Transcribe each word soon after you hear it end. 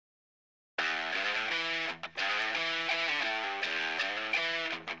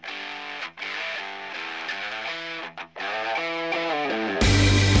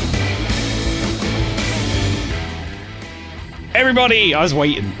everybody! I was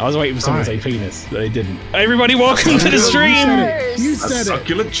waiting for someone to say penis, but they didn't. Everybody, welcome to the stream! You said a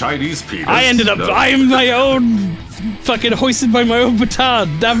succulent Chinese penis. I ended up, I'm my own, fucking hoisted by my own petard,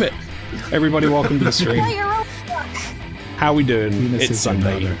 damn it! Everybody, welcome to the stream. How we doing? It's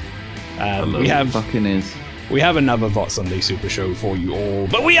Sunday. We have another VOT Sunday Super Show for you all,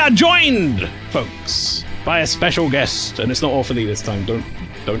 but we are joined, folks, by a special guest, and it's not awfully this time. Don't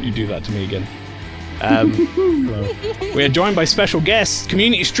you do that to me again. We are joined by special guest,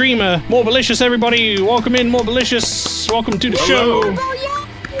 community streamer, Morbalicious. Everybody, welcome in, Morbalicious. Welcome to the show.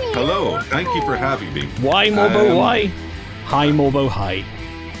 Hello, thank you for having me. Why, Morbo? Why? Hi, Morbo. Hi.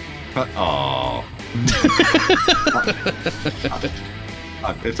 Aww.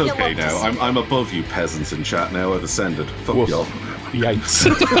 It's okay now. I'm above you peasants in chat now. I've ascended. Fuck y'all. Yikes.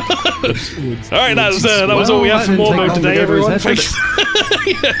 Alright, that was all we have for Morbo today, everyone.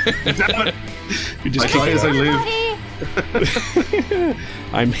 I die as I live.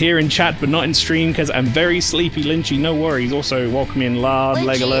 I'm here in chat, but not in stream because I'm very sleepy, Lynchy. No worries. Also, welcome in Lard,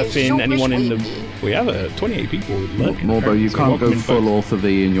 Legola, Finn, anyone in the. We have 28 people lurking. Morbo, you can't go full author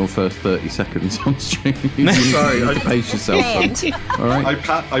V in your first 30 seconds on stream. Sorry, I pace yourself. All right.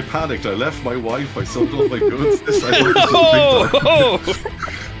 I panicked. I left my wife. I sold all my goods.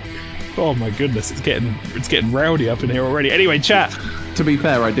 Oh my goodness, it's getting rowdy up in here already. Anyway, chat. To be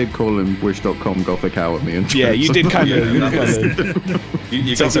fair, I did call him Wish.com Gothic Hour at me. And yeah, you did kind of.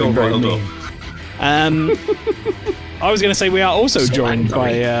 You got something very mean. I was going to say we are also joined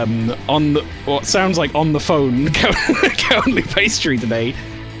by on the what sounds like on the phone Cowardly Pastry today.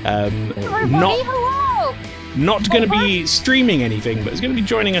 Not going to be streaming anything, but is going to be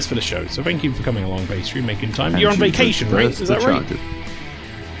joining us for the show. So thank you for coming along, Pastry, making time. You're on vacation, right? Is that right?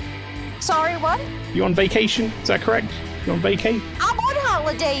 Sorry, what? You on vacation? Is that correct? You on vacay? I'm on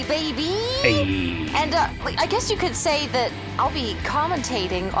holiday, baby! Hey. And I guess you could say that I'll be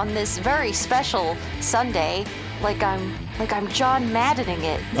commentating on this very special Sunday, like I'm John Maddening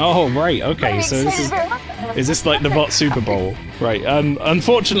it. Oh, right, okay, so is this like the VOT Super Bowl? Right,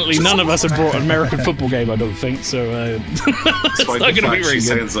 unfortunately none of us have brought an American football game, I don't think, so it's not going to be very good. She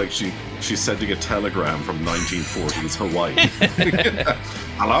sounds like she's sending a telegram from 1940s Hawaii.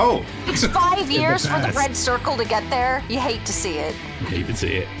 Hello? It's 5 years for the red circle to get there. You hate to see it. You hate to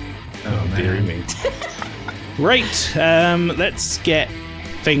see it. Oh, dearie me. Right, let's get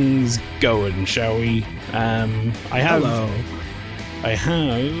things going, shall we? Well,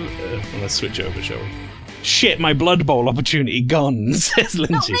 let's switch over, shall we? Shit, my Blood Bowl opportunity gone, says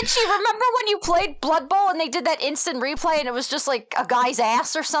Lynchy. No, Lynchy, remember when you played Blood Bowl and they did that instant replay and it was just like a guy's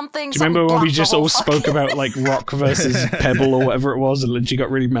ass or something? Do you remember when we just all spoke about like Rock versus Pebble or whatever it was and Lynchy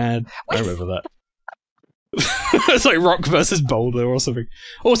got really mad? I remember that. It's like Rock versus Boulder or something.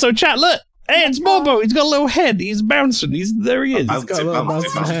 Also, chat, look! Hey, it's Morbo! He's got a little head, he's bouncing, there he is. He's got a little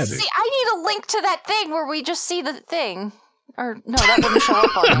bouncing head. See, I need a link to that thing where we just see the thing. Or, no, that wouldn't show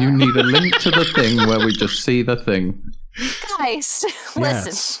up on there. You need a link to the thing where we just see the thing. Guys,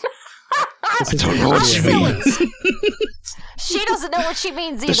 listen. I don't know what she means. She doesn't know what she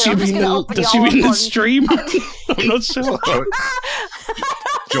means either. Does she mean the stream? I'm not sure.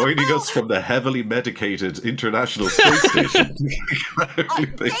 Joining us from the heavily medicated International Space Station.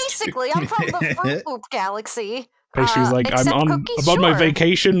 Basically, I'm from the Fruit Loop Galaxy. Pastry's like, I'm on my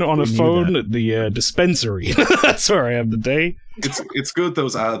vacation on a phone at the dispensary. That's where I am today. It's good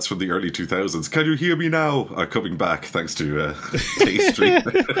those ads from the early 2000s. Can you hear me now? Are coming back thanks to Pastry.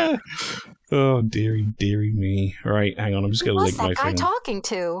 Oh, dearie me. Right, hang on, I'm just going to link my thing. What's that guy talking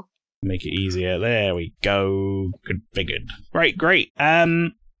to? Make it easier. There we go. Configured. Right, great.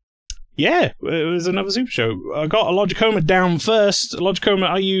 Yeah, it was another super show. I got a Logicoma down first. Logicoma,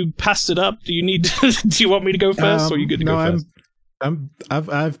 are you passed it up? Do you need? Do you want me to go first, or are you good to go first?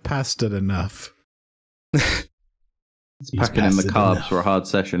 I've passed it enough. Packing in the carbs for a hard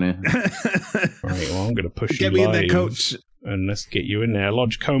session here. Right, well, I'm going to push you live. Get me in there, coach. And let's get you in there.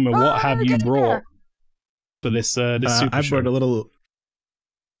 Logicoma, what have you brought for this super show? I brought a little.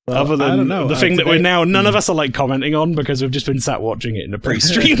 Well, other than the thing that we're now, none of us are like commenting on because we've just been sat watching it in a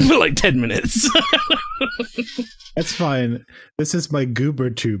pre-stream for like 10 minutes. That's fine. This is my goober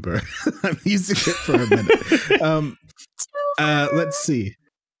tuber. I'm using it for a minute. Let's see.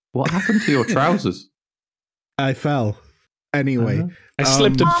 What happened to your trousers? I fell. Anyway, I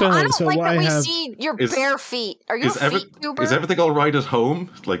slipped and fell. I don't like that we see your bare feet. Are your feet goober? Is everything all right at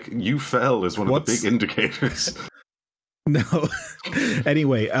home? Like, you fell is one of the big indicators. No.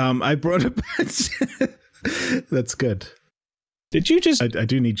 Anyway, I brought a bunch. That's good. Did you just? I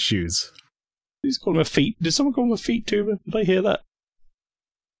do need shoes. Did you call him a feet? Did someone call him a feet tuber? Did I hear that?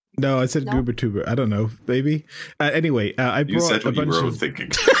 No, I said goober tuber. I don't know. Maybe. Anyway, I brought you said what a bunch you were of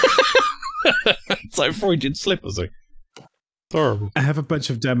thinking. It's like Freudian slip or something. Horrible. I have a bunch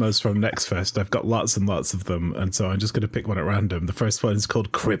of demos from Next Fest. I've got lots and lots of them, and so I'm just going to pick one at random. The first one is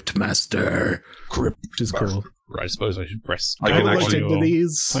called Crypt Master. Which is cool. Right, I suppose I should press. I can actually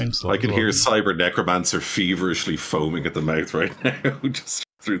I can hear Cyber Necromancer feverishly foaming at the mouth right now, just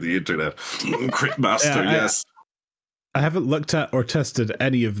through the internet. Crypt Master, yes. I haven't looked at or tested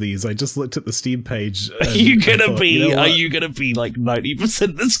any of these. I just looked at the Steam page. Are you gonna be? Are you gonna be like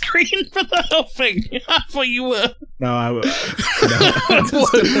 90% the screen for the whole thing? I thought you were. No, I will.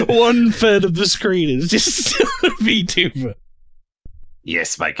 1/3 of the screen is just VTuber.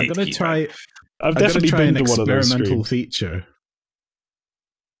 Yes, my gatekeeper. I'm gonna try. I've definitely try been an to one of those experimental streams. feature.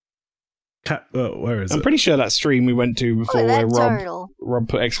 Where is it? I'm pretty sure that stream we went to before where Rob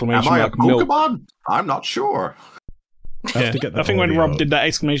put exclamation mark milk. Pokemon? I'm not sure. Yeah. I think when Rob did that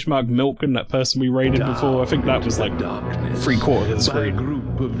exclamation mark milk and that person we raided before, I think that was like 3/4 of the screen. A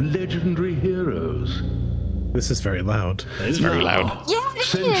group of legendary heroes. This is very loud. It is very loud. Yeah, it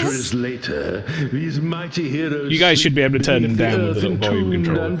Centuries is. later, these mighty heroes. You guys should be able to turn him down with a little volume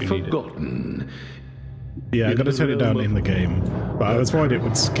control and if you need it. forgotten. Yeah, I gotta turn it down in the game. But I was worried it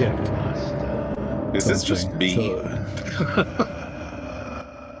would skip. Is this just me?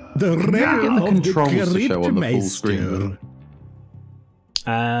 The realm the of controls to the show on the full Master. screen.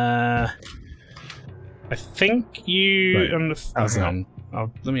 I think you. Right. Hang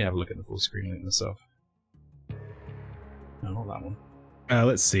on. Let me have a look at the full screen link myself. No, not that one.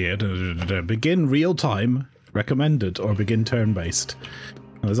 Let's see it. Begin real time, recommended, or begin turn based.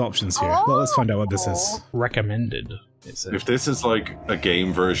 There's options here. Well, let's find out what this is. Recommended. If this is like a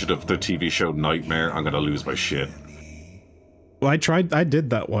game version of the TV show Nightmare, I'm gonna lose my shit. Well, I did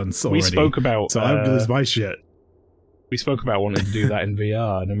that once already. We spoke about. So I would lose my shit. We spoke about wanting to do that in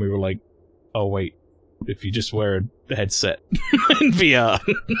VR, and then we were like, "Oh wait, if you just wear a headset in VR,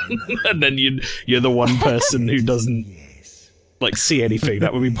 and then you're the one person who doesn't like see anything,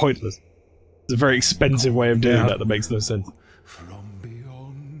 that would be pointless." It's a very expensive way of doing that makes no sense. From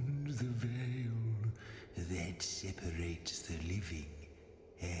beyond the veil that separates the living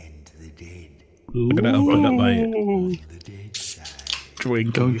and the dead. I'm gonna open up my The dead side.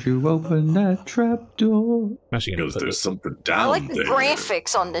 drink. Don't you open that trap door. Actually, Because there's something I down like the there.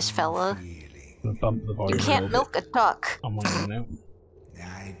 graphics on this fella. bump the volume. You can't milk a duck. I'm on now.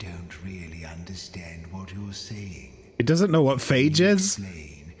 I don't really understand what you're saying. He doesn't know what phage is.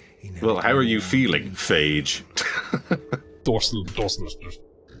 Well, how are you feeling, Phage? Dorsal.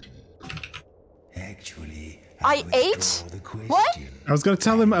 Actually, I ate? What? I was gonna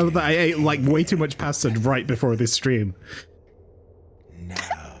tell him that I ate like way too much pasta right before this stream.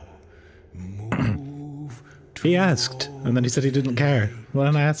 Now, move. He asked, and then he said he didn't care. What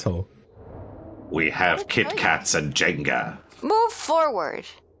an asshole. We have Kit Kats and Jenga. Move forward.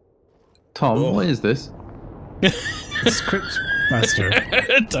 Tom, what is this? Script Master.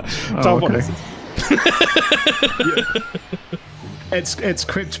 Tom, what is it? It's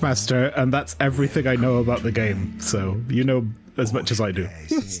Crypt Master, and that's everything I know about the game. So you know as much as I do.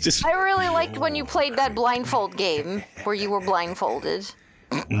 It's just I really liked when you played that blindfold game where you were blindfolded.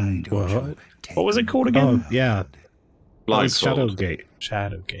 What? what was it called again? Oh yeah, Blindfold. Shadowgate.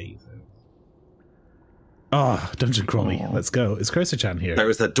 Shadowgate. Oh, Dungeon Crawly. Let's go. Is Cursor-chan here? There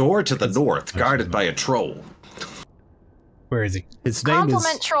is a door to the north, guarded by a troll. Where is he? Its name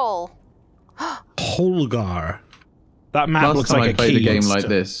Compliment is troll. Holgar. That map Last looks time like I played a game monster. like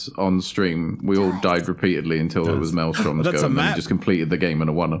this on stream, we all died repeatedly until it was Maelstrom's That's go, a and then map. we just completed the game in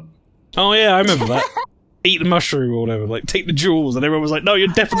a one. Oh yeah, I remember that. Eat the mushroom or whatever, like take the jewels, and everyone was like, "No, you're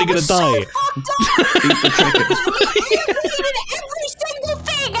definitely gonna die." Eat every single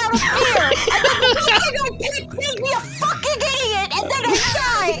thing out of here! And then the one thing I picked made me a fucking idiot, and then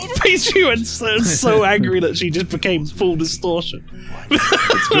I died! Pastry went so angry that she just became full distortion.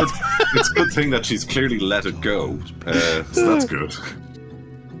 It's a good thing that she's clearly let it go. So that's good.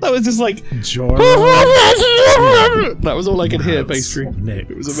 That was just like Jorah. that was all I could hear. Pastry. Nick.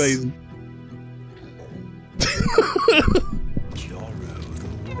 It was amazing.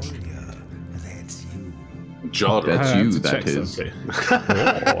 Jodder. That's you, that check is. something.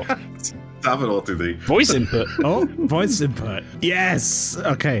 Have it all through the... Voice input. Oh, voice input. Yes.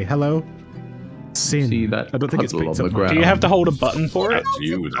 Okay. Hello. Sin. See that I don't think it's puddle picked on up. the ground? Do you have to hold a button for it? That's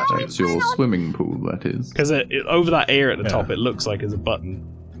you, that That's is. your swimming pool, that is. Because over that ear at the top, it looks like it's a button.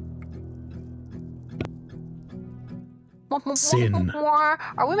 Sin.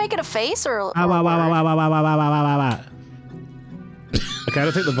 Are we making a face or? Okay, I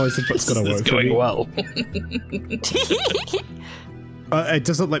don't think the voice input's gonna It's work. going well. It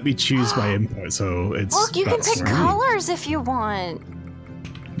doesn't let me choose my input, so it's. Look, you can pick colors if you want.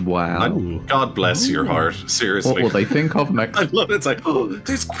 Wow. God bless your heart. Seriously. What will they think of next? I love it. It's like, oh,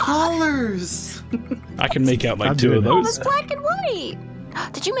 there's colors. I can make out like 2 of Oh, those. it's black and white.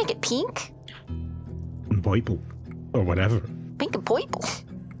 Did you make it pink? Purple. Or whatever. Pink and purple.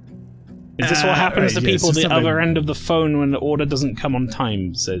 Is this what happens to people at the something- other end of the phone when the order doesn't come on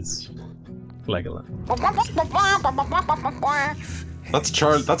time? Says Legolas.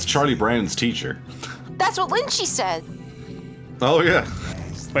 That's Charlie Brown's teacher. That's what Lynchy said. Oh yeah.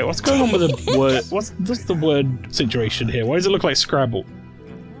 Wait, what's going on with the word? What's the word situation here? Why does it look like Scrabble?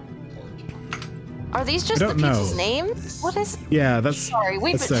 Are these just the don't know. people's names? What is? Yeah, that's Sorry,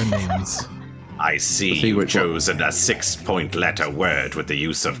 we've that's been. their names. I see you've chosen a 6-point letter word with the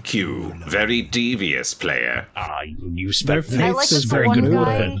use of Q. Very devious, player. You spelled Their I like face is this very one good.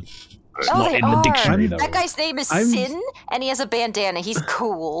 guy. It's Oh, not they in the are. dictionary though. That guy's name is I'm- Sin, and he has a bandana. He's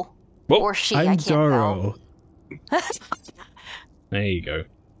cool. Whoa. Or she, I I'm can't tell. Doro. There you go.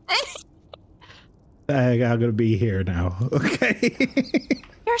 I'm gonna be here now. Okay.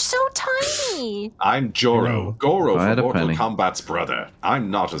 You're so tiny. I'm Joro. No. Goro I had from a Mortal penny. Kombat's brother.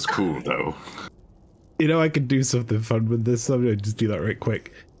 I'm not as cool though. You know, I could do something fun with this. I'm gonna just do that right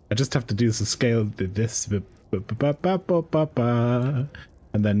quick. I just have to do some scale. This,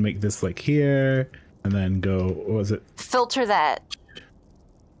 and then make this like here, and then go. What was it? Filter that.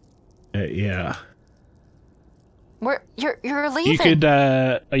 Yeah. You're leaving. You could.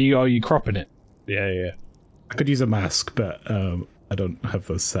 Are you cropping it? Yeah. I could use a mask, but I don't have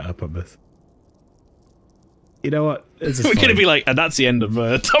those set up on this. You know what? This is We're gonna fine. be like, and that's the end of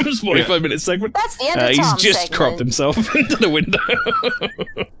Tom's 45-minute segment. That's the end of He's Tom's just segment. cropped himself into the window.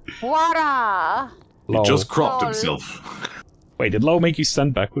 Wada. He Lol. just cropped Lol. himself. Wait, did Lol make you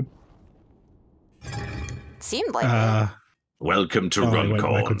stand backward? Seemed like it. Welcome to I went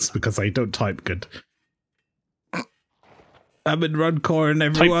Runcorn. backwards because I don't type good. I'm in Runcorn,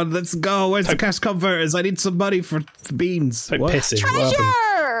 everyone. Let's go. Where's the cash converters? I need some money for beans. Like What? pissing. What happened?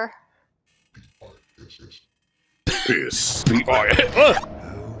 Treasure. Piss.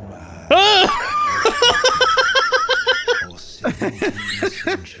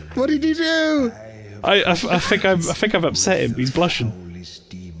 What did you do? I think I've upset him. He's blushing. Foulest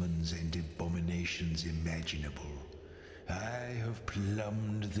demons and abominations imaginable. I have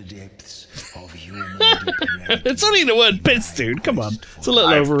plumbed the depths of human depravity. It's only the word piss, dude. Come on. It's a little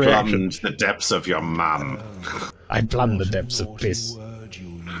I've overreaction. plumbed the depths of your mum. I plumbed the depths of piss. Word you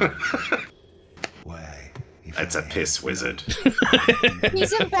use. Why, if It's a I piss wizard.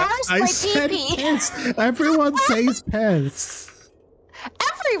 He's embarrassed I by said pee-pee. piss. Everyone says piss.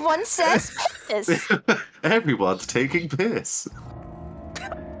 Everyone says piss. Everyone's taking piss.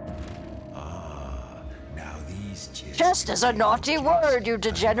 now these Just as a naughty word, you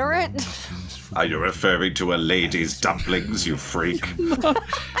degenerate. Are you referring to a lady's dumplings, you freak?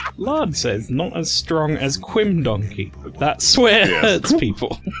 Lard says, not as strong as Quim Donkey. That swear Yes. hurts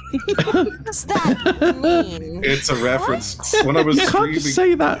people. What does that mean? It's a reference. When I was You can't streaming, just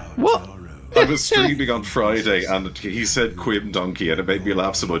say that. What? I was streaming on Friday, and he said "Quim Donkey," and it made me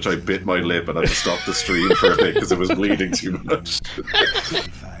laugh so much I bit my lip and I had to stop the stream for a bit because it was bleeding too much.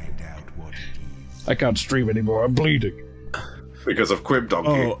 find out what it is. I can't stream anymore. I'm bleeding. Because of Quim Donkey.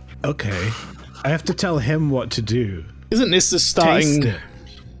 Oh, okay. I have to tell him what to do. Isn't this the starting? Taste it.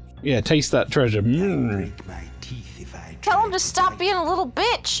 Yeah, taste that treasure. Mm. Break my teeth if I Tell try him to stop being a little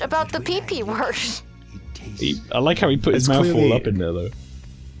bitch about the pee-pee word. it tastes I like how he put his It's mouth all clearly- up in there, though.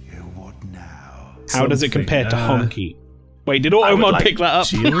 what now? How does it Something, compare to Honky? Wait, did Automod like pick that up?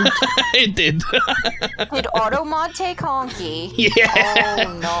 Shield? It did. Did Automod take honky? Yeah.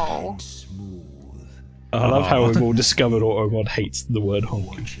 Oh no. Smooth. I love how we've all discovered Automod hates the word honky.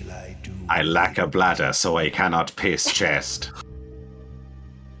 What shall I do? I lack a bladder, so I cannot piss chest.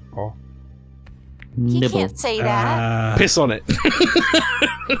 Oh. He can't say that. Piss on it.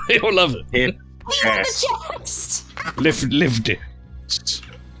 They all love it. Hit He's in chest. the chest. Lived it.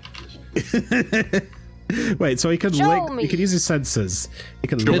 Wait, so he can Show lick. me. He can use his senses. He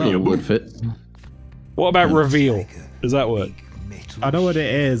can Linear lick. would fit. What about reveal? Does that work? Metal I know what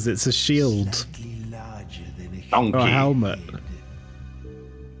it is. It's a shield slightly larger than a Donkey. or a helmet.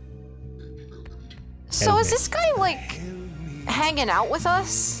 So is this guy like hanging out with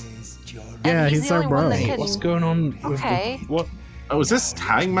us? Yeah, And he's the our only one that bro. can- What's going on with Okay. the, what? Oh, is this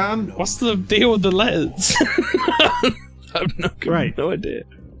Hangman? What's the deal with the letters? I've no idea.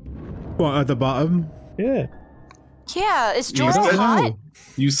 What at the bottom? Yeah. Yeah, is Jorah said hot?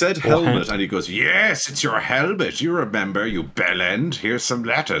 You said helmet, and he goes, "Yes, it's your helmet. You remember, you bellend. Here's some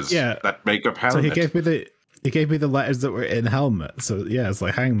letters Yeah. that make up So helmet." he gave me the. It gave me the letters that were in helmet. So yeah, it's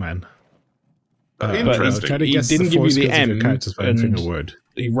like Hangman. Interesting. Try to He guess didn't the give four you the skills of your M, characters by entering and- a word.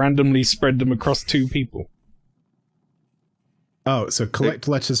 He randomly spread them across 2 people. Oh, so collect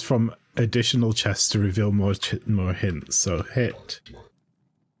letters from additional chests to reveal more hints. So hit.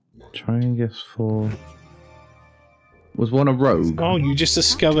 Try and guess 4. Was one a rogue? Oh, you just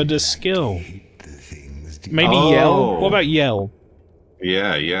discovered a skill. Maybe yell? What about yell?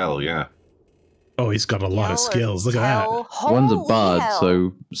 Yeah, yell, yeah. Oh, he's got a lot of skills. Look at that. One's a bard,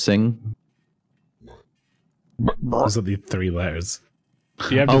 so sing. Those are the 3 letters.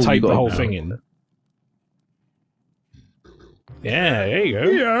 You have to Oh, type you the got whole it now. thing in. Yeah, there you go.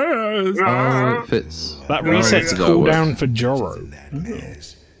 Yes. Oh, it fits. That resets That cooldown works. for Joro.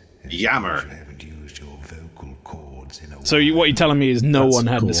 Yammer. So what you're telling me is no That's one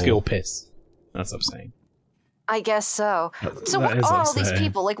had cool. the skill piss. That's what I'm saying. I guess so. So That what is are all these upsetting.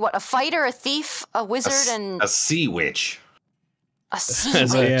 people? Like what? A fighter, a thief, a wizard, and A sea witch. a sea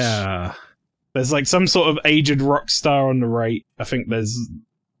There's a- witch. Yeah. There's like some sort of aged rock star on the right. I think there's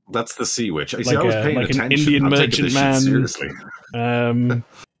That's the sea witch. I Like was a- paying like an attention. Indian I'm taking merchant this shit man. seriously.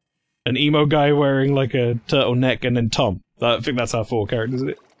 an emo guy wearing like a turtleneck, and then Tom. I think that's our 4 characters, isn't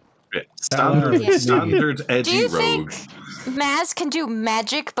it? Standard, Yeah. standard Do edgy you rogue. think Maz can do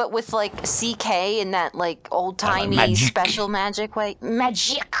magic, but with like CK in that like old timey magic. special magic way?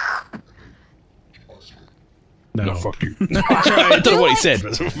 Magic. No. No, fuck you. I don't know what he said.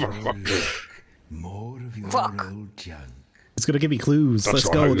 But fuck you. More of your Fuck. old junk. It's gonna give me clues. That's Let's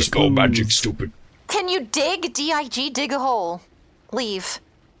not go. how you with spell clues. magic, stupid. Can you dig? D-I-G, dig a hole. Leave.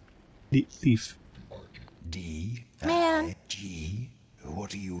 Thief. Man. D-I-G?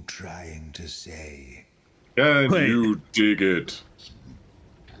 What are you trying to say? Can Wait. you dig it?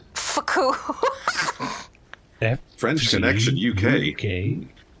 Fuku. French Connection UK. Okay.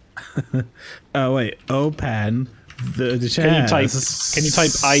 Oh wait, Opan. The Can you type chest.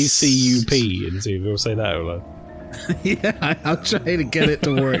 ICUP and see if it'll say that or Yeah, I'll try to get it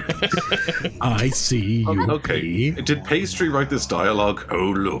to work. I see you. Okay. Did Pastry write this dialogue? Oh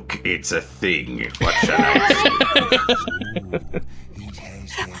look, it's a thing. What shall I do? It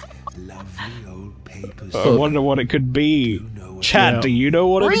has that lovely old paper. I wonder what it could be. Chad, Yeah. do you know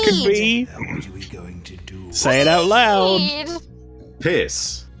what it could be? What are we going to do? Say it out loud. Read.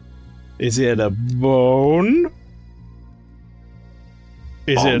 Piss. Is it a bone?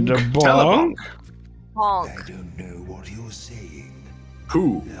 Is it a Bonk. bonk? Telebonk. I Honk. don't know what you're saying.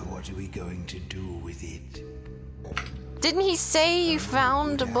 Poo. What are we going to do with it? Didn't he say you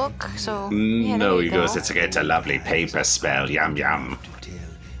found a book? So yeah, No, there he you goes, go. it's a lovely paper spell. Yum yum. To tell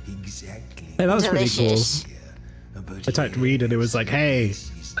exactly Hey, that was pretty cool. Delicious. but I typed read and it was like, hey,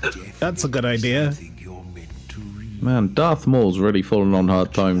 that's a good idea. I think you're meant to read Man, Darth Maul's really fallen on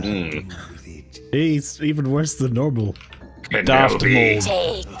hard times. with it. He's even worse than normal. Darth Kenobi.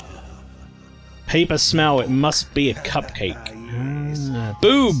 Maul. Take. Paper smell, it must be a cupcake. Ah,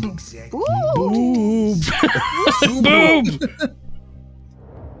 boob! Ooh. Boob!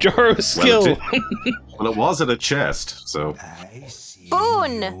 Joro's skill! Well, it was at a chest, so. I see.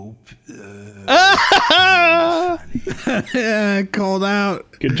 Boon. Nope. Called out.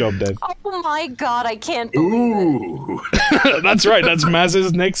 Good job, Dev. Oh my god, I can't believe Ooh. That's right, that's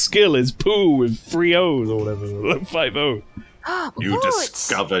Maz's next skill is poo with 3 O's or whatever. 5 O. it. You Boots.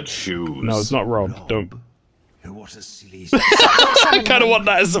 discovered shoes. No, it's not Rob. Don't. What a silly. I kind of want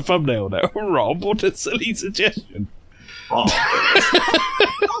that as the thumbnail now. Rob, what a silly suggestion. Oh,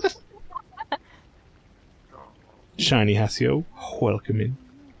 Shiny Hasio, welcome in.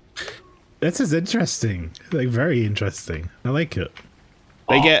 This is interesting. Like very interesting. I like it.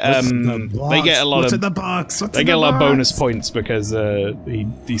 They get they get a lot What's of in the box? What's they in get the a lot of box? bonus points because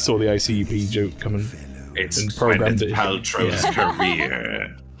he saw the ICUP joke coming. it's And programmed Gwyneth it. Paltrow's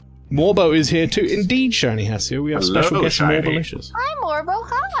career. Morbo is here too. Indeed, Shiny Hasio. We have Hello, special guest Shiny. Morbolicious. Hi, Morbo.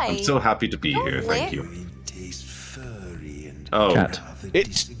 Hi. I'm so happy to be here, thank you. It tastes furry and Oh, Cat.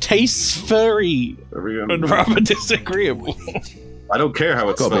 It tastes furry and rather disagreeable. I don't care how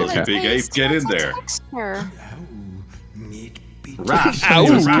it Got a bit smells, of you cat. big ape. Get in there. Texture. Rat. Ow.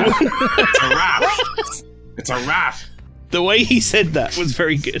 It's a rat. It's a rat. It's a rat. The way he said that was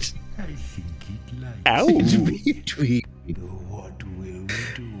very good. Ow! Tweet. What will we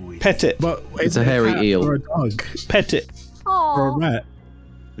do with Pet it. But It's a hairy cat eel. or a dog Pet it. or a Aww. rat.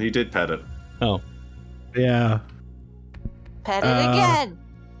 He did pet it. Oh. Yeah. Pet it again.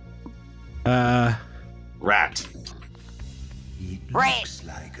 Rat. it? Rat. Looks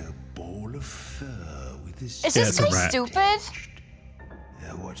like a ball of fur with a Is Yeah, this it's a guy rat. stupid?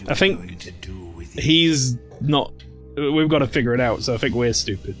 What I are think we going to do with it? He's not. We've got to figure it out, so I think we're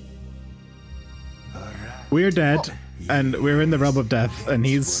stupid. A rat. We're dead, and we're in the realm of death, and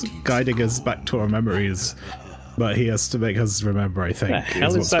he's guiding us back to our memories. But he has to make us remember, I think. The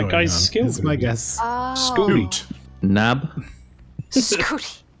hell is that guy's skill? That's my guess. Scooty. Nab.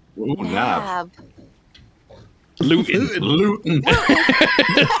 Scooty. Ooh, nab. Looting.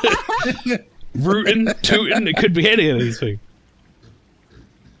 Rootin', tootin', it could be any of these things.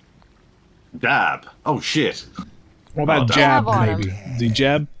 Dab. Oh, shit. What about jab, Dab on maybe? The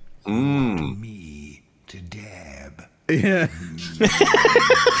jab? Me to dab. Yeah.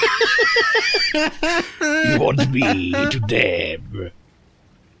 You want me to dab.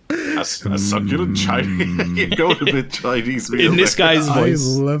 A succulent Chinese. You go to the Chinese meal. In this guy's I voice.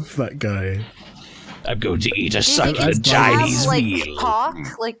 love that guy. I'm going to eat a Do you think succulent Gab, Chinese like, meal. talk?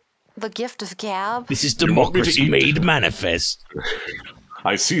 Like the gift of Gab? This is You want me to democracy eat? made manifest.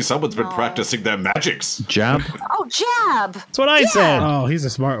 I see someone's been practicing their magics. Jab. Oh, Jab! That's what I said. Oh, he's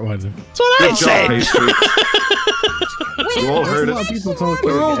a smart one. That's what I Good job, said. pastry. You all heard There's a lot it. of people talking.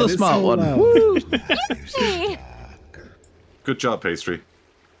 We're all the and it's smart so one. loud. Woo. Hey, Good job, pastry.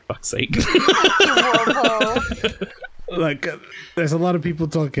 Fuck's sake. you whirlpool. Like, there's a lot of people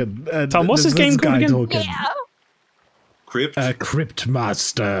talking. And Tom, what's there's this game guy called again? talking. Yeah. Crypt. Crypt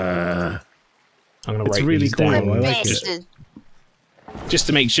Master. I'm going to It's write really these cool. down I like it. Bastard. just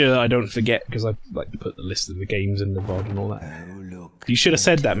to make sure I don't forget, because I like to put the list of the games in the VOD and all that. Oh, look. You should have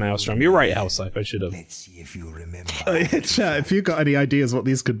said that, Maelstrom. You're right, Hellscythe. I should have. Let's see if you remember. Chat, if you got any ideas what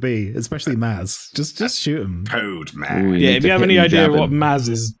these could be, especially Maz, just shoot him. Toad Ooh, man. we Yeah, need if to you have hit any him idea jabbing. what Maz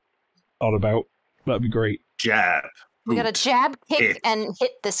is on about, that'd be great. Jab. We gotta Boot. jab, kick, Hit. and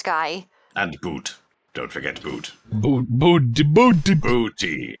hit this guy. And boot. Don't forget boot. Booty,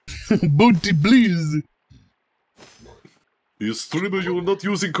 Booty. please. You streamer, you are not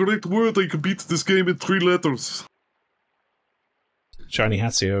using correct word. I can beat this game in 3 letters. Shiny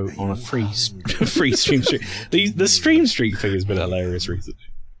Hasio on a free stream streak. The stream streak thing has been hilarious recently.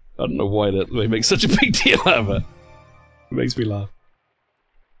 I don't know why they make such a big deal out of it. It makes me laugh.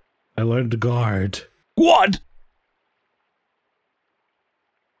 I learned to guard. What?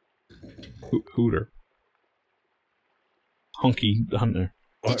 Hooter. Honky the Hunter.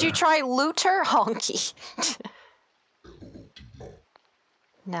 Did you try looter? Honky.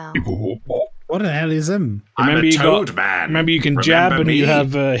 No. What the hell is him? Remember I'm a you toad man. Remember you can jab Remember and you me?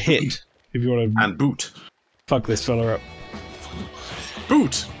 have a hit if you want to And boot. fuck this fella up.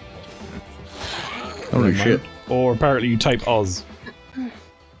 Boot. Holy shit. Or apparently you type Oz.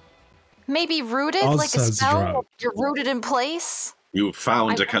 Maybe rooted, Oz like a sounds spell? drunk. You're rooted in place? You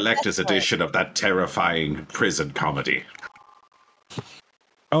found I a collector's that's right. edition of that terrifying prison comedy.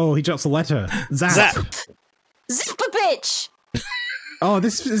 Oh, he drops a letter. Zap. Zap. Zip a bitch! Oh,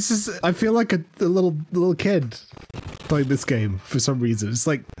 this is. I feel like a little kid playing this game for some reason. It's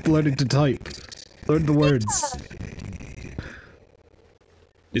like learning to type, learn the words.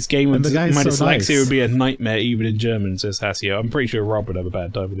 This game with And the my guy's so dyslexia nice. would be a nightmare even in German, says Hasio. I'm pretty sure Rob would have a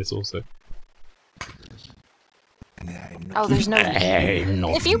bad time with this also. Oh, there's no.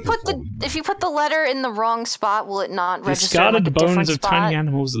 If If you put the letter in the wrong spot, will it not register like a discarded different bones of spot? tiny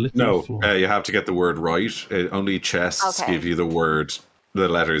animals littered the No, floor. you have to get the word right. Only chests Okay. give you the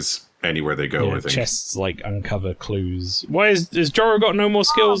letters anywhere they go, Yeah, I think. chests like uncover clues. Why has Joro got no more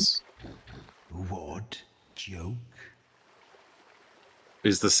skills? What? Joke?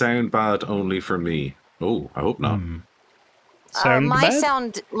 Is the sound bad only for me? Oh, I hope not. Sound My bad?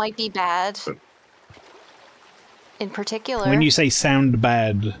 sound might be bad. In particular. When you say sound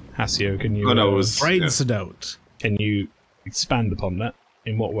bad, Hasio, can you Oh, no, it was... Brains note. can you expand upon that?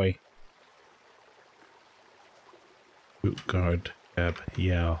 In what way? Boot guard.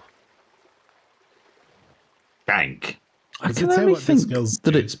 Yeah. Bank. I Does can it say only what the think skills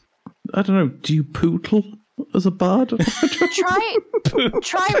that do? it's... I don't know, do you pootle as a bard?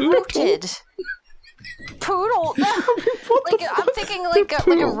 try rooted. Poodle. Like I'm thinking like a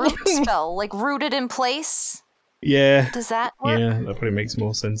root spell, like rooted in place. Yeah. Does that work? Yeah, that probably makes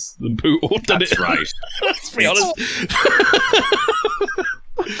more sense than Poodle, doesn't That's it? right. Let's be honest.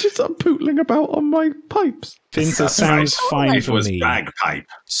 I'm pootling about on my pipes. Finta sounds fine It for was me. bagpipe.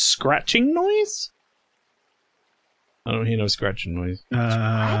 Scratching noise? I don't hear no scratching noise.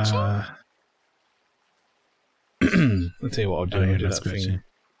 Uh, I'll tell you what I'll do. Oh, yeah, I'll do that's that thing. scratching.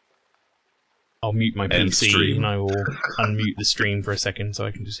 I'll mute my End PC stream. and I will unmute the stream for a second so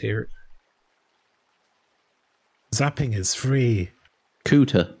I can just hear it. zapping is free.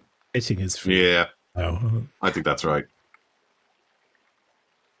 Cooter. Hitting is free. Yeah, Oh. I think that's right.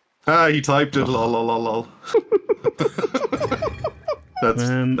 Ah, he typed it. Lol, lol, lol, lol. That's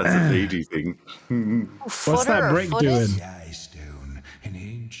a lady thing. What's that break doing? The Eye Stone, an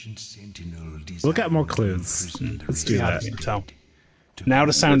ancient sentinel We'll get more clues. Let's do that. Tell. Now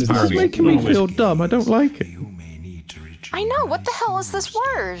the sound is This is making me feel dumb. I don't like it. I know. What the hell is this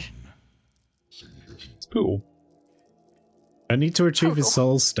word? It's cool. I need to retrieve his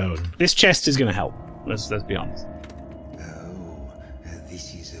soul stone. This chest is going to help. Let's be honest. Oh,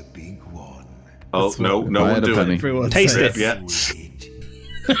 this is a big one. Oh, no one do it. Taste it. Yeah.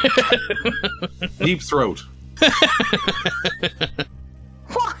 Deep throat.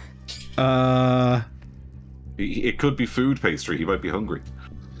 It could be food pastry. He might be hungry.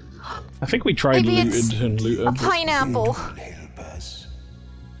 I think we tried Maybe looted and looted. a pineapple. Help us.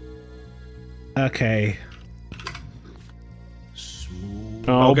 Okay.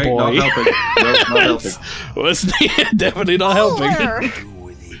 Oh Okay, boy. not helping. No, not helping. Definitely not helping. Do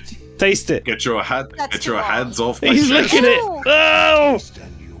with it. Taste it. Get your hands off my He's chest. licking it. Oh! It's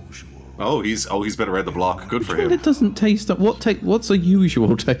unusual. Oh, he's been around the block. Good for Well, him. it doesn't taste. What's a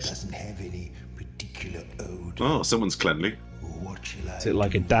usual taste? Doesn't have any particular odor. Oh, someone's cleanly. What shall I Is it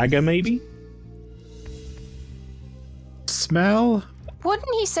like a dagger, maybe? Smell? Wouldn't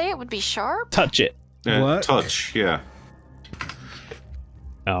he say it would be sharp? Touch it. What? Touch, yeah.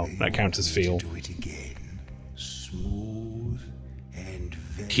 Oh, that counts as feel. do it again? Smooth and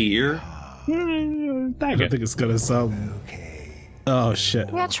very Here? I Dagger. don't think it's gonna sound. okay. Oh shit.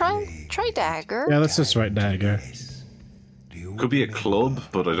 Yeah, try dagger. Yeah, let's just write dagger. Could be a club,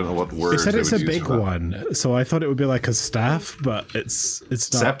 but I don't know what word. It said they it's a would use big for that. one, so I thought it would be like a staff, but it's not.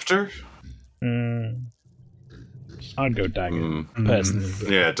 Scepter? I'd go dagger, personally.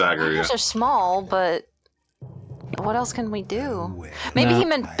 Yeah, dagger, yeah. Daggers are small, but what else can we do? Maybe he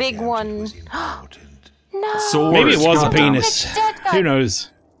meant big one. No. Sword. Maybe it was a God damn it. penis. Dead guy. Who knows?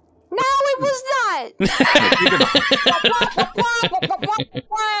 No, it was not.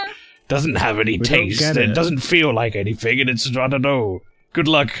 Doesn't have any don't taste. get It it. doesn't feel like anything, and it's, I don't know. Good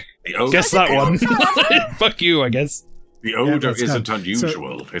luck. Guess that one. Fuck you, I guess. The odor that's isn't done.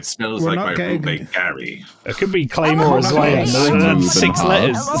 unusual. It smells we're like not my getting- roommate Gary. It could be Claymore as Hello, well. Red That's 6 Red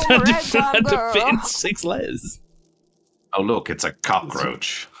letters. Hello, That Red had to fit in Girl. 6 letters. Oh look, it's a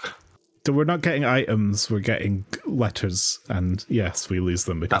cockroach. So we're not getting items, we're getting letters, and yes, we lose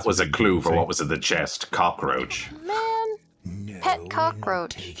them. That was a clue for what was in the chest. Cockroach. Man, No, Pet we're not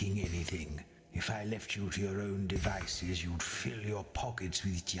cockroach. taking anything. If I left you to your own devices, you'd fill your pockets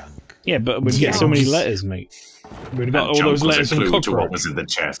with junk. Yeah, but we'd get so many letters, mate. We'd got And all junk those was letters a from clue to what cockroach. was in the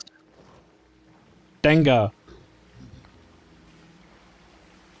chest. Dengar.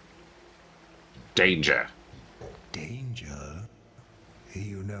 Danger. Danger?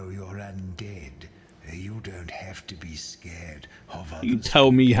 You know you're undead. You don't have to be scared of others. You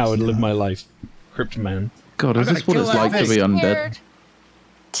tell me how I'd live my life, Crypt Man. God, is this what it's like to be undead?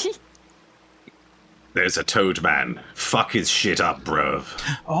 There's a toad man. Fuck his shit up, bro.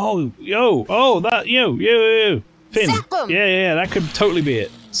 Oh, that, Finn. Zap 'em. Yeah, that could totally be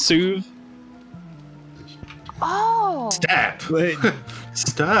it. Soothe. Oh. Stab. Wait,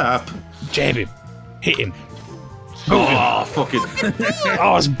 Stab. Jab him. Hit him. Oh, fucking.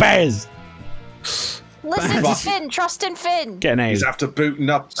 Oh, it's Baz. Listen to Finn. Trust in Finn. Get an A. He's after booting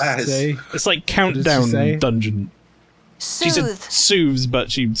up Baz. say. It's like did she Countdown say? Dungeon. She said Soothe. soothes,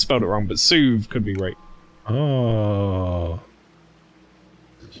 but she spelled it wrong. But soothe could be right. Oh.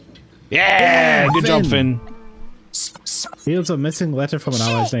 Yeah, good job, Finn. Here's a missing letter from an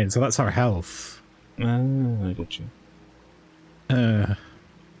ally's name, so that's our health. Ah, I get you.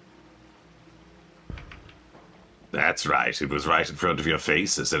 That's right. It was right in front of your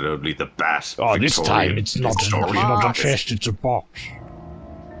face. I said only the bat. Oh, this Victorian time it's not historian. a chest, it's a box.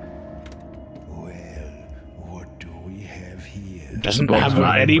 Well, what do we have here? It doesn't Box have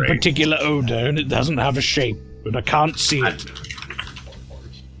vibrates. any particular odor, and it doesn't have a shape, but I can't see it.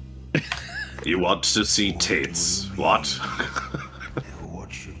 You want to see tits? What?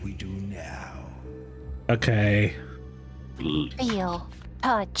 What should we do now? Okay. Feel.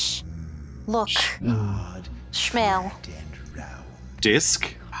 Touch. Look. Hard, Smell. and round.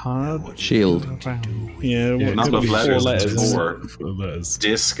 Disc? Hard. Shield. Yeah, Yeah, Not could enough be letters. letters. It's 4. Four letters.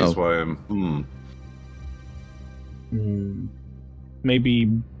 Disc is why I'm. Maybe,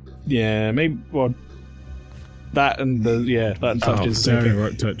 well, that and the, that and touch Oh, is the same very thing.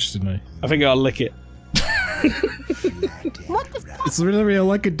 right touch, didn't I? I think I'll lick it. What the fuck? It's literally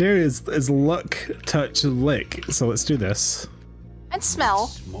all I could do is look, touch, and lick. So let's do this. And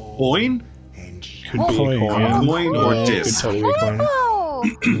smell. Coin? And Could be a Coin, coin. yeah. Coin or Yeah, could disc? totally be a coin. Oh.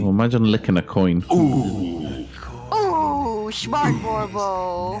 Oh, imagine licking a coin. Ooh. Ooh, smart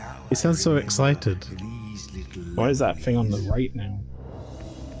Borbo. He sounds so excited. these little Why is that thing on the right now?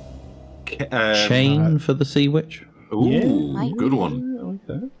 Chain for the sea witch. Ooh, Yeah. good one. I like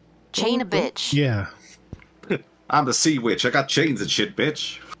that. Chain a bitch. Yeah. I'm the sea witch. I got chains and shit,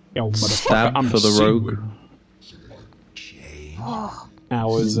 bitch. Yo, motherfucker, Stab I'm for the sea rogue. Oh, I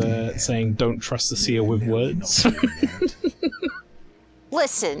was saying don't trust the seer with words.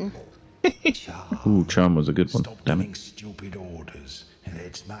 listen. Ooh, charm was a good one. Stop Damn giving it. stupid orders.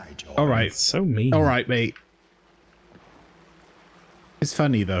 It's my job. All right. So mean. All right, mate. It's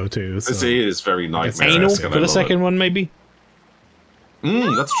funny though too. So. This is very nightmare. Anal for the second one, maybe.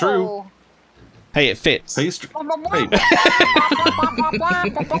 That's true. Oh. Hey, it fits. Pastry. Hey,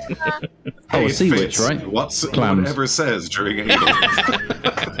 Oh, a sea it witch, fits. right? What's Clams. whatever says during anal?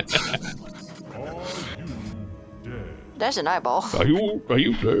 There's an eyeball. Are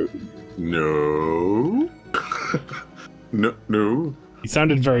you there? No. No. He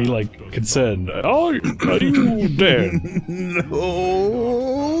sounded very like concerned. Oh, are you there?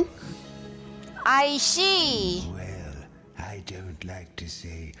 No. I see. Well, I don't like to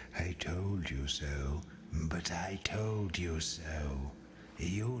say I told you so, but I told you so.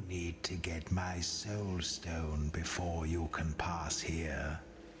 You need to get my soul stone before you can pass here.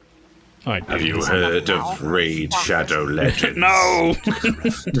 Have you heard of Raid Shadow Legends? No,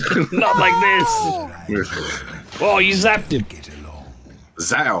 not like this. Oh, you zapped him. Get along.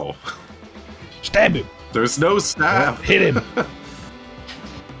 Zow. Stab him. There's no stab. Hit him.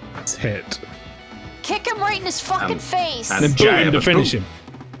 It's hit. Kick him right in his fucking face. and- Then boot him Jab to and finish boot. him.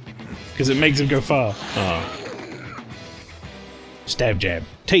 Because it makes him go far. Oh. Stab jab.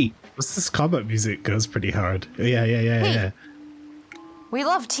 T. What's this combat music goes pretty hard. Yeah. We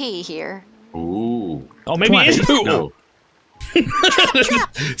love tea here. Ooh. Oh, maybe it is Pootle. No.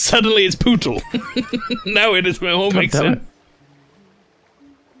 Suddenly it's Pootle. Now it all makes damn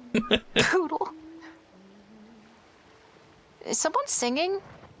sense. Poodle. Is someone singing?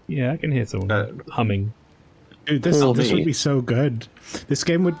 Yeah, I can hear someone humming. Dude, this Poor would me. be so good. This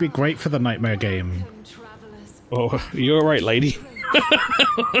game would be great for the Nightmare game. Oh, you're right, lady.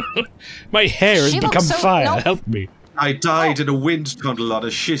 My hair has She become looks so- fire. no. Help me. I died in a wind tunnel on a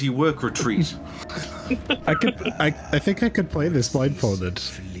shitty work retreat. I think I could play this blindfolded.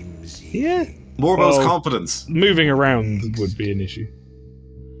 Flimsy. Yeah. Morbo's Well- confidence. Moving around would be an issue.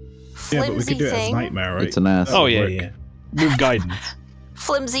 Yeah, but we Flimsy could do it as thing. Nightmare, right? It's an ass. Oh, yeah, work. yeah. With guidance.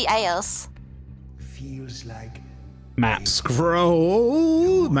 Flimsy ass. Feels like Maps.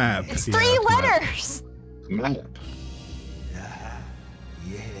 Scroll map. It's Yeah, 3 map. letters.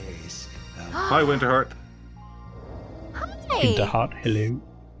 yes. Hi, Winterheart. Hey. Winterheart, hello.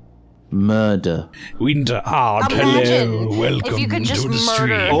 Murder. Winterheart, Imagine hello. Welcome if you could just to the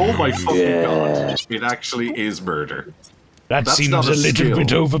murder. stream. Oh my fucking god. It actually is murder. That That's seems not a a little skill.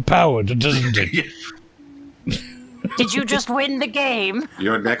 bit overpowered, doesn't it? Did you just win the game?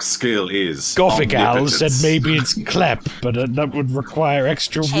 Your next skill is Gothic Owl said omnipotence. maybe it's clap, but that would require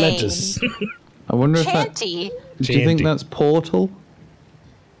extra Chain. letters. I wonder if that. Chanty. Do you think Chanty. that's Portal?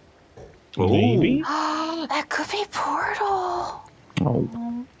 Ooh. Maybe? That could be Portal.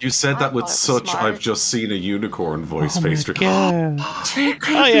 Oh. You said that with thought it was such smart. I've just seen a unicorn voice, Oh, my Pastry. God.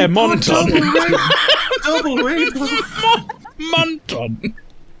 Oh yeah, Monton. Double raid. Monton.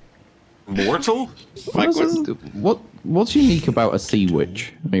 Mortal? What's unique about a sea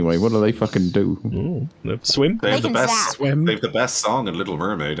witch? Anyway, what do they fucking do? Ooh, swim? They have They the can best. zap. Swim. They have the best song in Little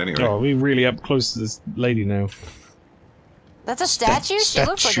Mermaid. Anyway. Oh, we're really up close to this lady now. That's a statue? She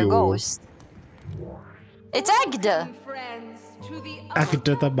looks like a statue. ghost. It's Agda.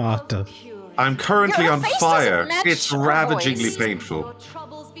 Agda the Martyr. I'm currently Your on face fire. doesn't match It's your ravagingly voice. painful.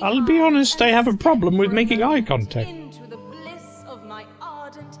 I'll be honest, I have a problem with making eye contact.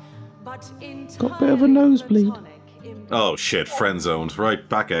 Got a bit of a nosebleed. Oh shit, friend zoned. Right,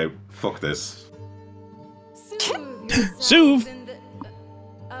 back out. Fuck this. Soothe!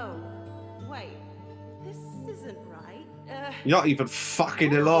 Oh, wait. This isn't right. You're not even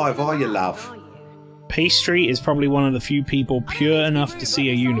fucking alive, are you, love? Pastry is probably one of the few people pure enough to see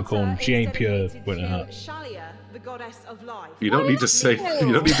a unicorn. She ain't pure with her heart. Shalia, the goddess of life. You don't need to say.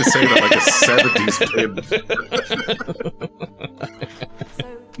 You don't need to say that like a 70s pimp.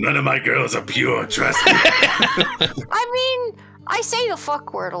 None of my girls are pure. Trust me. I mean, I say the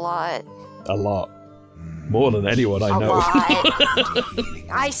fuck word a lot. A lot. More than anyone I A know. lot.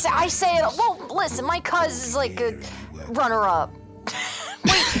 I say it. Well, listen, my cuz is like a runner-up.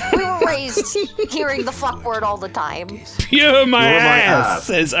 we were raised hearing the fuck word all the time. Pure my Pure my ass, ass.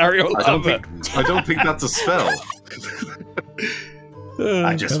 says Ariel I don't Lover. think that's a spell.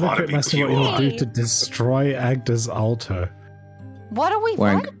 I just want to be Master, what you'll pure. do to destroy Agda's altar. What are we?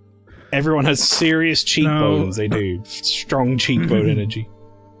 Wank. What? Everyone has serious cheekbones, they do. Strong cheekbone energy.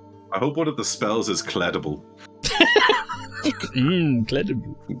 I hope one of the spells is Cledible.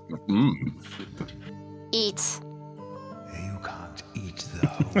 Cledible. Eat. You can't eat the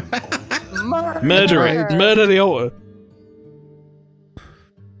whole altar. Murder it. Murder the altar.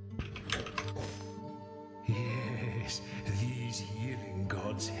 Yes, these healing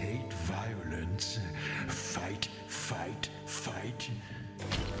gods hate violence. Fight, fight, fight.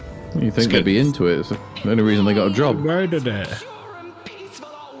 You think they'd be into it? It's the only reason they got a job. Murdered it.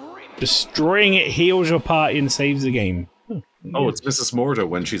 Destroying it heals your party and saves the game. Oh, it's Mrs. Mordo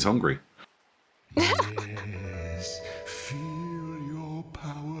when she's hungry. Yes, feel your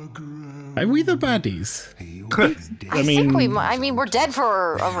power grow. Are we the baddies? I mean, we're dead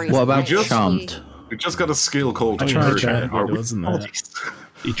for a reason. What about just- chant? We just got a skill called I tried Murder. chanting, Are we wasn't baddies?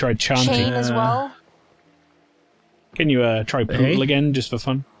 You tried chanting. Chain as well. Can you try poodle again, just for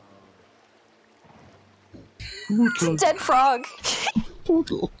fun? Dead frog.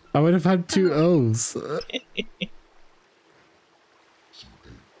 Poodle. I would have had 2 O's.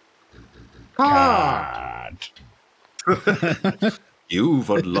 God. You've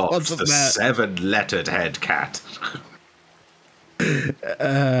unlocked Wasn't the that- 7-lettered head cat.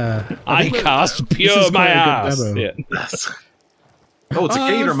 I cast pure is my quite a good ass. demo. Yeah. Oh, it's a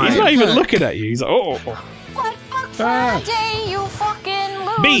gator man. He's not even looking at you. He's like, oh. What fuck Friday, you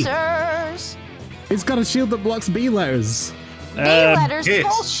fucking B. losers. He's got a shield that blocks B letters. B letters hit,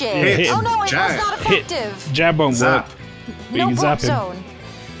 bullshit. hit, Oh no, it was jab, not effective. Jab won't Zap. work. No can poop zap him. zone.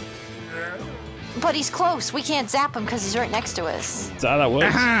 But he's close. We can't zap him because he's right next to us. Is that how that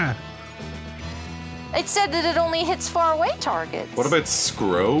works? Aha! It said that it only hits far away targets. What about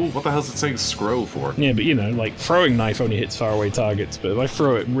Scrow? What the hell's it saying Scrow for? Yeah, but you know, like throwing knife only hits far away targets, but if I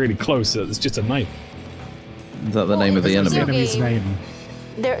throw it really close, it's just a knife. Is that the name of the it's enemy? a- Enemy's name.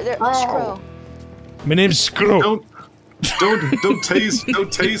 They're screw. My name's Screw. Don't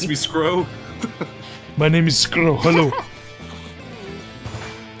tase me, Scrow. My name is Screw. Hello.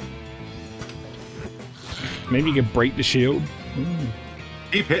 Maybe you could break the shield.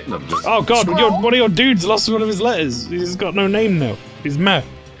 Keep hitting him. Just Oh god, Scroll? one of your dudes lost one of his letters. He's got no name now. He's Ma.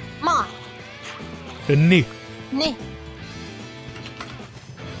 Ma. And Ni. Ni.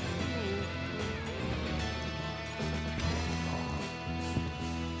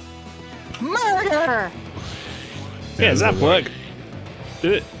 Murder. Yeah, does that work?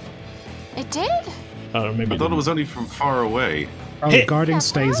 Did it? It did? Oh, maybe I thought it was only from far away. Oh, Hit. guarding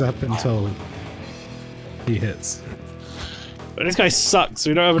stays up until he hits. But this guy sucks.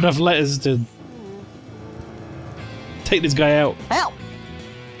 We don't have enough letters to take this guy out. Help.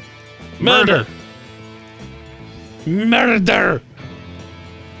 Murder! Murder!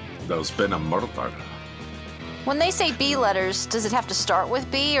 There's been a murder. When they say B letters, does it have to start with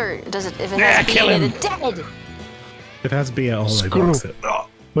B, or does it? If it Nah, has B kill in him. it, dead. It has to be at all they Screw. box it.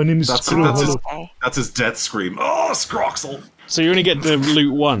 My name is That's Screw. his, Hello. that's his death scream. Oh, Scroxel! So you only get to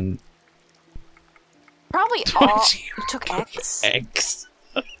loot one. Probably all took X. X.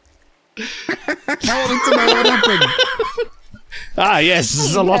 I wanted to know what happened. Ah, yes, this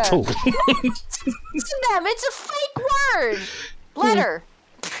is a lotto. Them, it's a fake word. Letter.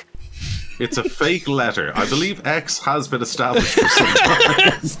 It's a fake letter. I believe X has been established for some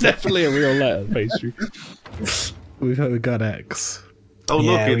time. It's definitely a real letter, pastry. We've got X. Oh,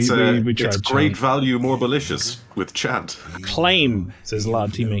 Yeah, look, it's, we tried it's great chant. value, more malicious with chant. Claim, says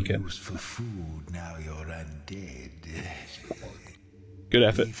Lard Teamaker. Use for food, now you're undead. Good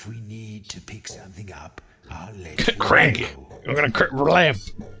effort. If we need to pick something up, I'll let you Crank know. it. I'm gonna relamp.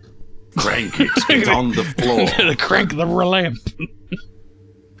 Crank it. It's on the floor. I'm gonna crank the relamp.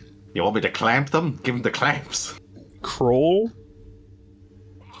 You want me to clamp them? Give them the clamps. Crawl?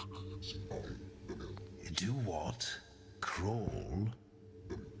 Do what? Crawl?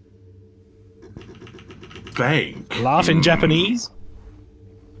 Bang. Laugh in Japanese?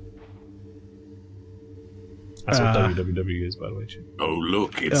 That's what WWW is, by the way. Oh,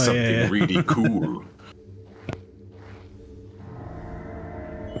 look, it's Oh, something yeah. really cool.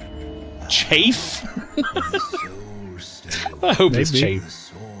 Chafe? Soul stone, I hope it's Maybe. chafe. the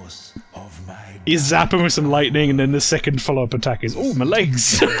source of my You zap him with some lightning, and then the second follow-up attack is, oh, my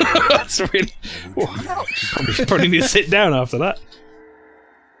legs. That's really... Oh, probably need to sit down after that.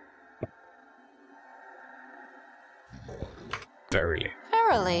 Verily.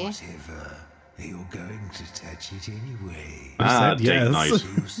 Verily. whatever. You're going to touch it anyway. Ah, said date yes. night.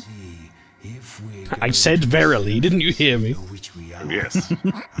 You see, if we're I going said to verily, touch didn't you hear me? which we are, Yes.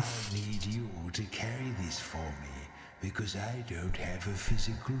 I'll need you to carry this for me because I don't have a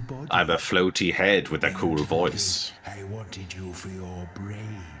physical body. I'm a floaty head with a cool voice. I wanted you for your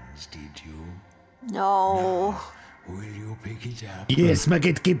brains, did you? No. Will you pick it up? Yes, my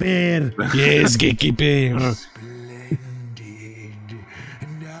gatekeeper. Yes, gatekeeper. Splendid.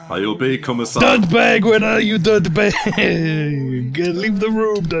 Now I'll be commissar. Dirtbag, where are you, dirtbag? Leave the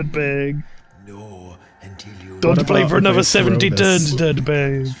room, dirtbag. no until you Don't play for if another I 70 throw turns, this?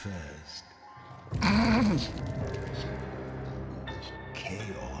 dirtbag. first.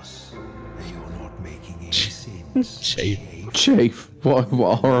 Chaos. You're not making any sense. Chafe. Chafe. What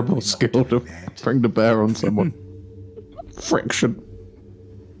a horrible skill to bring to bear on someone. Friction.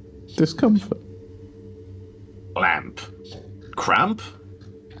 Discomfort. Lamp. Cramp?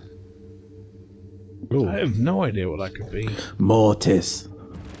 I have no idea what that could be. Mortis.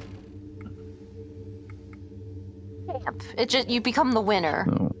 It just you become the winner.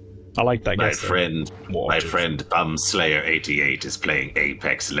 I like that My guess. though. friend Mortis. Bumslayer88 is playing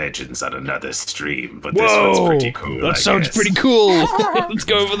Apex Legends on another stream, but this Whoa, one's pretty cool. that I sounds guess. pretty cool. Let's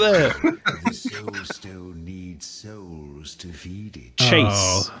go over there. The soul stone needs souls to feed it. Chase.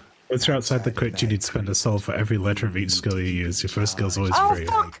 Oh. Once you're outside the crypt, you need to spend a soul for every letter of each skill you use. Your first skill's always Oh free.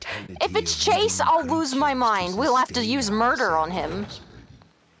 fuck! If it's Chase, I'll lose my mind. We'll have to use murder on him.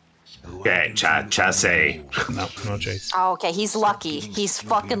 Okay, chasse. No, no Chase. Oh, okay, he's lucky. He's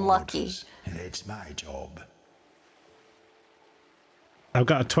fucking lucky. That's my job. I've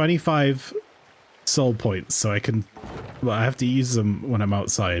got a 25 soul points, so I can. Well, I have to use them when I'm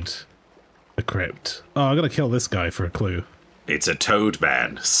outside the crypt. Oh, I'm gonna kill this guy for a clue. It's a toad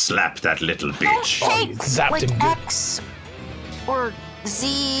man. Slap that little bitch. Take zapped like him good. X or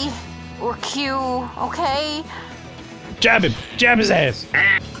Z or Q, okay? Jab him. Jab his ass.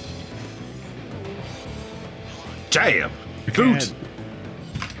 Jam. Boot.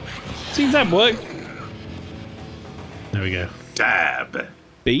 See if that work. There we go. Dab.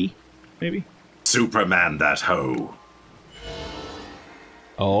 B, maybe? Superman that hoe.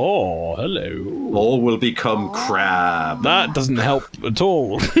 Oh, hello. All will become crab. That doesn't help at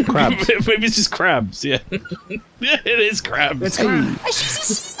all. Crabs. Maybe it's just crabs, yeah. Yeah, it is crabs. It's crab.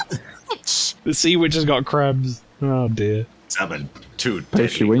 She's a bitch. The sea witch has got crabs. Oh dear. Summon two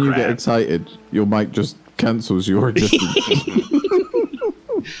Pastry, deadly when you get crab. excited, your mic just cancels your existence.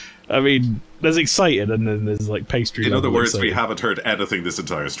 I mean, there's excited and then there's like pastry. In other level words, we excited. haven't heard anything this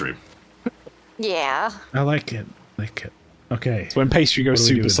entire stream. Yeah. I like it. Like it. Okay. It's when pastry goes What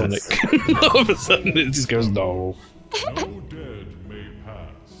do we do with supersonic. All of a sudden it just goes no.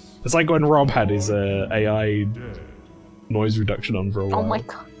 It's like when Rob had his AI noise reduction on for a while. Oh my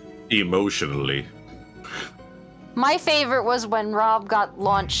god. Emotionally. My favorite was when Rob got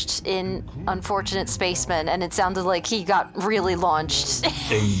launched in Unfortunate Spaceman, and it sounded like he got really launched.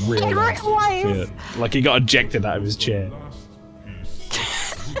 In real In life. real life. Yeah. Like he got ejected out of his chair.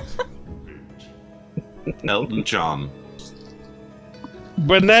 Elton John.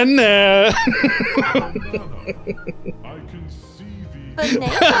 Banana! Banana.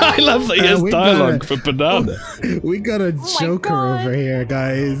 I love that he has we dialogue got for banana. We got a my joker God. over here,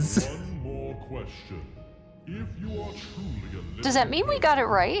 guys. More question. If you are truly a Does that mean we got it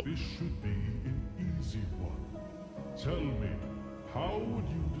right? this should be an easy one. Tell me, how would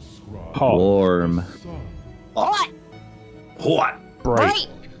you describe Hot. Warm. the sun? What? What? Bright. Right.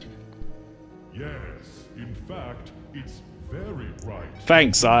 Yes, in fact, it's very bright.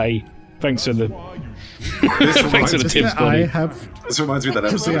 Thanks, Thanks for the Why you should This thanks reminds, for the me, tips, I buddy. have. this reminds me of that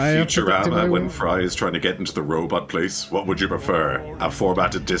episode I have of predicted my Futurama when will. Fry is trying to get into the robot place. What would you prefer? A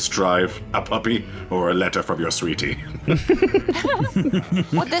formatted disk drive, a puppy, or a letter from your sweetie?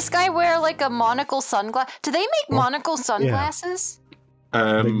 Would this guy wear like a monocle sunglass? Do they make monocle sunglasses?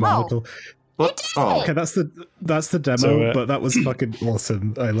 Big monocle. What? Oh, Okay, that's the demo, So, but that was fucking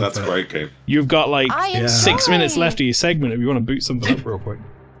awesome. I love that's that. a great game. You've got like I am 6 minutes sorry. left of your segment if you want to boot something up real quick.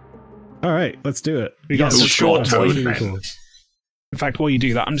 All right, let's do it. We got Yes, some short short toys. toes, man. In fact, while you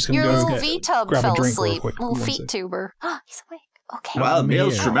do that, I'm just going Your to go little and V-tub grab a fell drink real asleep. quick. Little One feet sec. tuber. He's awake. Okay. Well, me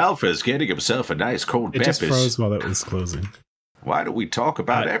Maelstrom here. Alpha is getting himself a nice cold It just Peppers. froze while it was closing. Why don't we talk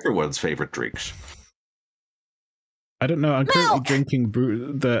about everyone's favorite drinks? I don't know. I'm currently Milk! drinking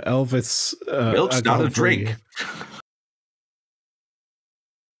the Elvis. Milk's not a alcohol-free- drink.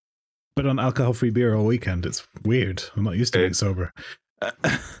 But on alcohol-free beer all weekend, it's weird. I'm not used to being sober.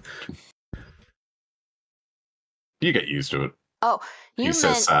 You get used to it. Oh, He you says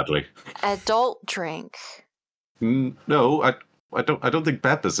meant sadly. adult drink. No, I don't think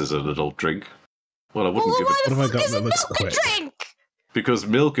Peppers is an adult drink. Well, I wouldn't Well, give why it the What have I fuck got is that it looks milk a quick? drink? because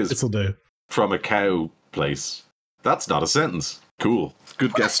milk is This'll do. from a cow place. That's not a sentence. Cool.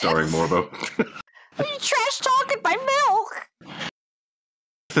 Good guest starring, Morbo. Are you trash talking my milk?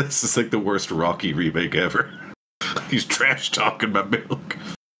 This is like the worst Rocky remake ever. He's trash talking my milk.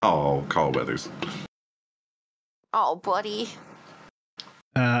 Oh, Carl Weathers. Oh, buddy.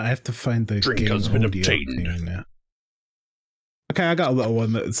 I have to find the Drink game has been audio obtained. thing now. Okay, I got a little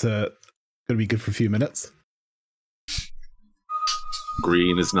one that's gonna be good for a few minutes.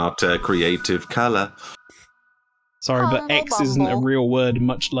 Green is not a creative color. Sorry, but X isn't a real word,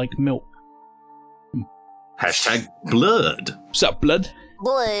 much like milk. Hashtag blood. What's up, blood?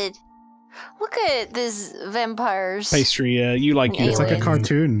 Blood. Look at this vampires. Pastry, you like your... It's like a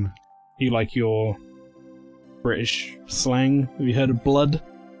cartoon. You like your British slang? Have you heard of blood?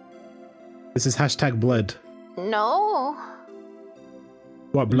 This is hashtag blood. No.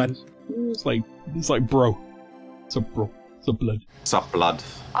 What blood? It's like bro. It's a bro. It's a blood. What's up, blood?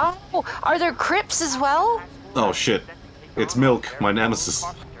 Oh, are there crypts as well? Oh shit. It's milk, my nemesis.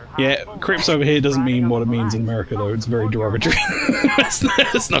 Yeah, Crips over here doesn't mean what it means in America, though. It's very derogatory.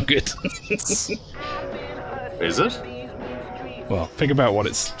 That's not good. Is it? Well, think about what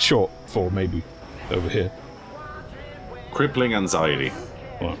it's short for, maybe, over here. Crippling anxiety.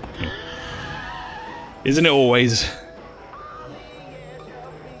 Well, yeah. Isn't it always?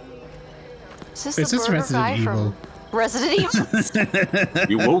 Is this the burger guy from Resident Evil?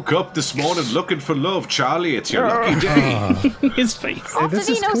 You woke up this morning looking for love, Charlie. It's your lucky day. His face. Oh, this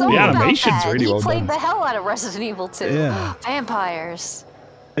he is knows cool. all The about animation's that. really He well played done. the hell out of Resident Evil 2. Yeah. Vampires.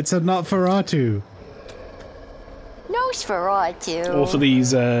 It's a Nosferatu. Nosferatu. All for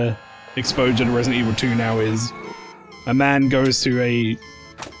these exposure to Resident Evil 2 now is a man goes to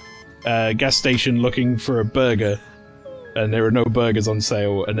a gas station looking for a burger, and there are no burgers on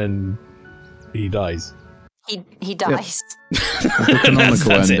sale, and then he dies. He dies. Economical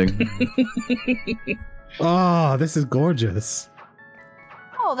That's ending. Oh, this is gorgeous.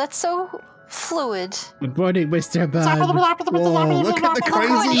 Oh, that's so fluid. Good morning, Mr. Bud. Whoa, look at the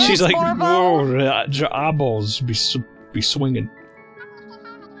crazy. She's like, whoa, your eyeballs be swinging.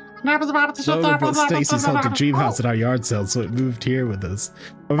 No, but Stacy's haunted dream house in our yard sale, so it moved here with us.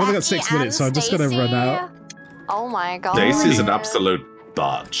 I've only got 6 minutes, so I'm just gonna run out. Oh my god. Stacy's an absolute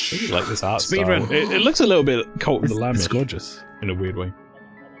botch. I like this art Speed style. run. It looks a little bit Cult of the Lamb. It's gorgeous. In a weird way.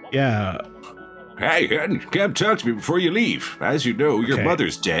 Yeah. Hey, come talk to me before you leave. As you know, your Okay.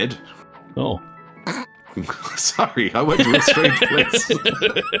 mother's dead. Oh. Sorry, I went to a strange place.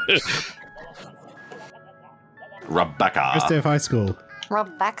 Rebecca. First day of high school.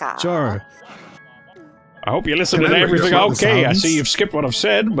 Rebecca. Sure. I hope you listen to Remember everything your okay. I sounds. see you've skipped what I've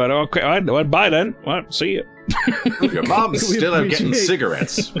said, but okay. Well, bye then. Well, see you. Your mom's We still out getting appreciate-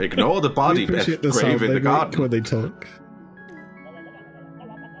 cigarettes. Ignore the I body appreciate the sound grave in they the make garden. when they talk.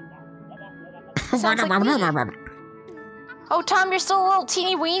 Sounds like me. Oh, Tom, you're still a little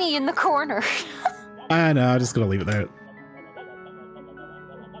teeny weeny in the corner. I know, I'm just gonna leave it there.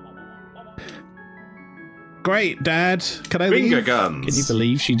 Great, Dad. Can I Finger leave? guns. Can you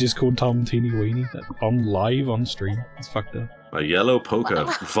believe she just called Tom Teeny Weeny on live on stream? It's fucked up. A yellow polka.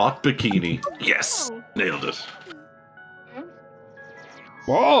 Vot bikini. Yes. Nailed it.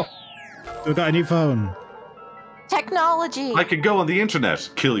 Whoa! We got a new phone. Technology. I could go on the internet.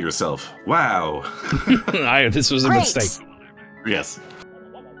 Kill yourself. Wow. This was a Great. mistake. Yes.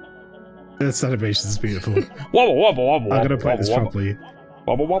 This animation is beautiful. Wobble, wobble, wobble. I'm gonna play this wobble, properly.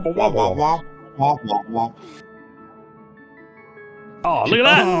 Wobble, wobble, Wah, wah, wobble. wah. Wah, wah, wah. Oh, look at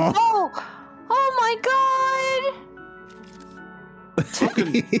that! Oh, Oh my god!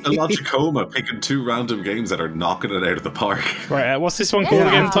 Fucking Illogicoma picking 2 random games that are knocking it out of the park. Right, what's this one called Yeah.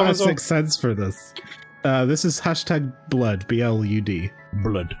 again, I Thomas? have 6 cents for this. This is hashtag blood, BLUD.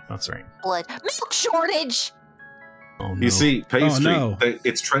 Blood. That's right. Blood. Milk shortage! Oh, no. You see, pastry, no.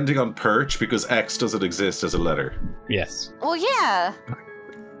 it's trending on Perch because X doesn't exist as a letter. Yes. Well, yeah.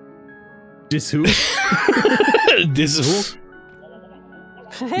 This who? This is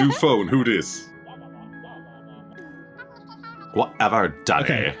who? New phone, who dis? Whatever, daddy.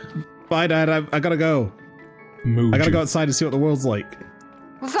 Okay. Bye, Dad. I gotta go. Mood I gotta you. go outside and see what the world's like.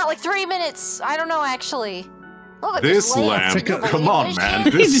 We've got like 3 minutes. I don't know, actually. Look at This lamp. lamp, Can you come believe on, this man.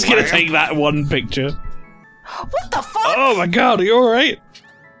 shit? This He's just gonna lamp. take that one picture. What the fuck? Oh my god, are you alright?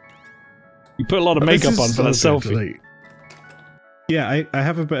 You put a lot of This makeup is on for that so good, selfie. like- yeah, I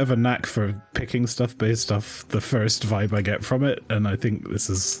have a bit of a knack for picking stuff based off the first vibe I get from it, and I think this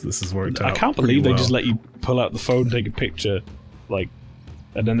is worked out. I can't pretty believe they well. just let you pull out the phone, take a picture, like,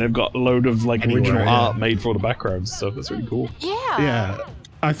 and then they've got a load of like Anywhere, original yeah. art made for all the backgrounds and stuff. That's really cool. Yeah. Yeah,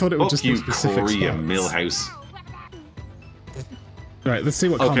 I thought it would Fuck just you, be specific Corey and spots. Millhouse. Right, let's see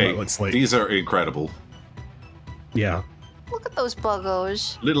what Okay, combat looks like. these are incredible. Yeah, Look at those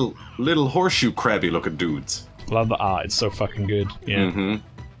buggos. Little horseshoe crabby looking dudes. Love the art; it's so fucking good. Yeah, Mm-hmm.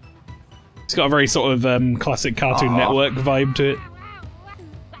 it's got a very sort of classic Cartoon Network vibe to it.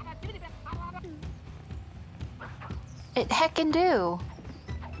 It heckin' do.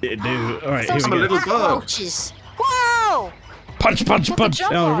 It do. All right, here Those I'm a we go. little bug. roaches. Whoa! Punch, punch, Get the punch.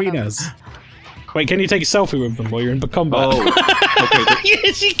 jump Oh, on 'em. arenas. Wait, can you take a selfie with them while you're in combat? Oh, okay.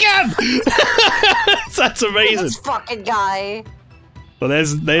 Yes, you can! That's amazing. This fucking guy. Well,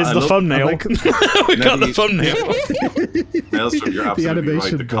 there's I the love- thumbnail. I like- We got the thumbnail. Maelstrom, you're absolutely right.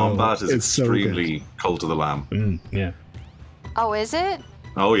 animation The combat though, is is so extremely Cult of the Lamb. Yeah. Oh, is it?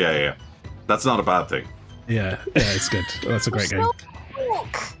 Oh, yeah. That's not a bad thing. Yeah, it's good. That's a great game.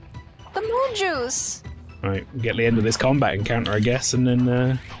 Milk. The moon juice. Right, get the end of this combat encounter, I guess, and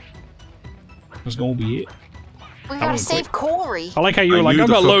then that's gonna be it. We gotta save Corey. I like how you were I like, knew I've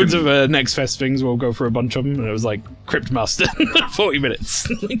the got loads fucking- of Next Fest things, we'll go through a bunch of them, and it was like, Crypt Master, 40 minutes,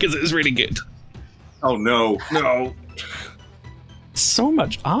 because it was really good. Oh, no. No. So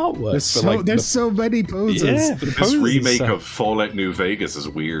much artwork. There's so many poses. Yeah, for the This poses and remake stuff. of Fallout New Vegas is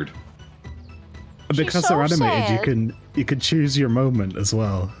weird. Because She's they're so animated, sad. you can choose your moment as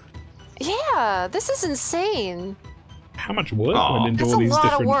well. Yeah, this is insane. How much work Aw. went into That's all a these lot of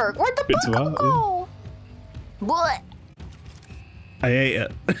different work. Where'd the bits of bug art? go? What? I ate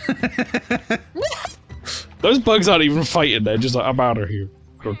it. Those bugs aren't even fighting, they're just like, I'm out of here.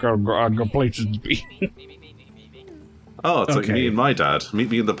 I got places to be. Oh, it's like Okay. me and my dad.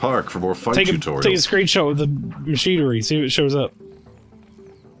 Meet me in the park for more fight Take a tutorials. screenshot of the machinery, see if it shows up.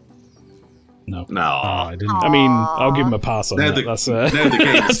 No. No. I didn't. I mean, I'll give him a pass on Now that. the- That's, now the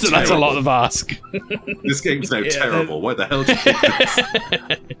game's that's a lot of ask. This game's now terrible. Why the hell did you pick this?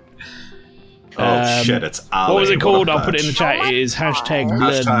 Oh shit, it's Ali. What was it a called? I'll put it in the bitch. chat. Oh my It is hashtag God.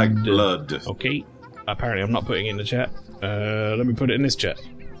 blood. Hashtag blood. Okay. Apparently I'm not putting it in the chat. Let me put it in this chat.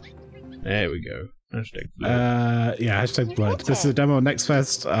 There we go. Hashtag blood. Yeah, hashtag blood. This is a demo of Next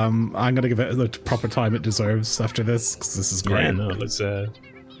Fest. I'm gonna give it the proper time it deserves after this, because this is great. Yeah, no, it looks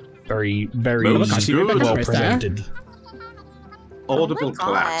very, very Looks good. well Right there. presented. Audible Oh my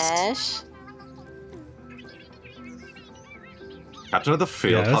collapsed. gosh. Captain of the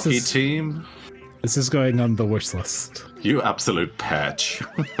field Yeah, this hockey is- team. This is going on the wish list. You absolute patch.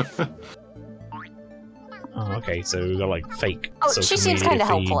 Oh, okay, so we got like fake. Oh, social she seems media kind of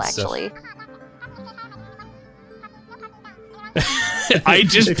helpful, feed stuff. actually. I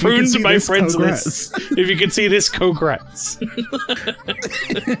just If you can pruned see my this, friends congrats. list. If you can see this, congrats. Oh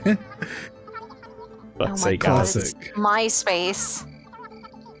Fuck's my sake, god, Alice. it's Classic. MySpace.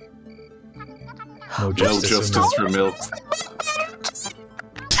 No No justice. justice for milk.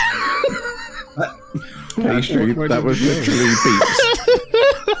 Pastry, that was literally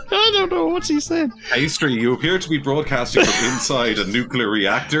beeps. I don't know what she said. Pastry, you appear to be broadcasting from inside a nuclear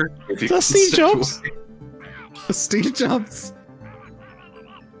reactor. If you That's can Steve step Jobs. away. Steve Jobs.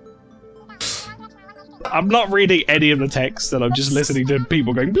 I'm not reading any of the text, and I'm just listening to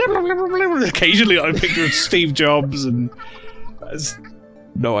people going blah, blah, blah, blah, blah. Occasionally, I picture of Steve Jobs, and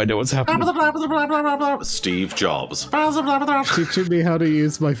no idea what's happening. Steve Jobs. Teaching me how to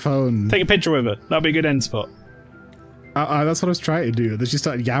use my phone. Take a picture with her. That'll be a good end spot. That's what I was trying to do. Then she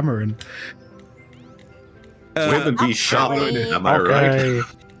started yammering. Women be shot. Am I right?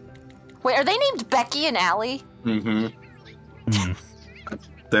 Wait, are they named Becky and Allie? Mm-hmm.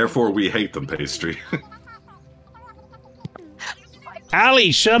 Therefore, we hate them, Pastry.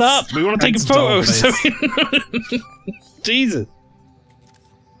 Ali, shut up! We want to take a That's photo. dull, So Jesus.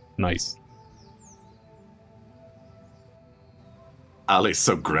 Nice. Ali's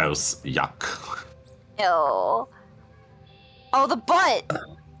so gross. Yuck. Ew. Oh, the butt.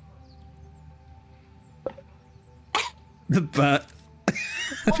 The butt.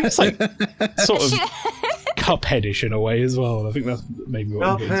 I think it's like sort of Cupheadish in a way as well. I think that's maybe what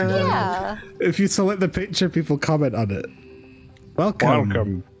I'm getting to. Yeah. If you select the picture, people comment on it. Welcome.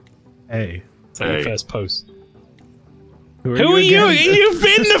 Welcome. Hey. It's like Hey. your first post. Who Who are you? again? You've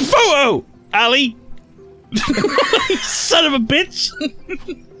been in the photo, Ali. Son of a bitch.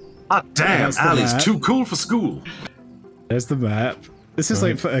 Ah, damn, That's the Ali's map. too cool for school. There's the map. This is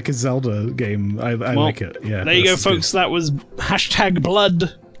like a Zelda game. I Well, like it. Yeah. There you go, this is good. folks. That was hashtag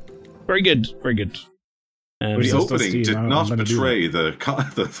blood. Very good. Very good. The What's No, this? opening Steve, did I'm not gonna do betray the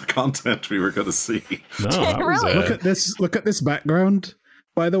content we were going to see. that was, Really? Look at this background.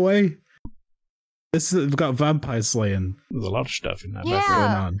 By the way, we've got vampire slaying there's a lot of stuff in that. Yeah. going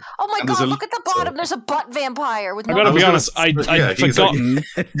on. Oh my And there's god, a- look at the bottom. There's a butt vampire with I no gotta I be was honest, gonna- I'd yeah, he's like- forgotten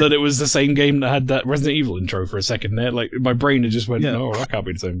that it was the same game that had that Resident Evil intro for a second there. Like, my brain had just went, Yeah. no, that can't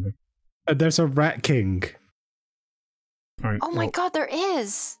be the same thing. And there's a rat king. Right, Oh my well, god, there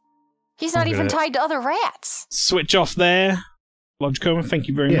is. He's not I'm even gonna- tied to other rats. switch off there. Logicoma, thank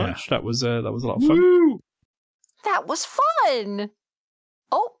you very Yeah. much. That was a lot of fun. Woo! That was fun.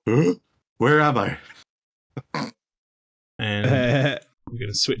 Oh, Huh? Where am I? And we're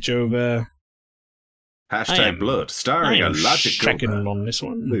going to switch over. Hashtag blood, starring a logic checking on this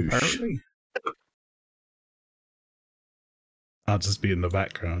one, apparently. I'll just be in the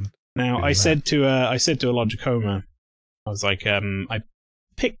background. Now, I said to a Logicoma, I was like, I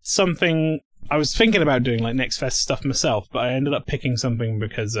picked something. I was thinking about doing like Next Fest stuff myself, but I ended up picking something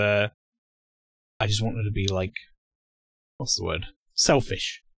because I just wanted to be like, what's the word?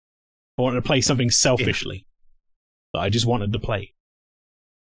 Selfish. I wanted to play something selfishly that I just wanted to play.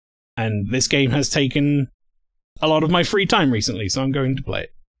 And this game has taken a lot of my free time recently, so I'm going to play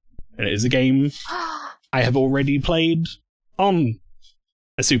it. And it is a game I have already played on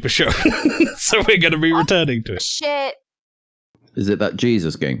a Super Show, so we're going to be returning to it. Shit. Is it that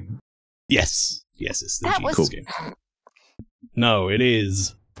Jesus game? Yes. Yes, it's the Jesus game. No, it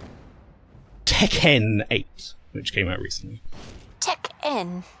is Tekken 8, which came out recently.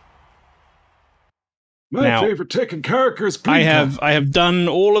 Tekken. My favorite Tekken character is Blinka. I have done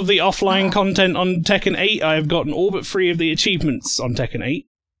all of the offline content on Tekken 8. I have gotten all but 3 of the achievements on Tekken 8.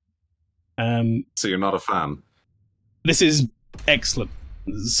 So you're not a fan? This is excellent.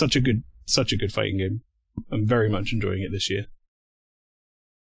 This is such a good fighting game. I'm very much enjoying it this year.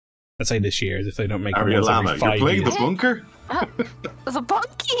 I say this year as if they don't make it once every 5 you're playing years. the bunker? The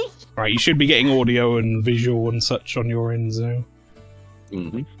bunkie? Right, you should be getting audio and visual and such on your end, so.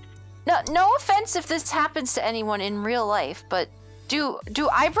 Mm-hmm. No offense if this happens to anyone in real life, but do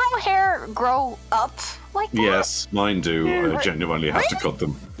eyebrow hair grow up like that? Yes, mine do. Yeah, I genuinely have to cut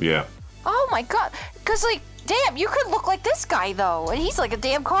them. Yeah. Oh my god. Because, like, damn, you could look like this guy, though, and he's like a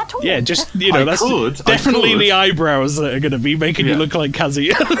damn cartoon. Yeah, just, you know, that's definitely the eyebrows that are going to be making you look like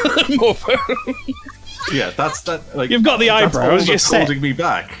Kazuya. Yeah, that's that. Like, you've got the eyebrows, you're set. Holding me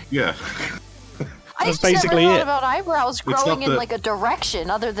back. Yeah. I That's just basically never thought it. about eyebrows growing in like a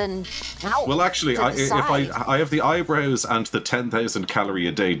direction other than out. Well, actually, if I have the eyebrows and the 10,000 calorie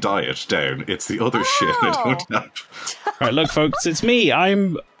a day diet down, it's the other shit I don't have. Right, look, folks, it's me.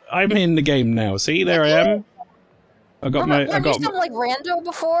 I'm in the game now. See, there I am. I got Were you some like rando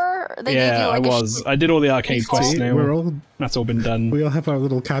before? They gave you, like, I was. I did all the arcade quests now. That's all been done. We all have our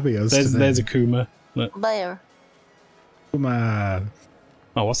little cameos. There's a Kuma. Look. There. Come on.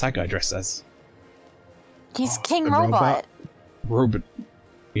 Oh, what's that guy dressed as? He's King Robot. Robot.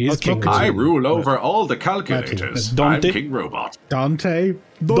 He is King I Robot. rule over all the calculators. I'm King Robot. Dante,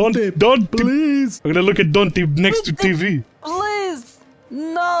 please. I'm gonna look at Dante next to TV. Please,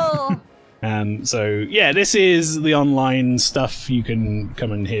 no. So yeah, this is the online stuff. You can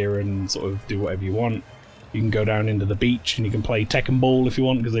come in here and sort of do whatever you want. You can go down into the beach and you can play Tekken Ball if you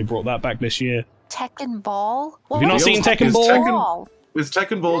want, because they brought that back this year. Tekken Ball? Have you not seen Tekken Ball? Is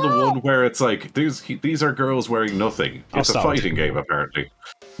Tekken Ball the one where it's like these are girls wearing nothing? It's a fighting game, apparently.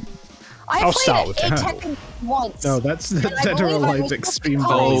 I'll start with Tekken once. No, that's the Dead or Alive Extreme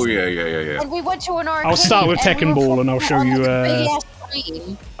Ball. Oh yeah. And we went to an arcade. I'll start with Tekken Ball and I'll show you.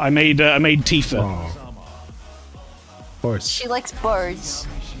 I made Tifa. Of course. She likes birds.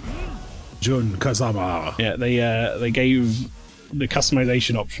 Jun Kazama. Yeah, they gave the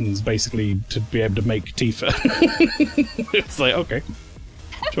customization options basically to be able to make Tifa. It's like, okay,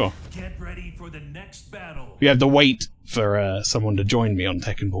 sure. Get ready for the next battle. You have to wait for someone to join me on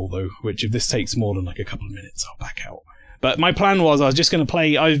Tekken Ball though, which if this takes more than like a couple of minutes, I'll back out. But my plan was I was just going to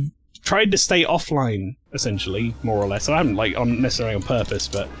play. I've tried to stay offline essentially, more or less. I haven't like necessarily on purpose,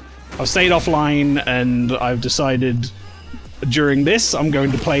 but I've stayed offline and I've decided during this I'm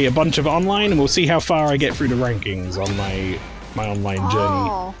going to play a bunch of online and we'll see how far I get through the rankings on my online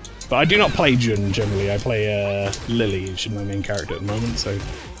journey. But I do not play Jun generally. I play Lily, she's my main character at the moment, so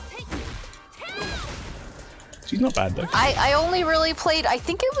she's not bad though. I only really played, I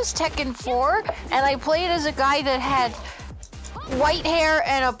think it was Tekken 4, and I played as a guy that had white hair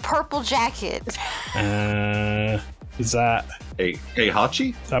and a purple jacket. Is that a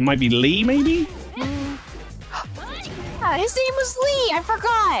Hachi? That might be Lee, maybe? Yeah, his name was Lee. I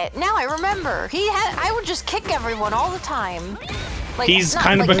forgot. Now I remember. I would just kick everyone all the time. Like, he's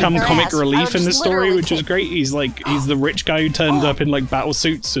kind of become comic relief in this story, which is great. He's like he's the rich guy who turns up in like battle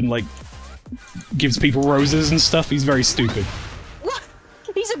suits and like gives people roses and stuff. He's very stupid. What?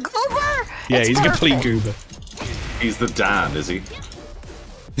 He's a goober? Yeah, it's he's perfect. a complete goober. He's the Dan, is he?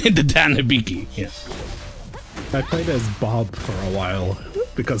 The Dan Hibiki, yeah. I played as Bob for a while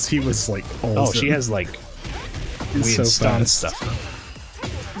because he was like awesome. Oh, she has like weird so stance fast.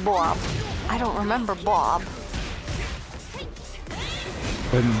 stuff. Bob. I don't remember Bob.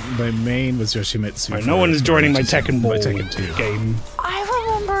 When my main was Yoshimitsu. Right, no one is joining my Tekken Ball Tekken 2 game. I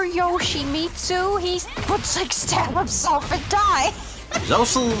remember Yoshimitsu. He would like stab himself and die.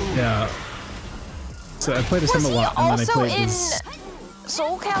 Yoshi. Yeah. So I played as him a lot, and then I played as...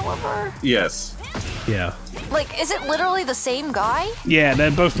 Soul Calibur? Yes. Yeah. Like, is it literally the same guy? Yeah,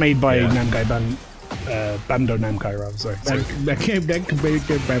 they're both made by Namkai Bando Namkai, rather. Sorry.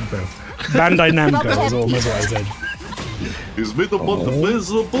 Bandai Namco is almost what I said. He's made the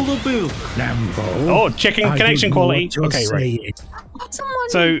Namco. Oh, checking connection quality. Okay, right.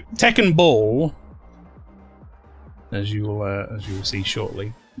 So Tekken Ball, as you will see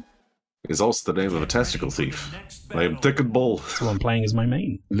shortly, is also the name of a testicle thief. I am Tekken Ball. That's what I'm playing as my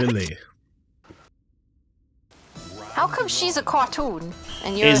main. Lily. How come she's a cartoon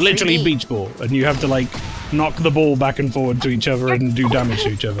and you're It's a literally 3D? beach ball, and you have to like knock the ball back and forward to each other and do damage to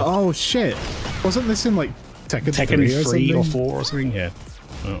each other. Oh shit! Wasn't this in like Tekken 3 or 4 or something? Yeah.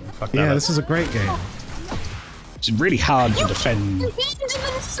 Oh, fuck that. Yeah, this is a great game. It's really hard to defend. This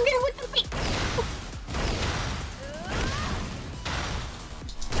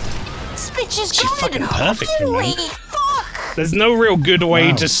bitch is She's fucking perfect, you know. Holy fuck! There's no real good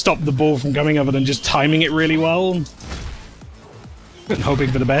way to stop the ball from coming other than just timing it really well and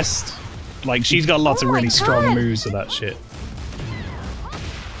hoping for the best. Like, she's got lots of really strong moves for that shit.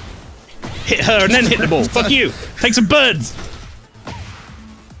 Hit her and then hit the ball. Fuck you! Take some birds!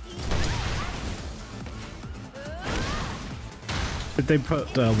 Did they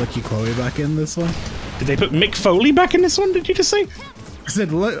put Lucky Chloe back in this one? Did they put Mick Foley back in this one, did you just say? I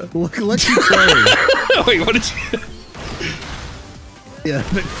said Lucky Chloe. Wait, what did you... Yeah,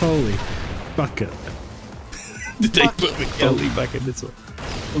 Mick Foley. Fuck it. Did they put Mick Foley back in this one?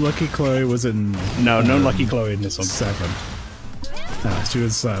 Lucky Chloe was in... No, no Lucky Chloe in this one. 7. She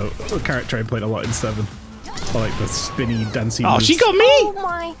was a character I played a lot in 7. I like the spinny, dancey moves. She got me! Oh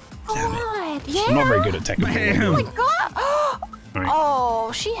my god, yeah! I'm not very good at Tekken. Oh my god!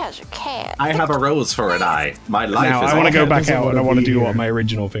 Oh, she has a cat. I have a rose for an eye. My life now, is I want to go back out and I want to do here. what my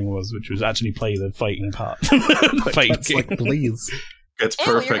original thing was, which was actually play the fighting part. Fighting game. Like, please. It's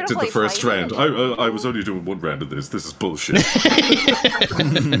perfect in the first round. I was only doing 1 round of this. This is bullshit.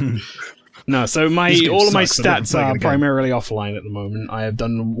 No, so all of my stats are primarily offline at the moment. I have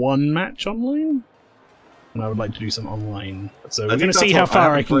done 1 match online, and I would like to do some online. So we're going to see how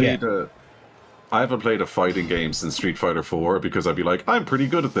far I can get. I haven't played a fighting game since Street Fighter 4 because I'd be like, I'm pretty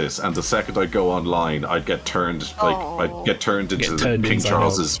good at this, and the second I go online, I'd get turned into King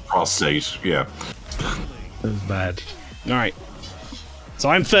Charles's prostate. Yeah, it was bad. All right. So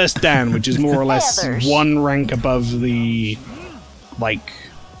I'm first Dan, which is more or less 1 rank above the, like,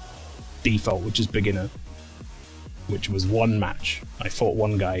 default, which is beginner. Which was 1 match. I fought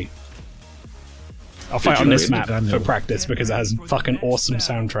 1 guy. I'll fight on this map for practice because it has fucking awesome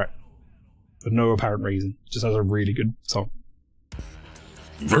soundtrack. For no apparent reason. It just has a really good song.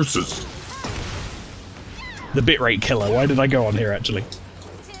 Versus. The bitrate killer. Why did I go on here, actually?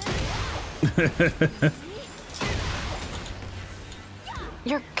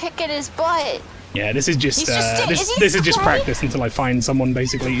 You're kicking his butt. Yeah, this is just this is just practice until I find someone.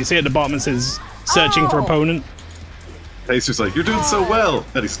 Basically, you see at the bottom it says searching for opponent. Taser's like, you're doing so well,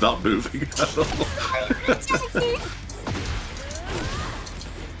 and he's not moving at all.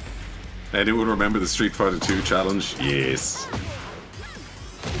 Anyone remember the Street Fighter 2 challenge? Yes.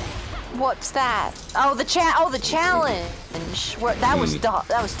 What's that? Oh, the challenge. That was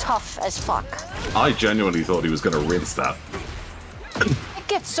that was tough as fuck. I genuinely thought he was going to rinse that. It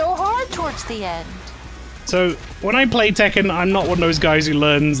gets so hard towards the end. So when I play Tekken, I'm not one of those guys who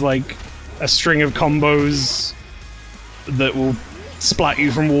learns like a string of combos that will splat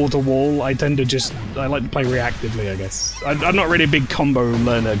you from wall to wall. I tend to I like to play reactively, I guess. I'm not really a big combo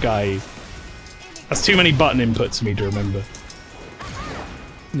learner guy. That's too many button inputs for me to remember.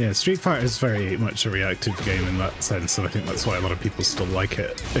 Yeah, Street Fighter is very much a reactive game in that sense, and I think that's why a lot of people still like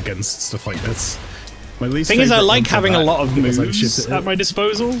it against stuff like this. My least thing is, I like favorite having a lot of moves at at my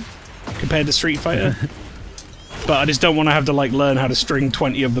disposal compared to Street Fighter. But I just don't want to have to like learn how to string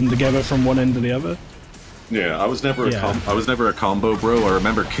 20 of them together from one end to the other. Yeah, I was never a combo bro. I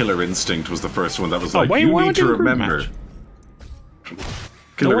remember Killer Instinct was the first one that was like, wait, you need to remember.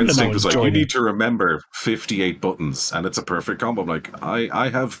 Killer No Instinct was like, you joining. need to remember 58 buttons, and it's a perfect combo. I'm like, I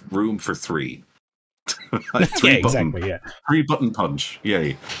have room for 3. Like 3 Yeah, exactly. Yeah. 3 button punch.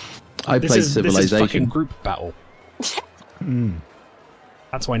 Yay. I played This is Civilization. fucking group battle.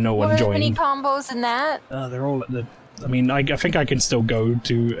 That's why no one Were there joined. any combos in that? They're all at the. I mean, I think I can still go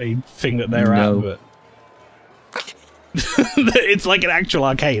to a thing that they're at, but it's like an actual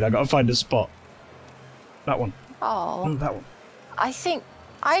arcade. I gotta find a spot. That one. Oh, that one. I think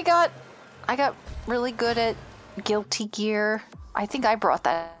I got really good at Guilty Gear. I think I brought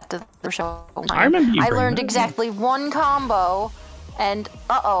that to the show. I remember you I bringing learned that, exactly 1 combo And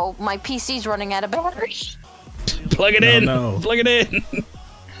uh-oh, my PC's running out of battery. Plug it in. No. Plug it in.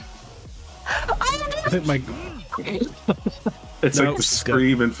 I think my. It's like the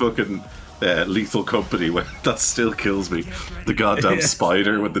scream in fucking Lethal Company when that still kills me. The goddamn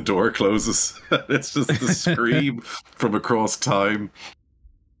spider when the door closes. It's just the scream from across time.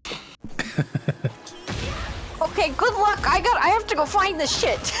 Okay, good luck. I have to go find this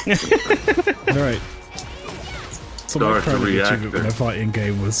shit. Alright. So my primary achievement in a fighting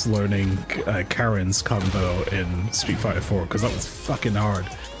game was learning Karen's combo in Street Fighter 4 because that was fucking hard.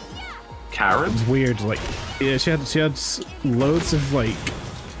 Karen? It was weird, like yeah, she had loads of like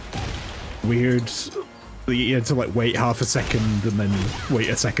weird. You had to like wait half a second and then wait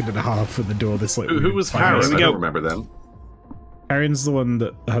a second and a half and then do all this like. Who was Karen? I don't remember them. Karen's the one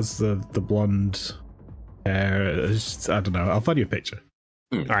that has the blonde hair. I don't know. I'll find you a picture.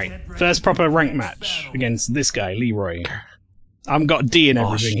 Alright, first proper rank match against this guy, Leroy. I've got D and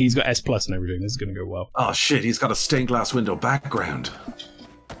everything, he's got S+ and everything, this is gonna go well. Oh shit, he's got a stained glass window background.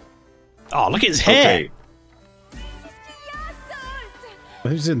 Oh, look at his hair! Okay.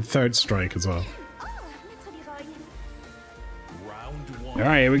 He's in Third Strike as well.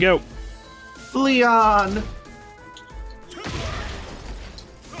 Alright, here we go. Leon!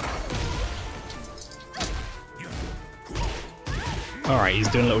 Alright, he's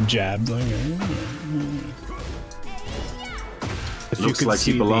doing little jabs. Looks like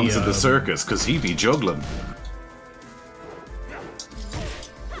he belongs in the circus, because he be juggling.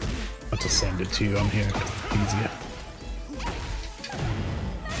 I'll just send it to you on here. Easier.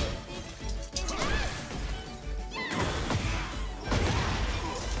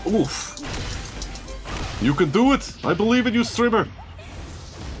 Oof. You can do it! I believe in you, streamer!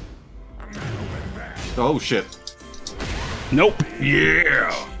 Oh shit. Nope.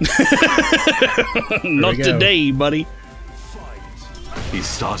 Yeah! Not today, buddy. He's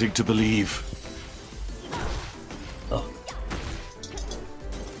starting to believe.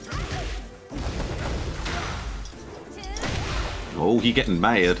 Oh, he getting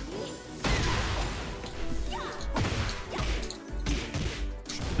mad.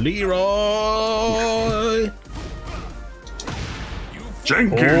 Leroy!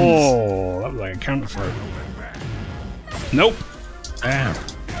 Jenkins! Oh, that was like a counter throw. Nope. Damn.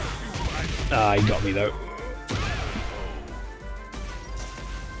 Ah, he got me though.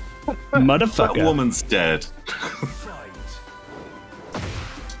 Motherfucker. That woman's dead.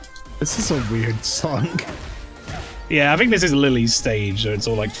 This is a weird song. Yeah, I think this is Lily's stage, so it's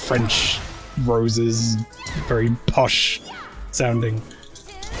all like French roses, very posh sounding.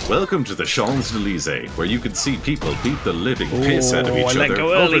 Welcome to the Champs-Élysées, where you can see people beat the living piss out of each other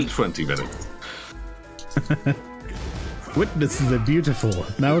over 20 minutes. Witness the beautiful,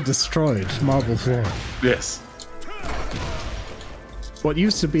 now destroyed marble floor. Yes. What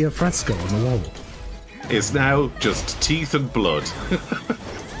used to be a fresco on the wall is now just teeth and blood.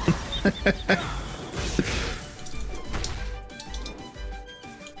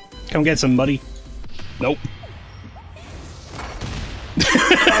 Come get some, buddy. Nope.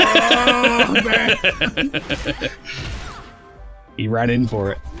 Oh, man. He ran in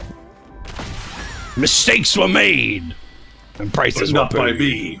for it. Mistakes were made, and prices not were by paid.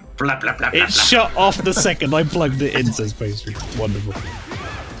 me. Blah, blah, blah, It blah, shut off the second I plugged it in, says Pastry. Wonderful.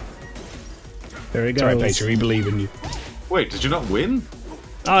 There we go. Sorry, Pastry, we believe in you. Wait, did you not win?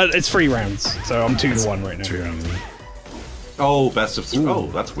 It's 3 rounds, so I'm 2-1 right now. 2 rounds. Oh, best of 3. Oh,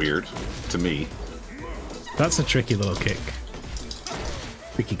 that's weird to me. That's a tricky little kick.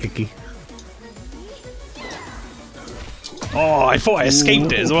 Tricky kicky. Oh, I thought I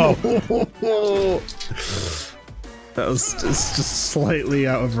escaped it as well. That was just slightly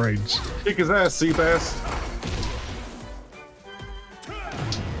out of range. Kick his ass, Seabass.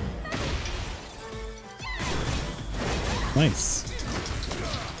 Nice.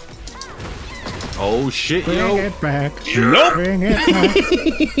 Oh shit, Bring yo. it back. Nope. Bring it back.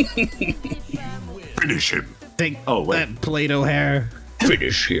 Finish him. Take Oh, wait. that Play-Doh hair.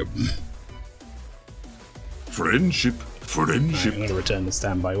 Finish him. Friendship. Friendship. I'm going to return to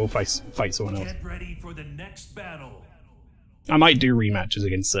standby. We'll fight someone else. Get ready for the next battle. I might do rematches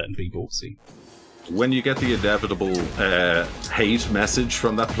against certain people. See. When you get the inevitable hate message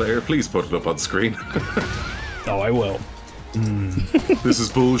from that player, please put it up on screen. Oh, I will. This is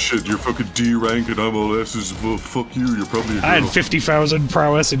bullshit. You're fucking D rank and I'm all S. Well, fuck you. You're probably a girl. I had 50,000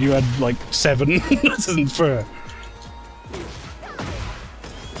 prowess and you had like 7. This isn't fair.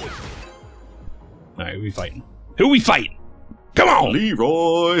 Alright, who are we fighting? Who are we fighting? Come on!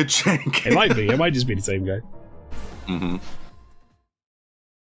 Leroy Jenkins. It might be. It might just be the same guy. Mm-hmm.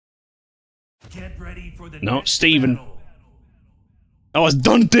 Get ready for the No, next Steven. battle. That was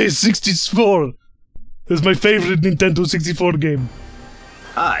Dante 64. That's my favorite Nintendo 64 game.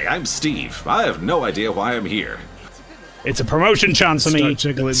 Hi, I'm Steve. I have no idea why I'm here. It's a promotion chance for me.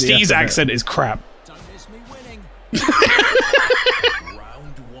 Steve's accent is crap.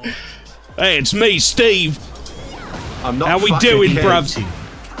 Hey, it's me, Steve. I'm not. How we doing, bruv?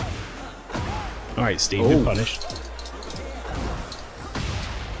 Alright, Steve, you're punished.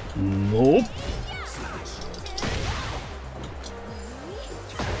 Nope.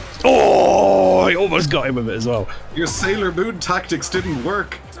 Oh, I almost got him with it as well. Your Sailor Moon tactics didn't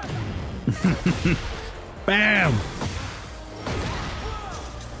work. Bam!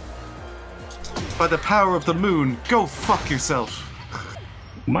 By the power of the moon, go fuck yourself.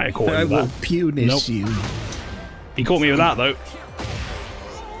 Might have caught him I with will that. punish you. He caught me with that though.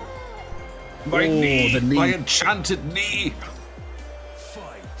 My knee, the knee. my enchanted knee.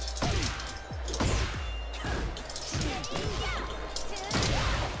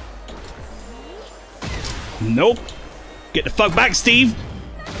 Nope. Get the fuck back, Steve.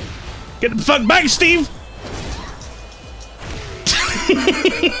 Get the fuck back, Steve.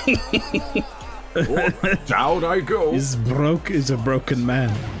 Down I go. He's a broken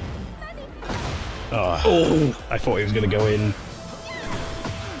man. Oh, I thought he was gonna go in.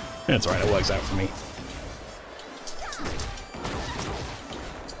 That's alright, it works out for me.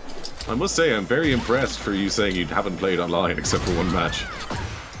 I must say, I'm very impressed for you saying you haven't played online except for one match.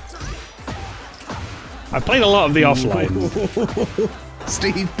 I played a lot of the offline.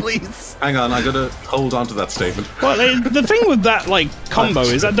 Steve, please. Hang on, I gotta hold on to that statement. Well, the thing with that like combo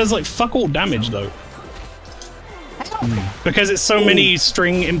is that does like fuck all damage though. Because it's so many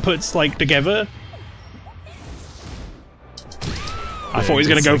string inputs like together. I thought he was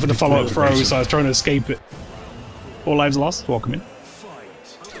gonna go for the follow-up throw, so I was trying to escape it. All lives lost. Welcome in.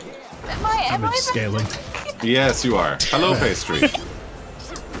 Am I scaling? Yes, you are. Hello, pastry.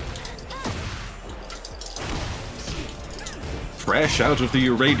 Fresh out of the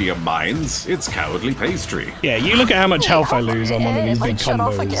uranium mines, it's cowardly pastry. Yeah, you look at how much health I lose on one of these big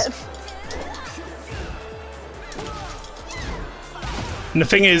combos. And the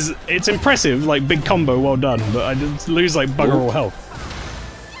thing is, it's impressive, like big combo, well done, but I just lose like bugger all health.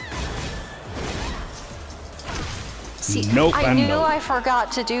 See, nope, I knew nope. I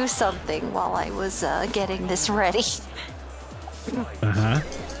forgot to do something while I was getting this ready.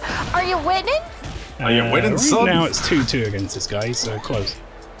 Are you winning? Are you winning, right son? Now it's 2-2 against this guy, so close.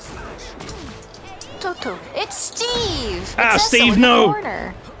 Tutu, it's Steve. Ah, It says so Steve, in the no.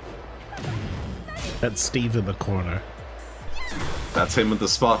 corner. That's Steve in the corner. That's him in the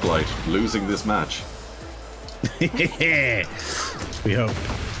spotlight, losing this match. We hope.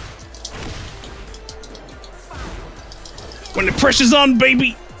 When the pressure's on,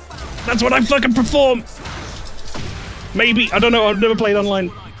 baby! That's what I fucking perform! Maybe, I don't know, I've never played online.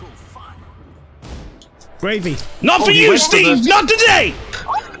 Gravy. Not for you, Steve! Not today!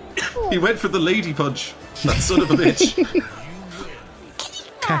 He went for the lady punch. That son of a bitch.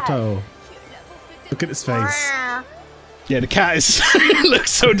 Cato. Look at his face. Yeah, the cat is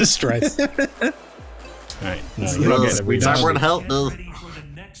looks so distressed. Alright, no, you're not getting it. Someone help me.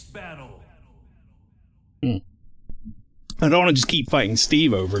 I don't want to just keep fighting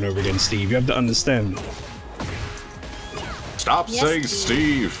Steve over and over again, Steve. You have to understand. Stop saying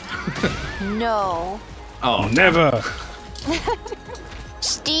Steve. No. Oh, never.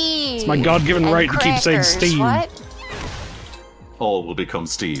 Steve. It's my God-given right to keep saying crackers, Steve. What? All will become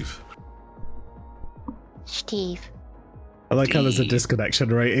Steve. Steve. I like how there's a disconnection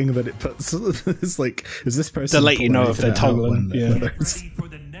rating that it puts. It's like, is this person to let you know if they're toggling? Yeah.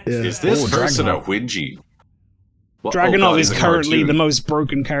 Is this person a Ouija? Dragunov is currently the most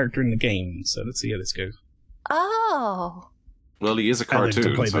broken character in the game, so let's see how this goes. Oh. Well, he is a I like to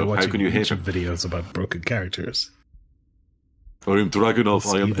cartoon, play by so how watching can you hit him? videos about broken characters. I am Dragunov,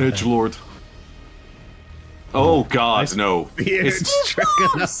 I am Edgelord. Oh god, no.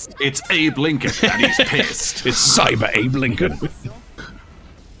 It's Abe Lincoln, and he's pissed. It's Cyber Abe Lincoln.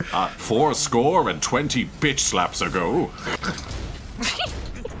 420 bitch slaps ago.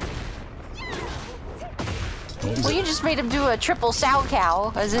 Well, you just made him do a triple sound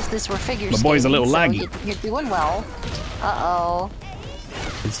cow, as if this were figure The boy's a skating, little so laggy. You're doing well. Uh-oh.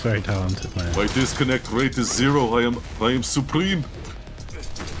 He's very talented, man. My disconnect rate is 0. I am supreme.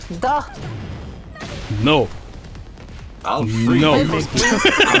 Duh. No. I'll free No. you.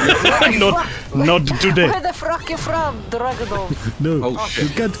 not today. Where the fuck you from, Dragunov? No, Oh, shit. you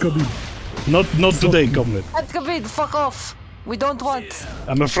can't come in. Not today, Comrade. Can't come in, fuck off. We don't want.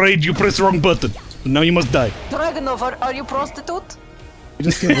 I'm afraid you pressed the wrong button. Now you must die. Dragunov, are you prostitute? You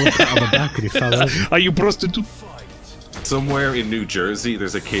just gave one pat on the back and he fell over. Are you prostitute? Somewhere in New Jersey,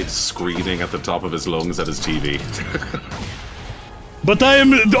 there's a kid screaming at the top of his lungs at his TV. But I am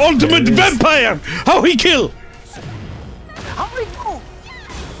the ultimate vampire! How he kill? How we go?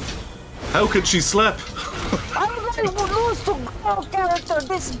 How could she slap? I will lose to girl character.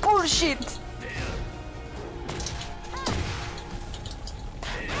 This is bullshit.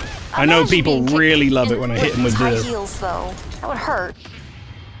 I know people really love it when I hit him with high the... heels, though. That would hurt.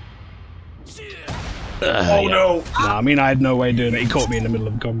 Oh no! Nah, I mean, I had no way of doing it. He caught me in the middle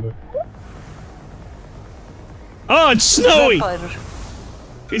of a combo. Oh, it's snowy!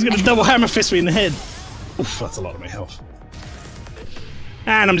 He's gonna double hammer fist me in the head. Oof, that's a lot of my health.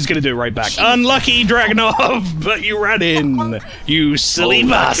 And I'm just gonna do it right back. Unlucky, Dragonov, but you ran in, you silly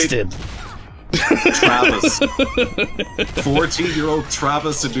bastard. Travis. 14-year-old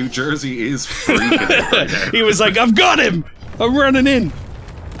Travis in New Jersey is freaking out right now. He was like, I've got him! I'm running in!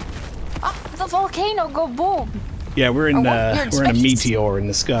 The volcano go boom. Yeah, we're in a meteor in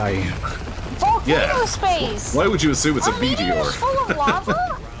the sky. Volcano space. Why would you assume it's a meteor? Full of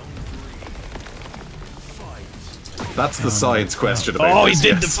lava. That's the science question about this. Oh, he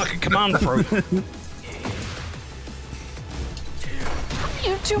did the fucking command throw.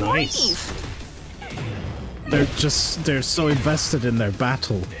 You're too nice. They're so invested in their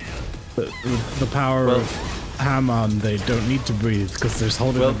battle. With the power of Hammon, they don't need to breathe because they're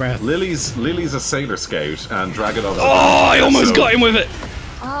holding their breath. Lily's a sailor scout and Dragonov. Oh, I almost got him with it.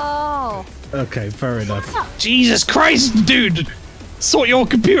 Oh. Okay, fair enough. Jesus Christ, dude! Sort your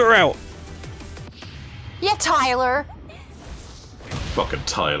computer out. Yeah, Tyler. Fucking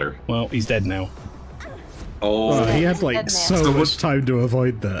Tyler. Well, he's dead now. Oh, he had like so much time to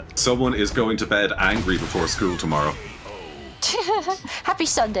avoid that. Someone is going to bed angry before school tomorrow. Happy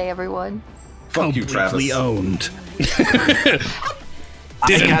Sunday, everyone. Fuck you, Travis. Owned.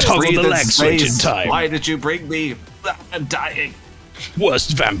 Didn't toggle the leg switch in time. Why did you bring me? I'm dying.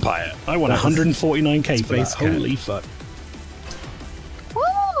 Worst vampire. I won 149k for that. Holy fuck.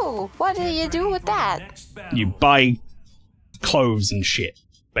 Woo! What do you do with that? You buy clothes and shit,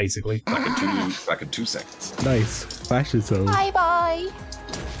 basically. Back in 2 seconds. Nice. Fascism. Bye-bye.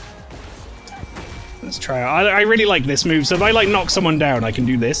 Let's try. I really like this move. So if I like knock someone down, I can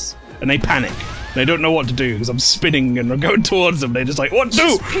do this, and they panic. They don't know what to do because I'm spinning and I'm going towards them. They're just like, "What do?"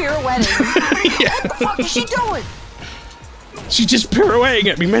 She's pirouetting. Yeah. What the fuck is she doing? She's just pirouetting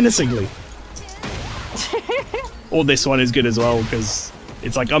at me menacingly. Or this one is good as well because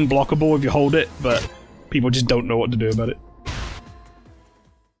it's like unblockable if you hold it, but people just don't know what to do about it.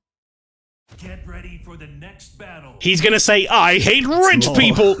 Get ready for the next battle. He's gonna say, "I hate rich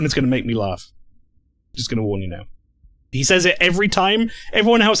people," and it's gonna make me laugh. Just gonna warn you now. He says it every time.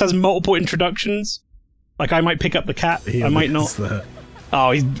 Everyone else has multiple introductions. Like, I might pick up the cat, I might not.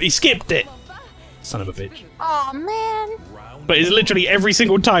 Oh, he skipped it. Son of a bitch. Oh man. But it's literally every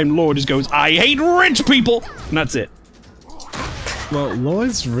single time Law just goes, "I hate rich people," and that's it. Well,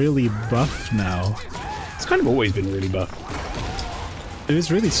 Law's really buff now. It's kind of always been really buff. It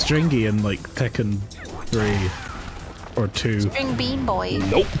was really stringy in like Tekken 3 or 2. String Bean Boy.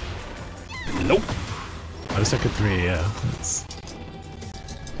 Nope. Nope. I was Tekken 3, yeah.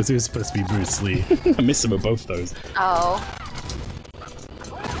 Because he was supposed to be Bruce Lee. I miss some of both those. Oh.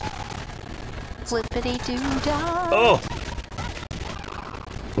 Flippity-doo-dah. Oh!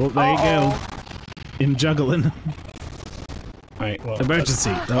 Well, there you go. In juggling. Right, well,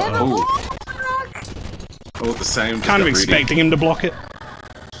 emergency. Oh, the sound. Kind of expecting him to block it.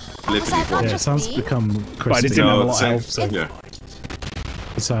 Yeah, sounds become crispy. But I didn't have a lot of health, so. Yeah.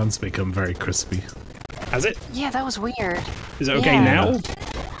 The sounds become very crispy. Has it? Yeah, that was weird. Is it okay now?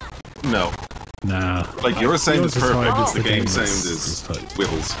 No. Nah. Like, your sound is perfect, fine, the game sound is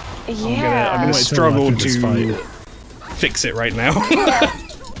wibbles. Yeah. I'm gonna struggle to fix it right now.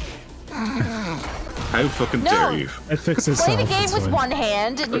 How fucking dare you? It fixes itself. Play the game with one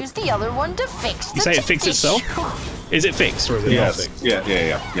hand and use the other one to fix the You say it fixed itself? Is it fixed or is it not fixed? Yeah,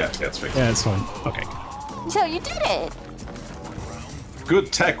 it's fixed. Yeah, it's fine. Okay. So you did it.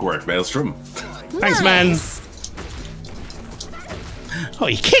 Good tech work, Maelstrom. Thanks, man. Oh,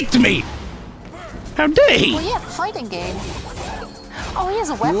 he kicked me! How dare he? Well, yeah, the fighting game. Oh, he has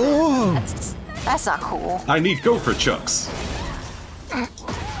a weapon. That's not cool. I need gopher chucks.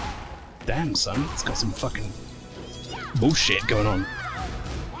 Damn, son. It's got some fucking bullshit going on.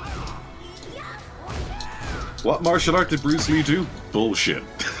 What martial art did Bruce Lee do? Bullshit.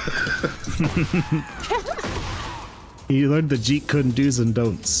 He learned the Jeet Kune do's and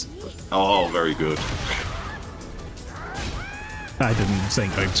don'ts. Oh, very good. I didn't say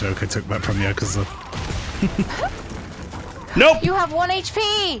big joke, I took that from Yakuza. Nope! You have 1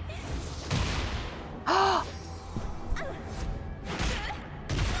 HP!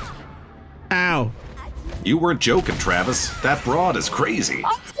 Ow! You weren't joking, Travis. That broad is crazy.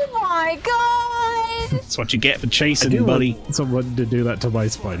 Oh my god! That's what you get for chasing, I do buddy. want someone to do that to my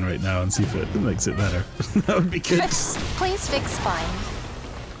spine right now and see if it makes it better. That would be good. Please fix spine.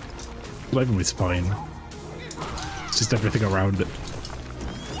 Not even my spine. It's just everything around it.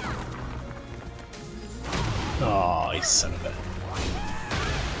 Oh, you son of a...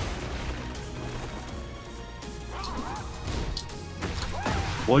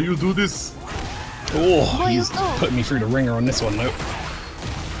 Why you do this? Oh, he's putting me through the ringer on this one, though.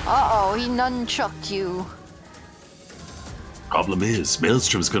 Uh-oh, he nunchucked you. Problem is,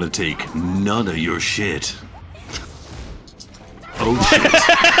 Maelstrom's gonna take none of your shit. Oh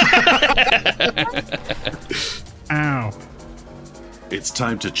shit. Ow. It's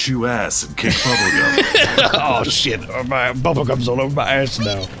time to chew ass and kick bubblegum. Oh shit, my bubblegum's all over my ass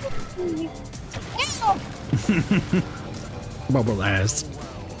now. Bubble ass.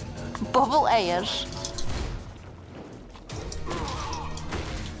 Bubble ass.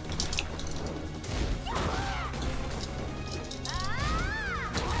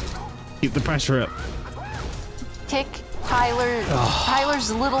 Keep the pressure up. Kick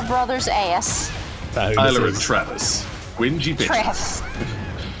Tyler's little brother's ass. Tyler and Travis. Whingy bitches. Travis.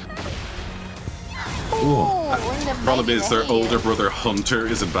 Problem is, their older brother Hunter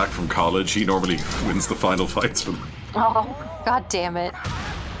isn't back from college. He normally wins the final fights for them. Oh, god damn it.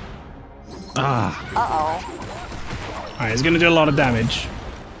 Ah. Uh-oh. Alright, he's gonna do a lot of damage.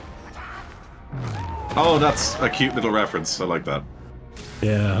 Oh, that's a cute little reference. I like that.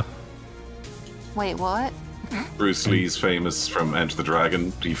 Yeah. Wait, what? Bruce Lee's famous from Enter the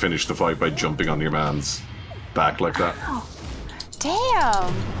Dragon. He finished the fight by jumping on your man's back like that.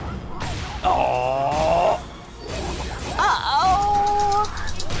 Damn! Oh!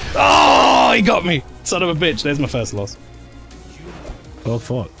 Uh-oh! Oh, he got me! Son of a bitch, there's my first loss. Well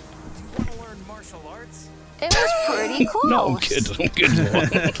fought. It was pretty close. No, I'm good.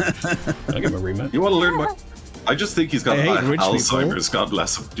 I'll give him a rematch. You want to learn more? I just think he's got Alzheimer's. People. God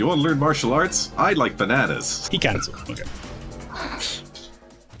bless him. Do you want to learn martial arts? I like bananas. He cancelled. Okay.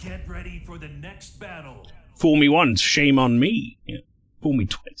 Get ready for the next battle. Fool me once, shame on me. Yeah. Fool me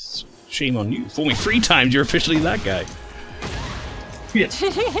twice, shame on you. Fool me 3 times, you're officially that guy. Yeah.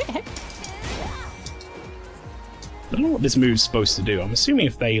 I don't know what this move's supposed to do. I'm assuming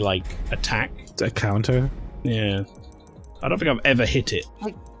if they, like, attack... A counter? Yeah. I don't think I've ever hit it.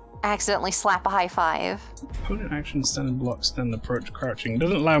 Like, accidentally slap a high five. Opponent action, stand and block, stand approach, crouching. It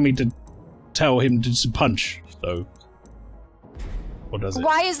doesn't allow me to tell him to punch, though. Or does it?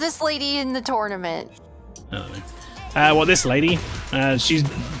 Why is this lady in the tournament? I don't know. Well, this lady, she's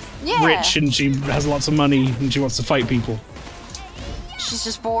rich and she has lots of money and she wants to fight people. She's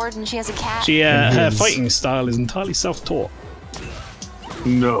just bored and she has a cat. She, her fighting style is entirely self-taught.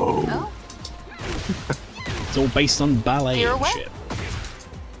 No. Oh? It's all based on ballet and shit.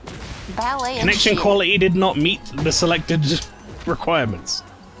 Ballet and Connection shit. quality did not meet the selected requirements.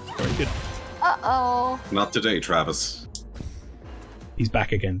 Very good. Uh-oh. Not today, Travis. He's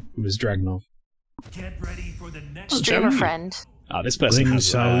back again with his Dragunov. Get ready for the next Streamer friend. Ah, this person Ling has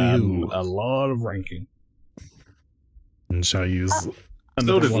Xiaoyu. a lot of ranking. And Xiaoyu's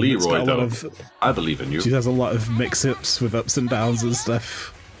So did Leroy, though. Of, I believe in you. she has a lot of mix-ups with ups and downs and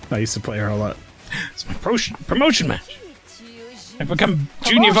stuff. I used to play her a lot. It's my promotion match. I've become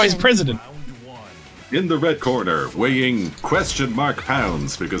junior vice president. In the red corner, weighing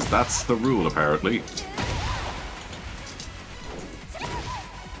 £pounds, because that's the rule, apparently.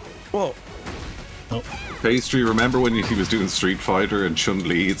 Whoa. Oh. Pastry, remember when he was doing Street Fighter and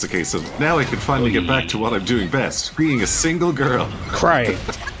Chun-Li? It's a case of, now I can finally get back to what I'm doing best, being a single girl. Crying.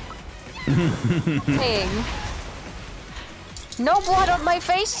 Dang. No blood on my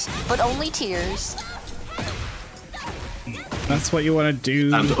face, but only tears. That's what you want to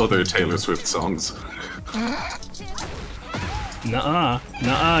do. And other Taylor Swift songs. Nuh-uh.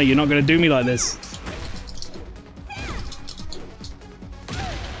 Nuh-uh, you're not gonna do me like this.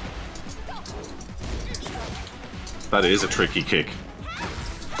 That is a tricky kick.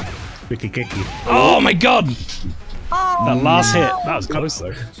 Tricky kicky. Oh my god! Oh, That last hit, that was close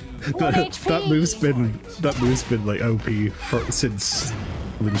though. that move's been like OP since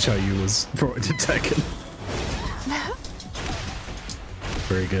Ling Xiaoyu was brought into Tekken.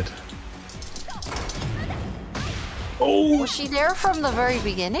 Very good. Oh! Was she there from the very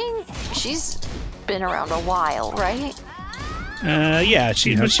beginning? She's been around a while, right? Yeah, was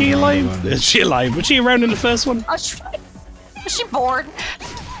she been alive? around. Is she alive? Was she around in the first one? Was she bored?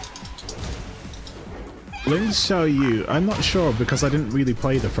 Ling Xiaoyu, I'm not sure because I didn't really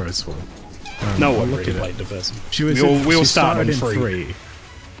play the first one. No I'll one look really at it. played the first one. She was we all she started in in 3. three.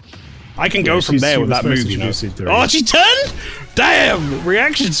 I can go from there with that move, you know. Oh, she turned? Damn!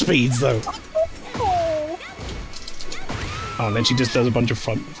 Reaction speeds, though. Oh, and then she just does a bunch of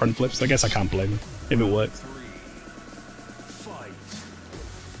front flips. I guess I can't blame her if it works.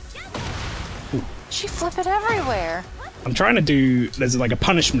 Ooh. She flip it everywhere. I'm trying to do... There's like a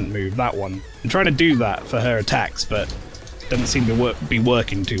punishment move, that one. I'm trying to do that for her attacks, but it doesn't seem to be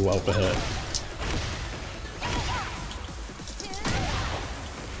working too well for her.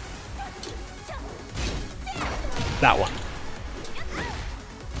 That one.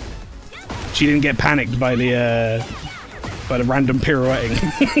 She didn't get panicked by the random pirouetting.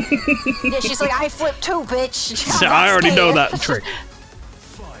 Yeah, she's like, I flip too, bitch. So I already know that trick.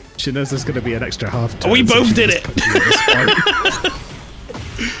 She knows there's going to be an extra half turn. Oh, we both did it!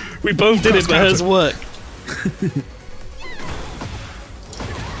 We both did it, but hers work.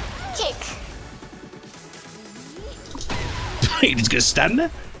 Kick. You just gonna stand there?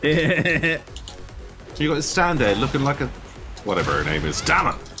 You got to stand there looking like a... whatever her name is. Damn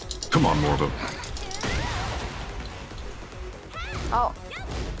it! Come on, more of them. Oh.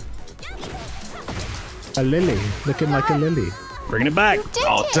 A lily. Looking like a lily. Bringing it back.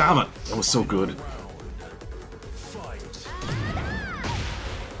 Oh, damn it! That was so good.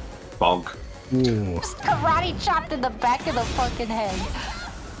 Bonk. Ooh. Just karate chopped in the back of the fucking head.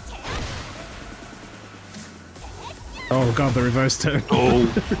 Oh god, the reverse turn. Oh.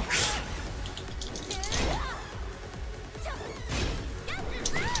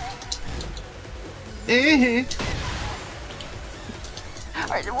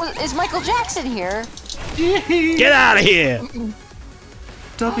 Is Michael Jackson here? Get out of here!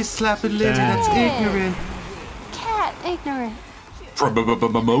 Don't be slapping Lily, that's ignorant. Cat, ignorant.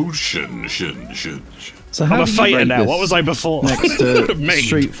 Promotion. So how I'm a did you fighter rate now. this What was I before? Next to Maid.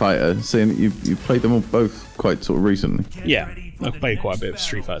 Street Fighter, seeing you played them all both quite sort of recently. Yeah, I've played quite a bit of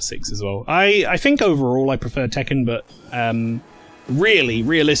Street Fighter 6 as well. I think overall I prefer Tekken, but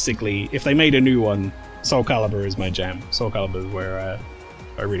realistically, if they made a new one, Soul Calibur is my jam. Soul Calibur is where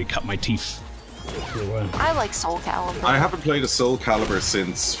I really cut my teeth. I like Soul Calibur. I haven't played a Soul Calibur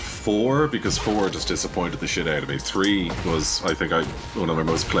since 4 because 4 just disappointed the shit out of me. 3 was, I think, one of my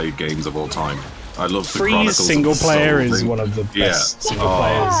most played games of all time. I love the 3's single player is thing. one of the best single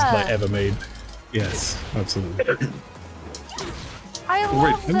players like ever made. Yes, absolutely. I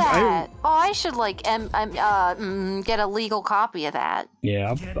love that. Oh, I should like get a legal copy of that.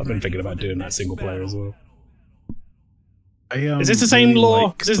 Yeah, I've been thinking about doing that single player as well. Is this the same lore?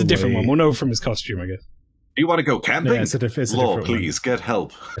 Because it's a different one. We'll know from his costume, I guess. You want to go camping? Yeah, it's a different please, get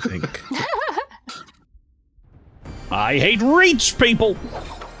help. I think. I hate rich people!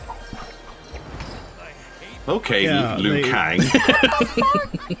 Okay, Yeah, Liu Kang.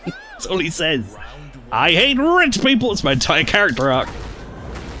 That's all he says. I hate rich people! It's my entire character arc.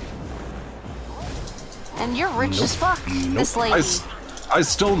 And you're rich as fuck, this lady. I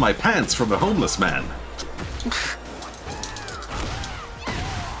stole my pants from a homeless man.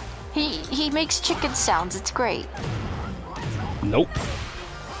 He makes chicken sounds. It's great. Nope.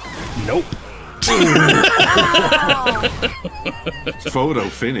 Nope. Photo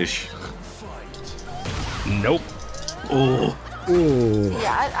finish. Nope. Oh.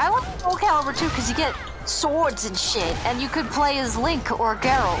 Yeah, I like Soul Calibur too because you get swords and shit, and you could play as Link or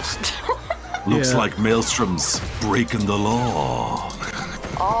Geralt. Looks like Maelstrom's breaking the law.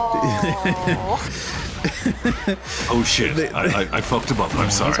 Oh. Oh shit! I fucked him up. I'm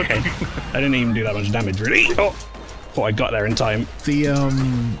sorry. That's okay. I didn't even do that much damage, really. Oh, thought I got there in time.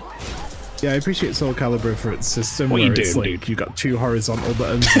 Yeah, I appreciate Soul Calibur for its system. What are you where it's doing, like dude? You got 2 horizontal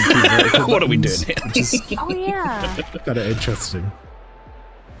buttons and 2 vertical What are we buttons, doing here? which is Oh yeah. kind of interesting.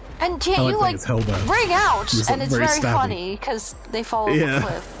 And yeah, I you like like it's held up. ring out, It's, and it's very very stabby. funny because they fall off Yeah. a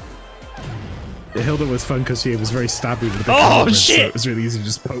cliff. Hilda was fun because she was very stabby with the big Oh, halberd, shit! So it was really easy to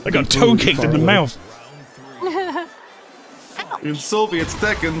just poke. I got people toe kicked far in the away. mouth. In Soviet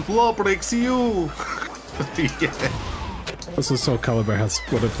Tekken, law breaks you. Yeah. Also, Soul Calibur has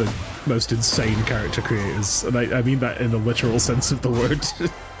one of the most insane character creators, and I mean that in the literal sense of the word.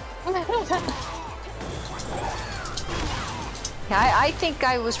 Yeah, I think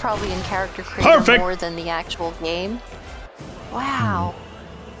I was probably in character creator Perfect. more than the actual game. Wow.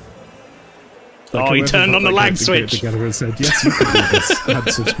 Oh, he turned on the lag switch. Together and said, "Yes, you can do this."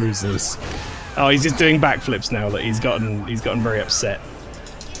 Handsome Smoozers. Oh, he's just doing backflips now that he's gotten very upset.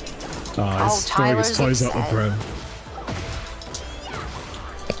 Oh, he's throwing his clothes out the prom.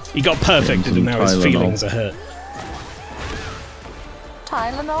 He got perfected and now his Tylenol. feelings are hurt.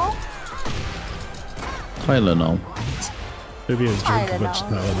 Tylenol? Tylenol. Maybe he's drinking much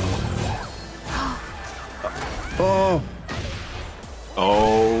Tylenol. Tylenol. Oh!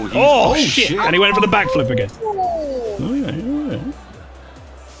 Oh, shit! And he went for the backflip again. Oh. Oh, yeah.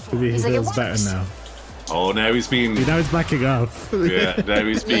 Maybe he feels better now. Oh, now he's been... Now he's backing off. Yeah, now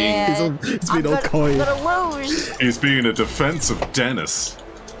he's being... Yeah. He's been all coy. I'm gonna lose. He's being a defensive Dennis.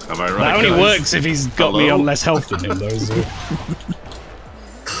 Am I right, That only guys? works if he's got me on less health than him, though. So.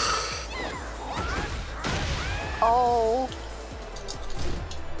 Oh.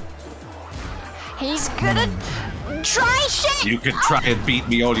 He's gonna try shit. You can try and beat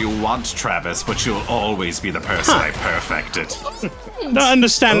me all you want, Travis, but you'll always be the person I perfected. I don't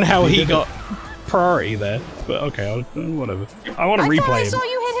understand how he got priority there, but okay, whatever. I want to replay I him. saw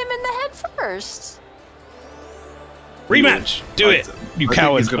you hit him in the head first. Rematch! Do it, you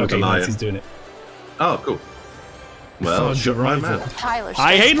coward. He's gonna deny he's it. doing it. Oh, cool. Well, Found your my rival. man. Tyler.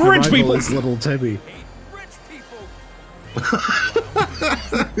 I hate Your rich rival people. is little Timmy.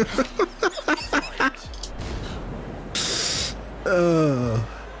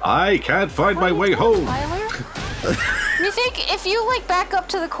 I can't find my way home. Tyler? You think if you like back up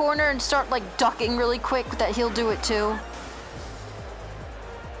to the corner and start like ducking really quick that he'll do it too?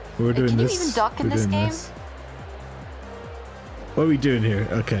 We're doing can this. you even duck in We're this doing game? this. What are we doing here?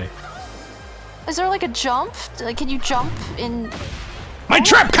 Okay. Is there like a jump? Like, can you jump in? My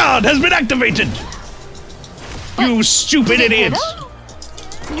trap card has been activated! You stupid idiot!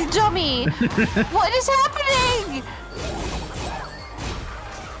 You dummy! What is happening?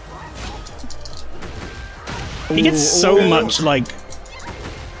 He gets so much, like...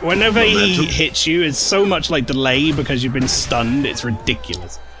 Whenever he hits you, it's so much, like, delay because you've been stunned, it's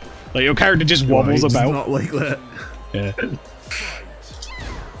ridiculous. Like, your character just wobbles It's about. not like that. Yeah.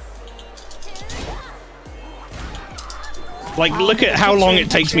 Like, look at how long it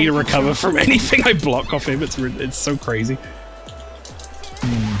takes me to recover from anything I block off him. It's so crazy.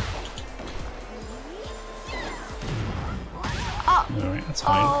 Alright, that's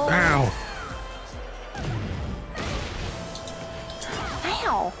fine. Ow!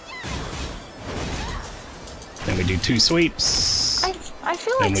 Ow! Then we do 2 sweeps. I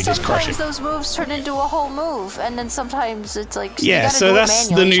feel Then like we just crush sometimes it. those moves turn into a whole move, and then sometimes it's like you Yeah, gotta so do it that's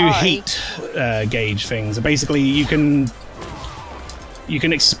the manually, new sorry. heat gauge thing. So basically, you can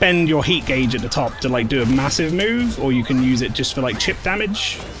expend your heat gauge at the top to like do a massive move, or you can use it just for like chip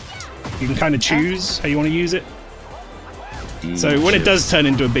damage. You can kind of choose how you want to use it. So when it does turn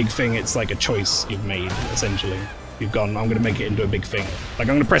into a big thing, it's like a choice you've made, essentially. You've gone, I'm going to make it into a big thing. Like, I'm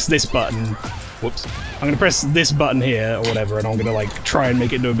going to press this button. Whoops. I'm going to press this button here, or whatever, and I'm going to, like, try and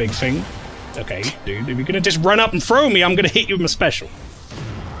make it into a big thing. Okay, dude, if you're going to just run up and throw me, I'm going to hit you with my special.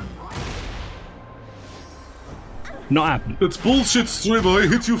 Not happening. It's bullshit, Strib. I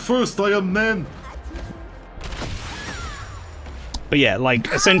hit you first. I am man. But yeah,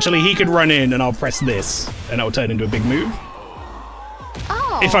 like, essentially, he could run in, and I'll press this, and it'll turn into a big move.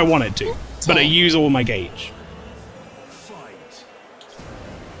 Oh. If I wanted to. But I use all my gauge.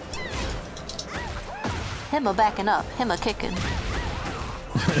 Him a backing up, him a kicking.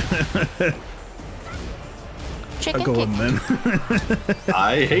 Chicken Go on then.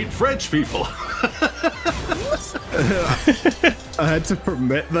 I hate French people. I had to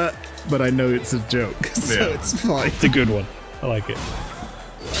permit that, but I know it's a joke, so Yeah. it's fine. It's a good one. I like it.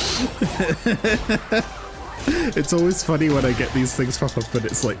 It's always funny when I get these things pop up and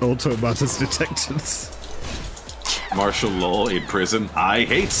it's like automatus detections. Martial law in prison. I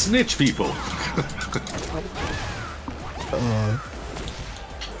hate snitch people.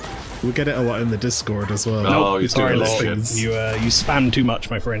 We get it a lot in the Discord as well. Oh, he's Sorry, doing Law. shit. You spam too much,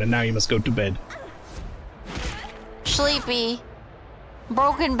 my friend, and now you must go to bed. Sleepy.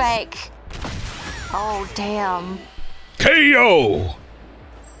 Broken back. Oh, damn. KO!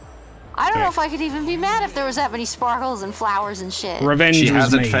 I don't know if I could even be mad if there was that many sparkles and flowers and shit. Revenge She was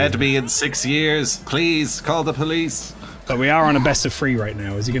hasn't made. fed me in 6 years. Please call the police. But we are on a best of 3 right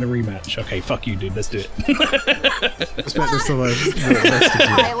now. Is he going to rematch? Okay, fuck you, dude. Let's do it. Expect this to like,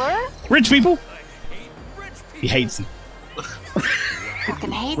 Tyler? Rich people? He hates them.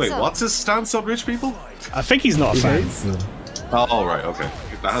 Fucking hates Wait, him. what's his stance on rich people? I think he's not a fan. Oh, right, okay.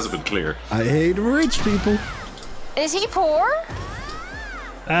 That hasn't been clear. I hate rich people. Is he poor?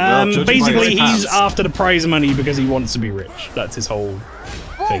 judging by Basically, his he's pants. after the prize money because he wants to be rich. That's his whole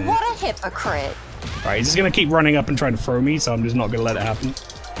Well, thing. what a hypocrite. Alright, he's just going to keep running up and trying to throw me, so I'm just not going to let it happen.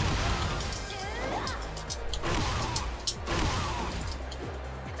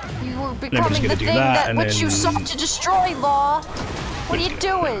 You were just becoming gonna the do thing that, that and which you then- sought to destroy, Law. What are you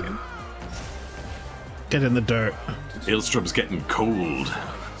doing? Get in the dirt. Ilstrom's getting cold.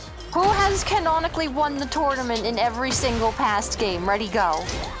 Who has canonically won the tournament in every single past game? Ready, go.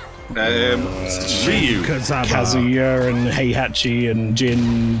 Ryu. Kazuya and Heihachi and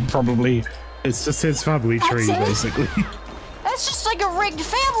Jin, probably. It's just his family tree, basically. That's just like a rigged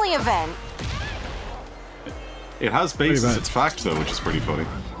family event. It has basis its fact though, which is pretty funny.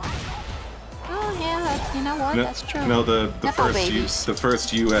 Oh yeah, you know what? That's true. No, the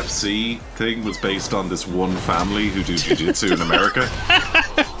first UFC thing was based on this one family who do jiu-jitsu in America.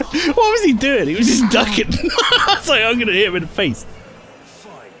 What was he doing? He was just ducking. I was like, I'm gonna hit him in the face.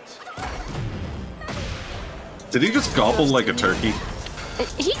 Did he just gobble like a turkey?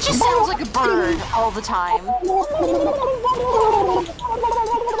 He just sounds like a bird all the time.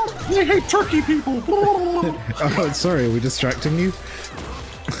 I hate turkey people. Oh, sorry, are we distracting you?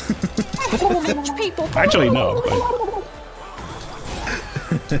 People. Actually, no.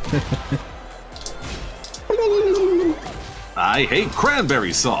 I hate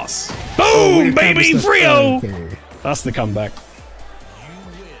cranberry sauce. Boom, baby, Frio! That's the comeback.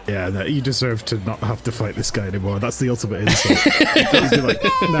 Yeah, no, you deserve to not have to fight this guy anymore. That's the ultimate insult. You'd be like,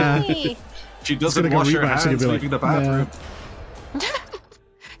 nah. She doesn't wash her hands leaving the bathroom. Nah.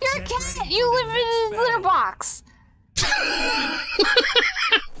 You're a cat. You live in a litter box.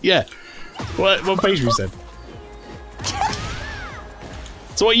 Yeah. What pastry said?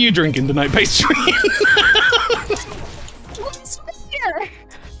 So what are you drinking tonight, pastry? What's here?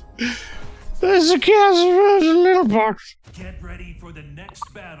 There's a cat in a little box. Get ready for the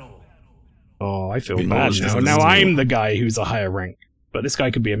next battle. Oh, I feel bad now. Now I'm the guy who's a higher rank. But this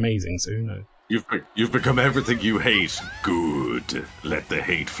guy could be amazing, so who knows? You've become everything you hate. Good. Let the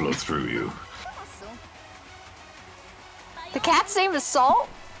hate flow through you. The cat's name is Salt?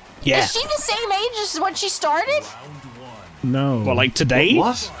 Yeah. Is she the same age as when she started? No. Well, like today?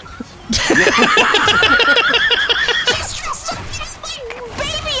 What? She's dressed up in like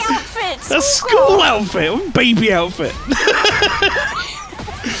baby outfits. A school outfit, baby outfit.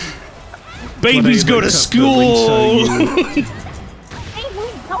 Babies go to school.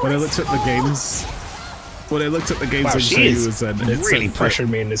 When I looked at the games, wow, she was really pressured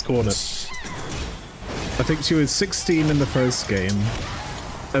me in this corner. I think she was 16 in the first game,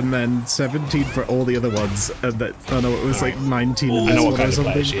 and then 17 for all the other ones, and that it was like 19 in this one or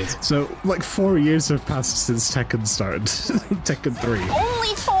something. So like 4 years have passed since Tekken started. Tekken 3.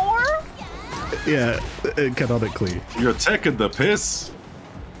 Only 4? Yeah, canonically. You're taking the piss.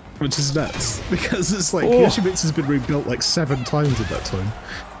 Which is nuts, because it's like Yoshimitsu has been rebuilt like 7 times at that time.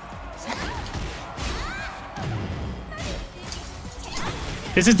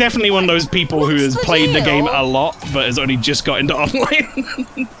 This is definitely one of those people who has played the game a lot, but has only just got into online.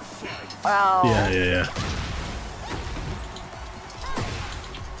 Wow. Yeah.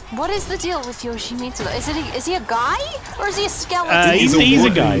 What is the deal with Yoshimitsu? Is he a guy or is he a skeleton? He's a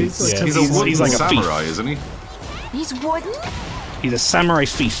guy. He's like a samurai, isn't he? He's wooden? He's a samurai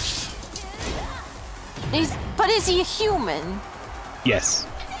thief. But is he a human? Yes.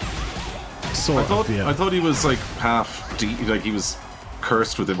 I thought he was like like he was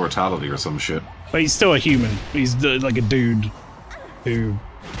cursed with immortality or some shit. But he's still a human. He's like a dude who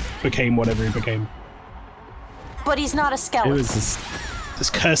became whatever he became. But he's not a skeleton. It was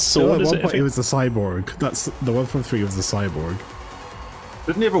this cursed sword. At one point, he was a cyborg. That's the one from 3 was a cyborg.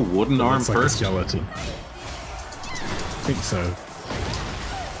 Didn't he have a wooden arm like first? A skeleton. I think so.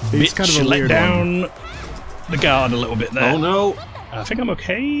 Bitch, kind of a let down the guard a little bit there. Oh no! I think I'm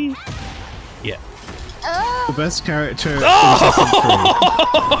okay. Yeah. The best character.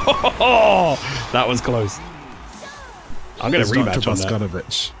 Oh, that was close. I'm gonna rematch on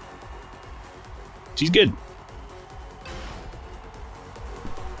that. She's good.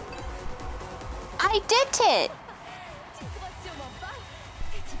 I did it.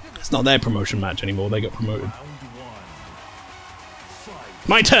 It's not their promotion match anymore. They got promoted.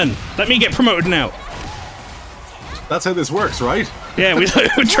 My turn. Let me get promoted now. That's how this works, right? Yeah, we're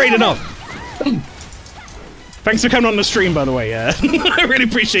trading off. Thanks for coming on the stream, by the way. I really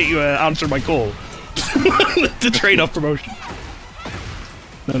appreciate you answering my call to trade off promotion.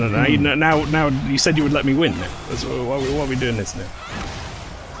 No. Now you said you would let me win. Why are we doing this now?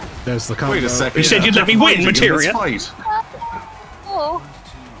 There's the combo. Wait a second. You said you'd let me win, Materia. Oh.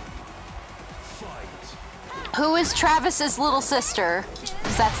 Who is Travis's little sister?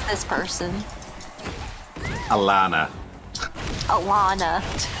 Because that's this person. Alana.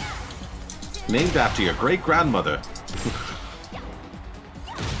 Named after your great-grandmother.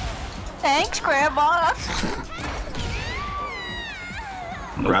 Thanks, Grandma.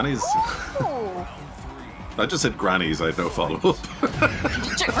 Grannies? Oh. I just said grannies, I had no follow-up.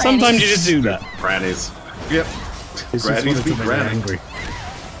 Sometimes you just do that. Grannies. Yep. Grannies be granny.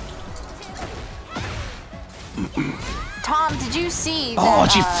 Tom, did you see that? Oh,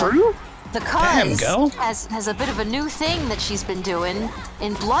 she threw? The Damn, girl. has a bit of a new thing that she's been doing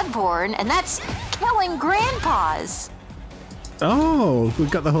in Bloodborne, and that's killing grandpas. Oh, we've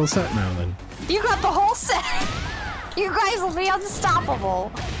got the whole set now then. You got the whole set. You guys will be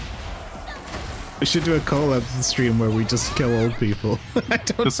unstoppable. We should do a collab stream where we just kill old people. I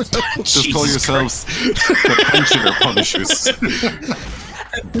don't just call yourselves the pensioner punishers.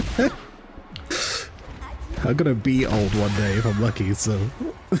 I'm gonna be old one day if I'm lucky, so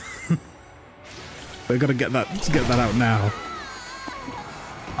we're gonna get that out now.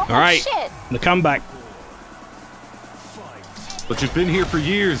 Oh, all right, shit. the comeback. But you've been here for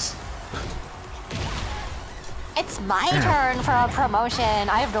years. It's my turn for a promotion.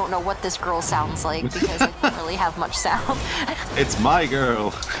 I don't know what this girl sounds like because I don't really have much sound. It's my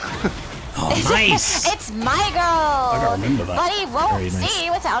girl. Oh, nice. It's my girl. I gotta remember that. But he won't see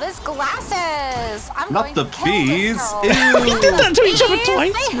without his glasses. I'm Not going the to kill bees. This girl. We did that to each other Bees?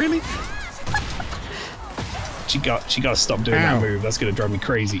 twice, really? She got to stop doing that move. That's gonna drive me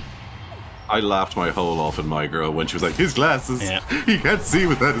crazy. I laughed my hole off in my girl when she was like, his glasses. Yeah. He can't see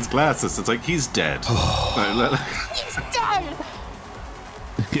without his glasses. It's like, he's dead. He's dead.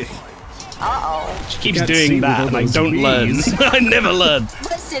 Uh-oh. She keeps doing that, and I don't learn. I never learn.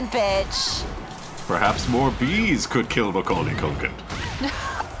 Listen, bitch. Perhaps more bees could kill Macaulay Culkin.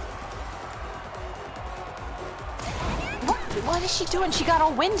 What is she doing? She got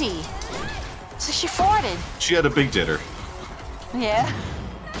all windy. So she farted. She had a big dinner. Yeah.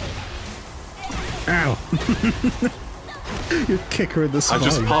 Ow. You kick her in the spine. I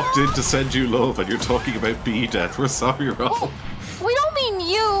just popped in to send you love, and you're talking about bee death. We're sorry, Rob. Oh, we don't mean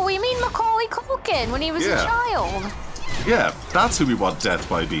you. We mean Macaulay Culkin when he was a child. Yeah, that's who we want death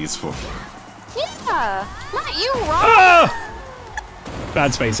by bees for. Yeah, not you, Rob. Ah!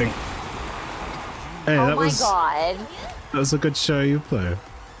 Bad spacing. Hey, Oh that my was god. that was a good show you play.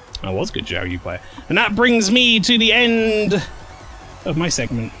 That was good show you play. And that brings me to the end of my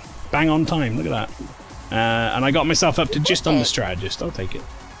segment. Bang on time, look at that. And I got myself up to just on the strategist. I'll take it.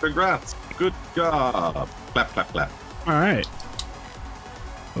 Congrats. Good job. Clap, clap, clap. Alright.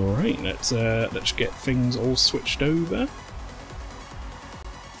 Alright, let's get things all switched over.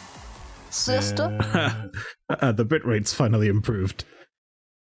 Sister. The bitrate's finally improved.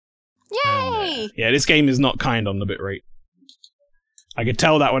 Yay! Yeah, this game is not kind on the bitrate. I could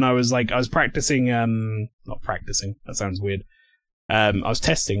tell that when I was practicing, not practicing, that sounds weird. I was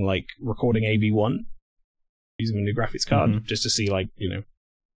testing, recording AV1 using a new graphics card just to see,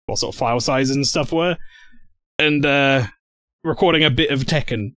 what sort of file sizes and stuff were. And recording a bit of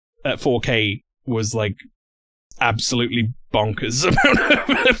Tekken at 4K was, absolutely bonkers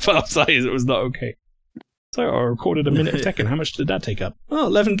amount of file size. It was not okay. So I recorded a minute of Tekken. How much did that take up? Oh,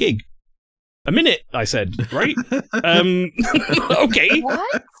 11 gig. A minute, I said, right? Okay.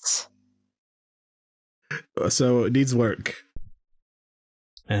 What? So it needs work.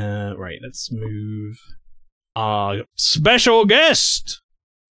 Right, let's move our special guest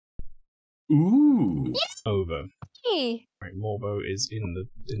over. Hey. Right, Morbo is in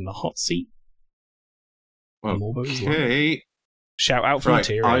the hot seat. Morbo is Okay. Shout out for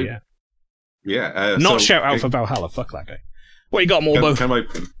Materia. Yeah. Not shout out for Valhalla. Fuck that guy. What you got, Morbo?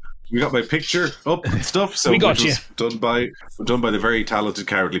 We got my picture up and stuff. So we got you. Done by the very talented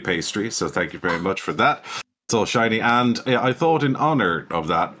Cowardly Pastry. So thank you very much for that. It's all shiny, and I thought in honor of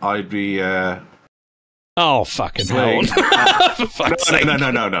that, I'd be. Oh fucking hell! For fuck's sake! No! I'm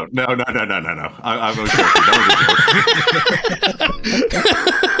only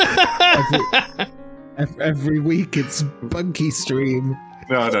joking. Every week it's Bunky stream.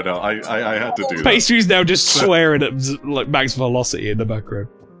 No. I had to do that. Pastry's now just swearing at max velocity in the background.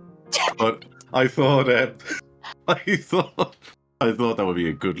 But I thought that would be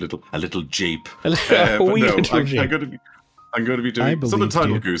a good little jeep. I'm going to be doing some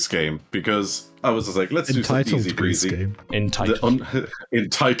Entitled Goose Game because I was just like, let's do something easy breezy.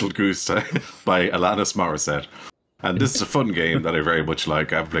 Entitled Goose Time by Alanis Morissette, and this is a fun game that I very much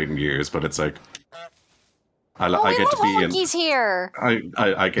like. I've played in years, but it's like I get to be in. Here.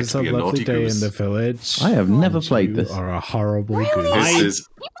 I get to be a naughty day goose in the village. I have never played this. Are a horrible Really? goose.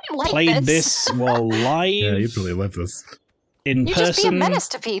 I played this while live. Yeah, you really love this. In you person, just be a menace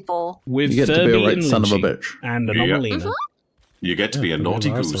to people. With you get to be a right son of a bitch and Anomalina. You get to be a naughty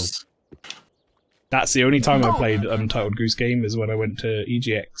goose. That's the only time I played Untitled Goose Game is when I went to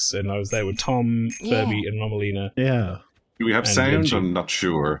EGX and I was there with Tom, Furby, and Anomalina. Yeah. Do we have sound? Vinci. I'm not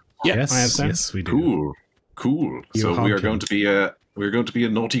sure. Yeah, yes, I have sound. Yes, we do. Cool. So we are going to be a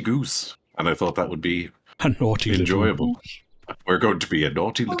naughty goose, and I thought that would be a naughty enjoyable. We're going to be a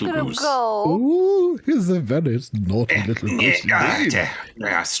naughty little goose. Go. Ooh, here's the Venice naughty little goose.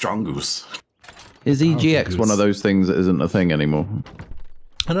 Strong goose. Is EGX one of those things that isn't a thing anymore?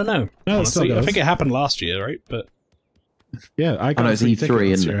 I don't know. No, honestly, I think it happened last year, right? But yeah, I got it's E3,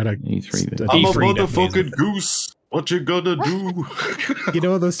 isn't it? E3. I'm a E3 motherfucking goose. What you gonna do? You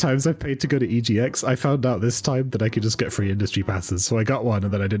know, those times I've paid to go to EGX, I found out this time that I could just get free industry passes, so I got one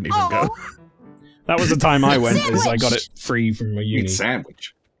and then I didn't even go. That was the time I went, is I got it free from my uni.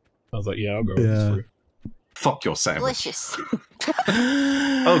 Sandwich. I was like, yeah, I'll go. It's free. Fuck your sandwich. Delicious.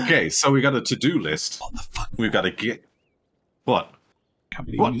 Okay, so we got a to-do list. What the fuck? We've got to get... What? Can't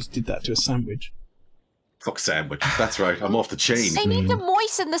believe you just did that to a sandwich. Fuck sandwich. That's right, I'm off the chain. They need to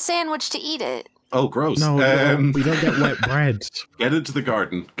moisten the sandwich to eat it. Oh, gross. No, we don't get wet bread. Get into the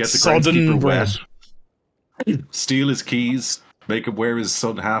garden. Get the Sodden groundskeeper bread. wet. Steal his keys. Make him wear his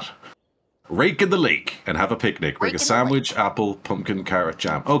sun hat. Rake in the lake and have a picnic. Bring a sandwich, apple, pumpkin, carrot,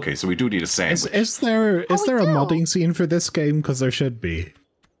 jam. Okay, so we do need a sandwich. Is there a modding scene for this game? Because there should be.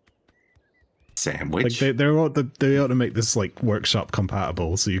 Sandwich? Like they ought to make this like workshop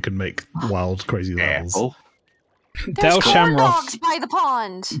compatible so you can make wild, crazy levels. Apple. There's corn Shamrock dogs by the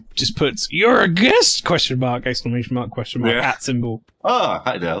pond. just puts, "You're a guest?" Question mark, exclamation mark, question mark, at symbol. Ah,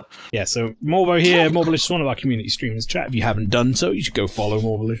 hi Del. Yeah, so Morbo here. Morbolicious, one of our community streamers. Chat. If you haven't done so, you should go follow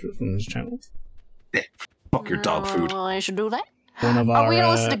Morbolicious on his channel. Yeah, fuck your dog food. I should do that. One of our, Are we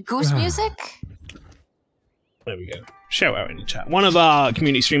gonna listen to goose music? There we go. Shout out in the chat. One of our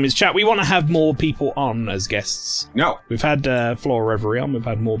community streamers. Chat. We want to have more people on as guests. No. We've had Flora Reverie on. We've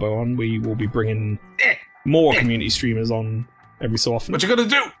had Morbo on. We will be bringing more community streamers on every so often. What you gonna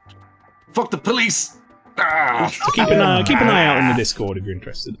do? Fuck the police! Ah. So keep an eye out in the Discord if you're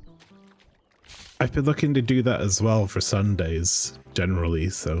interested. I've been looking to do that as well for Sundays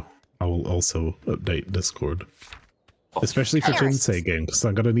generally, so I will also update Discord, especially for Jinsei game because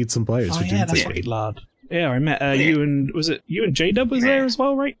I'm gonna need some players for yeah, that's Jinsei. right, lad. Yeah, I met you and was it you and J-Dub was there as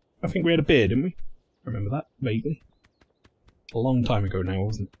well, right? I think we had a beer, didn't we? Remember that vaguely. A long time ago now,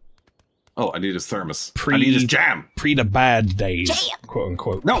 wasn't it? Oh, I need his thermos. I need his jam. Pre the bad days, quote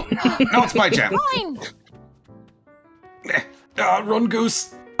unquote. No, no, it's my jam. Fine. Run,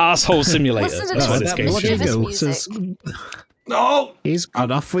 goose. Asshole simulator. That's what this game should be. No, he's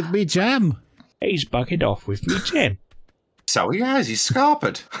gone off with me jam. He's bucketed off with me jam. So he has. He's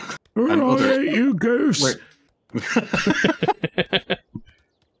scarpered. You goose.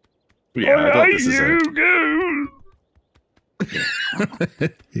 Yeah, I thought this is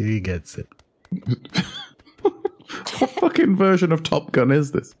it. He gets it. What fucking version of Top Gun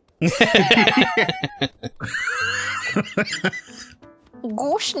is this?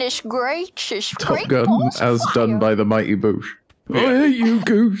 Gooshness gracious. Top Gun as done by the Mighty Boosh. Yeah. I hate you,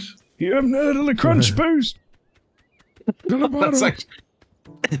 goose. You haven't heard of the crunch boost? That's like,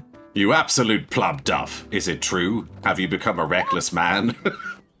 you absolute plum duff. Is it true? Have you become a reckless man?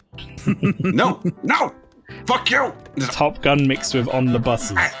 No, no! Fuck you! Top Gun mixed with On the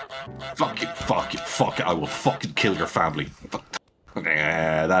Buses. Fuck it. I will fucking kill your family.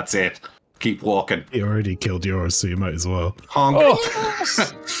 Yeah, that's it. Keep walking. He already killed yours, so you might as well. Honk. Oh.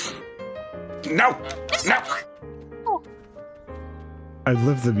 No! I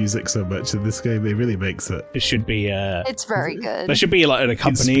love the music so much in this game. It really makes it. It should be It's very good. There should be like an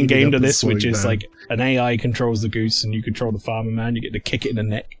accompanying game to and this, which slowing is down. like an AI controls the goose and you control the farmer man. You get to kick it in the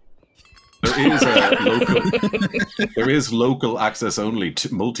neck. There is there is local access only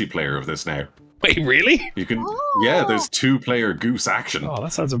multiplayer of this now. Wait, really? You can, yeah. There's 2-player goose action. Oh,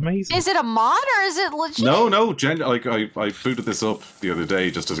 that sounds amazing. Is it a mod or is it legit? No, like I booted this up the other day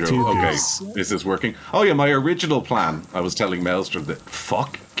just to go. Two Okay, goose. is this working? Oh yeah, my original plan. I was telling Maelstrom that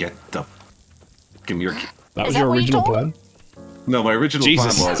get the give me your. That Is was that your what you original told plan. No, my original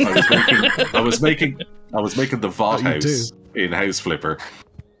Jesus. plan was I was making the Vought Oh, you house in House Flipper.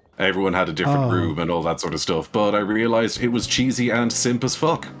 Everyone had a different room and all that sort of stuff, but I realized it was cheesy and simp as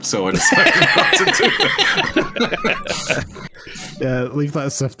fuck, so I decided not to do it. Yeah, leave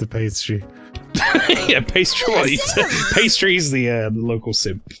that stuff to pastry. Yeah, pastry. Pastry's the local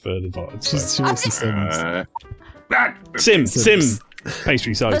simp for the VOD. She's the Sims. Sim.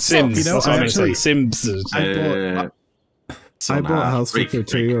 Pastry, sorry. The Sims. Sims. You know, That's what I'm actually, going to say. Sims. I bought House Flipper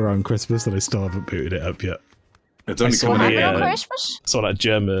 2 around Christmas and I still haven't booted it up yet. It's only saw coming the, out. Christmas? Saw that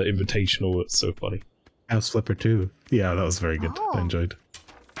German invitational. It's so funny. House Flipper 2. Yeah, that was very good. I enjoyed.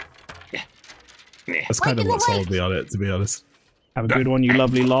 That's kind of what sold me on it, to be honest. Have a good one, you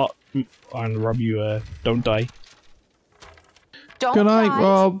lovely lot. And Rob, you don't die. Don't Good night, die.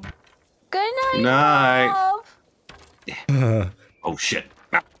 Rob. Good night, Night. Rob. Oh shit!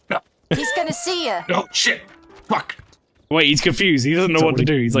 He's gonna see you. Oh shit! Fuck! Wait, he's confused. He doesn't know what to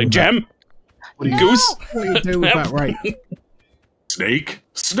do. He's like, Jam? Goose? What do you do with that right? Snake?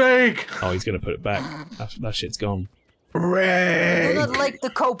 Snake! Oh, he's gonna put it back. That shit's gone. Rick! Not like the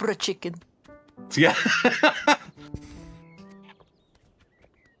cobra chicken. Yeah.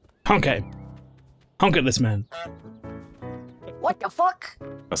 Honk at him. Honk at this man. What the fuck?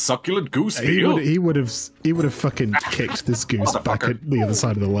 A succulent goose He meal? would have fucking kicked this goose back at the other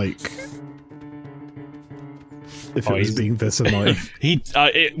side of the lake. If it was being this annoying.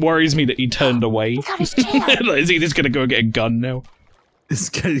 It worries me that he turned away. Is he just gonna go get a gun now?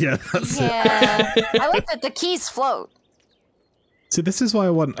 Yeah, that's it. I like that the keys float. See, this is why I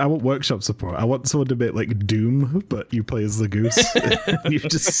want workshop support. I want someone to make like Doom, but you play as the goose. You're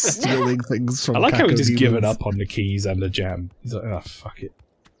just stealing things from. I like how he's just Caco given demons. up on the keys and the jam. He's like, oh fuck it.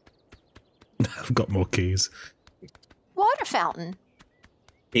 I've got more keys. Water fountain.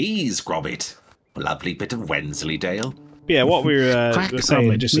 Please, Grobbit. A lovely bit of Wensleydale. Yeah, what we were Crack,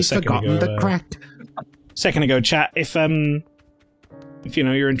 saying Gromit. just a We've second forgotten ago. the crack. Second ago, chat. If you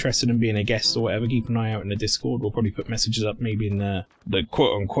know you're interested in being a guest or whatever, keep an eye out in the Discord. We'll probably put messages up maybe in the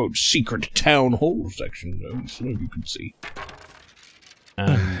quote-unquote secret town hall section, so you can see.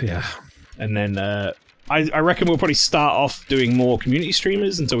 Yeah. And then I reckon we'll probably start off doing more community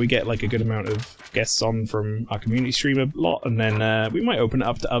streamers until we get like a good amount of guests on from our community streamer lot, and then we might open it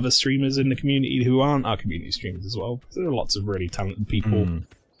up to other streamers in the community who aren't our community streamers as well. There are lots of really talented people,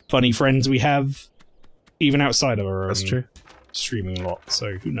 funny friends we have, even outside of our own streaming a lot,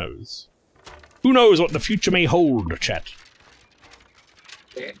 so who knows? Who knows what the future may hold, chat?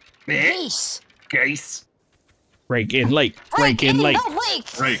 Geese. Geese. Rake in lake. Rake in lake.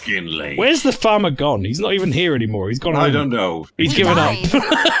 Rake in lake. Where's the farmer gone? He's not even here anymore. He's gone home. I don't know. He's given up.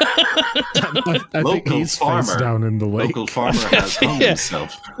 I think he's face down in the lake. Local farmer has hung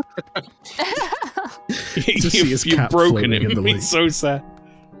himself. You've broken him. He's so sad.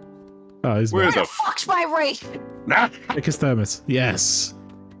 Oh, he's Where the fuck's my rake? Take his thermos. Yes.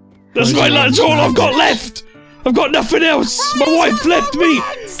 That's all I've got left. I've got nothing else. My wife left me.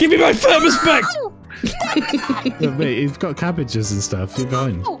 Give me my thermos back. Mate, you've got cabbages and stuff. You're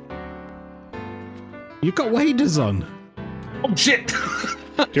fine. You've got waders on. Oh shit! Do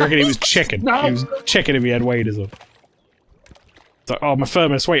you reckon he was checking? No. He was checking if he had waders on. It's like, oh, my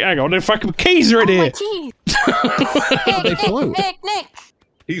thermos. Wait, hang on. The fucking keys are in here. They float. Nick.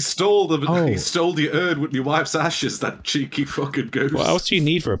 He stole the urn with my wife's ashes. That cheeky fucking goose. What else do you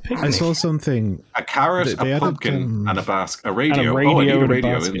need for a picnic? I saw something. A carrot, They a added, pumpkin, and a basket. A radio. radio Oh, I need a and a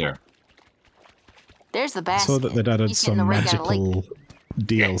radio basket. in there. There's the I basket. saw that they'd added He's getting the some rake out of lake. magical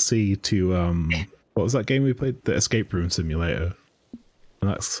DLC to what was that game we played? The Escape Room Simulator. And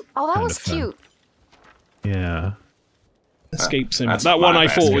that's Oh, that kinda was fun. cute. Yeah. Escape Sim. That's That one my I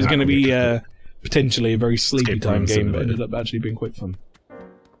thought was basket. going to be potentially a very sleepy Escape time Room game, but Simulator. ended up actually being quite fun.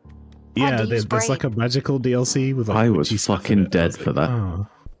 Yeah, there's like a magical DLC with like I was witchy stuff fucking in it. dead for that. Oh.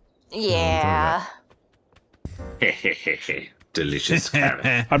 Yeah. Delicious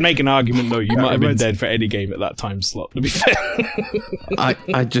carrot. I'd make an argument though. You might have been reminds- dead for any game at that time slot. To be fair.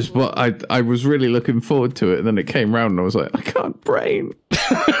 I was really looking forward to it, and then it came round, and I was like, I can't brain.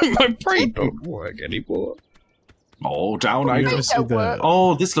 My brain don't work anymore. Oh, down I go. see the-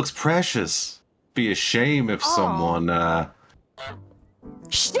 Oh, this looks precious. Be a shame if someone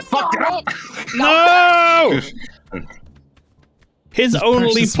Fuck it. No! His This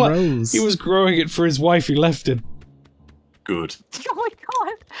only precious plan. rose. He was growing it for his wife who left him. good. Oh my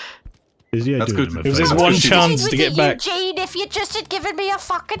god. Yeah, That's doing good. him a It was favour. his one That's chance to With get you, back. Eugene, if you just had given me a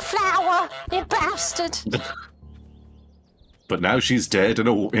fucking flower, you bastard. But now she's dead in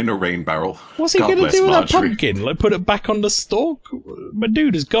a rain barrel. What's he God gonna bless do with that Marjorie. pumpkin? Like put it back on the stalk? My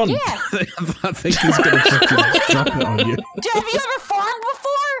dude is gone. Yeah. I think he's gonna fucking drop it on you. Have you ever farmed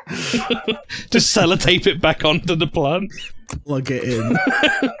before? Just sellotape it back onto the plant. Plug it in.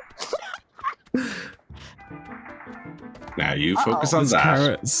 Now you focus on Those that.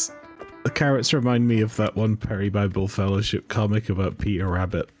 carrots. The carrots remind me of that one Perry Bible Fellowship comic about Peter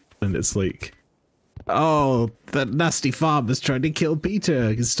Rabbit, and it's like, oh, that nasty farmer's trying to kill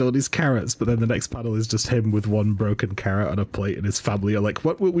Peter. He stole his carrots, but then the next panel is just him with one broken carrot on a plate, and his family are like,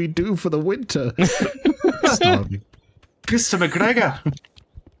 what will we do for the winter? Starving. Mr. McGregor.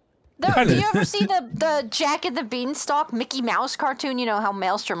 Do you ever see the Jack and the Beanstalk Mickey Mouse cartoon? You know how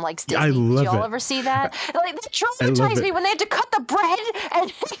Maelstrom likes Disney. I love Did y'all it. ever see that? Like, that I love traumatized it. me when they had to cut the bread and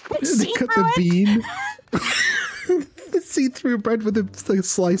they could They see cut through the it. bean. The see-through bread with a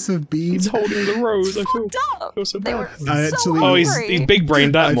slice of bean. He's holding the rose. I Up. feel so They bad. were I so actually- Oh, hungry. he's big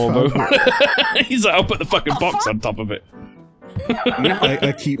brained that I Morbo. found He's like, I'll put the fucking box on top of it.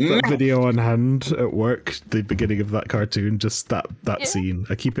 I keep that video on hand at work, the beginning of that cartoon, just that scene.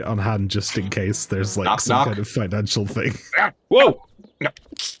 I keep it on hand just in case there's like some kind of financial thing. Whoa!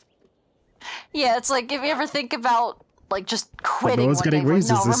 Yeah, it's like if you ever think about like just quitting. No one's getting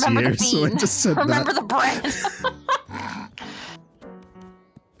raises this year, so I just said remember the bread.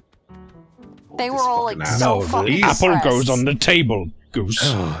 They were all like so fucking apple goes on the table, Goose.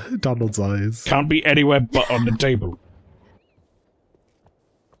 Oh, Donald's eyes. Can't be anywhere but on the table.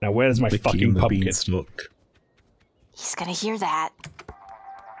 Now where's my fucking pumpkin? He's gonna hear that.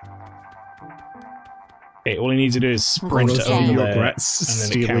 Okay, all he needs to do is sprint over there. He regrets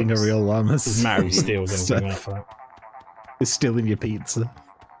stealing a real llama. Doesn't matter if he steals anything for that. He's stealing your pizza.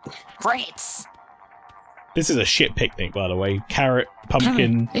 Brits. This is a shit picnic, by the way. Carrot,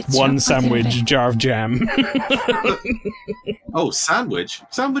 pumpkin, one sandwich, jar of jam. Oh, sandwich?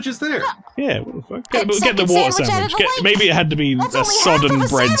 Sandwich is there. Yeah, what the fuck? Get the water sandwich. Maybe it had to be a sodden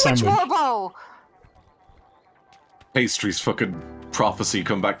bread sandwich. Morbo. Pastry's fucking prophecy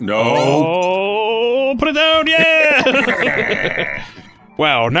come back. No. Oh, put it down, yeah!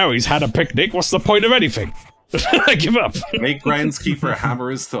 Well, now he's had a picnic. What's the point of anything? I give up. Make groundskeeper hammer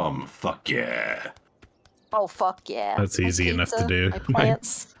his thumb. Fuck yeah. Oh, fuck yeah. That's easy enough to do. My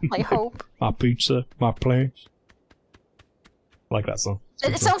plants, my hope. My pizza, my plants. I like that song.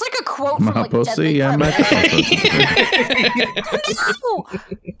 It sounds like a quote from like pussy, Deadly my No!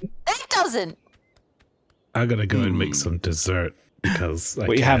 It doesn't! I'm gonna go and make some dessert because I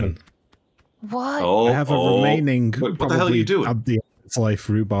What you having? What? Oh, I have a remaining. What the hell are you doing? Of the life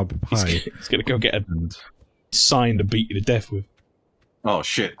rhubarb pie. He's gonna go get a sign to beat you to death with. Oh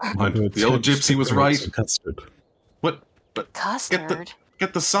shit! The old gypsy was right. Custard. What? But Custard.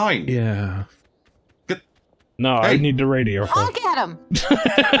 Get the sign. Yeah. No, I need the radio. I'll get him.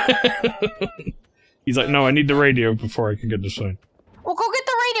 He's like, no, I need the radio before I can get the sign. Well, go get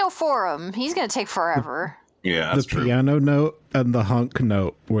the radio for him. He's gonna take forever. Yeah, that's true. The piano note and the honk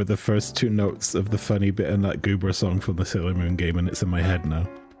note were the first two notes of the funny bit in that Goober song from the Sailor Moon game, and it's in my head now.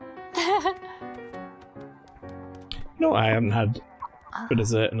 No, I haven't had a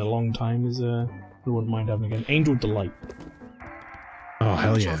dessert in a long time. I wouldn't mind having again. Angel Delight. Oh,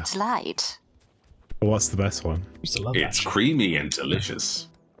 hell yeah. Angel Delight. What's the best one? It's creamy and delicious.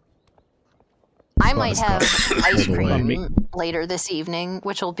 I might have ice cream later this evening,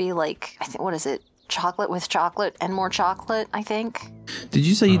 which will be like, I think, what is it? Chocolate with chocolate and more chocolate, I think. Did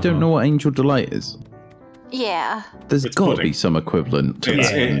you say you don't know what Angel Delight is? Yeah. There's got to be some equivalent to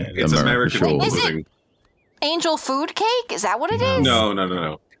that in It's America, American Is pudding. it angel food cake? Is that what it is?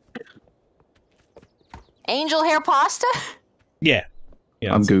 No. Angel hair pasta? Yeah.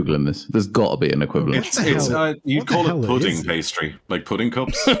 I'm googling this. There's got to be an equivalent. You'd call it pudding pastry, like pudding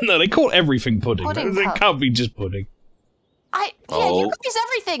cups. No, they call everything pudding. Pudding It cup. can't be just pudding. You guys,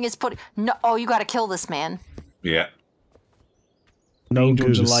 everything is pudding. No, oh, you gotta kill this man. Yeah. No Angel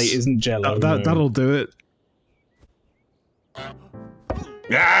goose. Delight isn't Jello. That'll do it.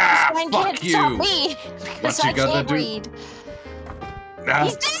 Ah, Mine fuck can't you. stop me What because you I gonna can't do? read. Ah,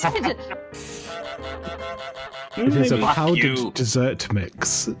 He's dead. It is a Fuck powdered you. dessert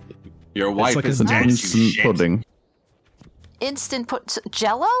mix. Your wife like is an dead, you Instant shit. pudding. Instant put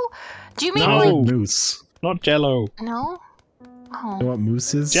Jello? Do you mean No. like Mousse. Not Jello. no? You Oh, know what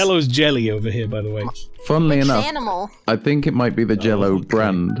mousse is? Jello's jelly over here, by the way. Funnily it's enough, animal. I think it might be the Jello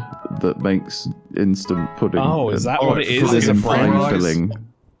brand that makes instant pudding. Oh, is that what it is? Pudding It's a and pie brand? filling.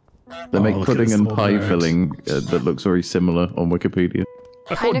 They make look at pudding this and little pie nerd. filling that looks very similar on Wikipedia.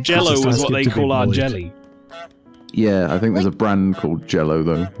 I Kinda thought Jello just was ask what it they to be call our bullied. jelly. Yeah, I think there's a brand called Jello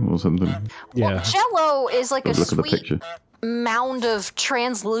though, or something. Yeah. Jello is like a Look at the sweet picture. mound of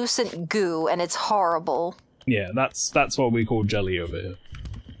translucent goo, and it's horrible. Yeah, that's what we call jelly over here.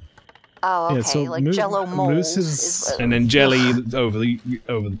 Oh, okay, Yeah, so like mou- Jello mold. mousse is- And then jelly over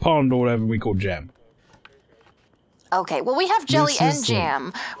the pond or whatever we call jam. Okay, well we have jelly Mousse and is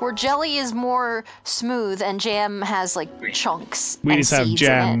jam, where jelly is more smooth and jam has like chunks. We and just have seeds in it.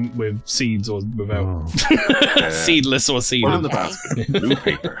 jam with seeds or without. Oh. Seedless or seeded. Put in the basket. Blue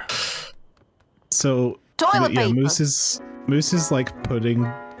paper. So Toilet yeah, paper. mousse is like pudding,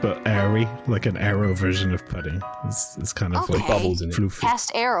 but airy, like an arrow version of pudding. It's kind of Okay. like bubbles in it. floofy.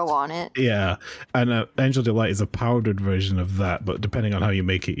 Cast arrow on it. Yeah, and Angel Delight is a powdered version of that, but depending on how you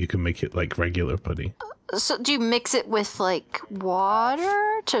make it, you can make it like regular pudding. So do you mix it with like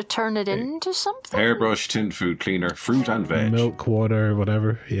water to turn it into something? Hairbrush, tin food cleaner, fruit and veg. Milk, water,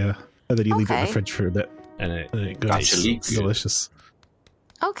 whatever. Yeah, and then you leave it in the Okay. fridge for a bit, And it, and it goes Gotcha, leaks. delicious.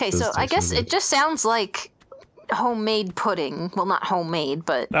 Okay, Does so I taste guess really it just sounds like homemade pudding. Well, not homemade,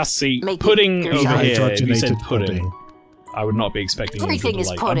 but that's the Make it pudding yourself. over here. If you said Hydrogenated pudding. I would not be expecting Everything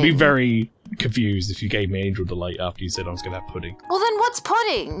Angel is Delight. I'd be pudding. very confused if you gave me Angel Delight after you said I was going to have pudding. Well, then what's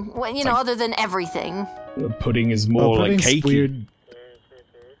pudding? Well, you know, other than everything. Pudding is more like cakey. Weird.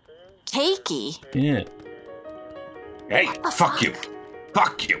 Cakey? Yeah. Hey, fuck you.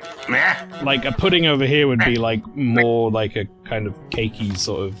 Fuck you. Meh. Like a pudding over here would be like more like a kind of cakey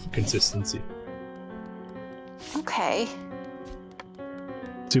sort of consistency. Okay.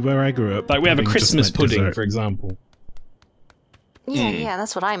 To where I grew up. Like we have a pudding just Christmas meant pudding, dessert. for example. Yeah,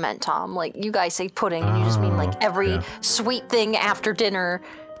 that's what I meant, Tom. Like, you guys say pudding, and you just mean like every sweet thing after dinner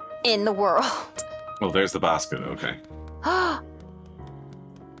in the world. Well, there's the basket, okay. I'm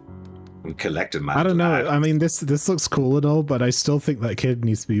collecting my I don't know. blood. I mean, this looks cool and all, but I still think that kid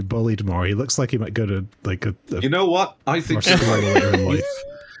needs to be bullied more. He looks like he might go to like a You know what? I think more similar later in life.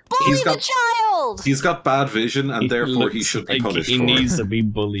 Bully the child! He's got bad vision, and therefore he looks should be like punished he for needs it. to be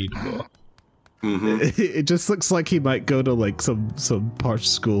bullied more. It just looks like he might go to like some posh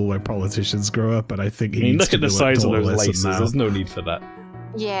school where politicians grow up, and I think he I mean, needs look to at the do a size of dull those lesson laces. now. There's no need for that.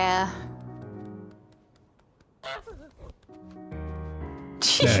 Yeah.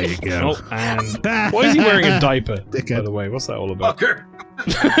 There you go. Oh, and why is he wearing a diaper? By Dickhead. the way, what's that all about? Fucker!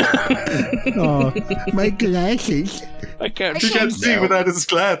 Oh, my glasses. I can't. He can't see without his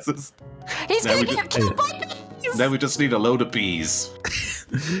glasses. He's Now gonna we get killed by bees! Now we just need a load of bees.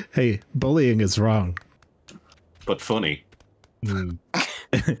 Hey, bullying is wrong. But funny.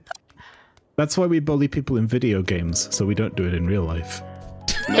 That's why we bully people in video games, so we don't do it in real life.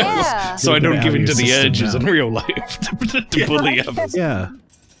 Yeah. So I don't Get give out in of to your the system urges now. in real life to bully others. Yeah.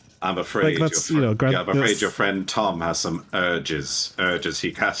 I'm afraid, Like, that's, you know, Grand- I'm afraid that's- your friend Tom has some urges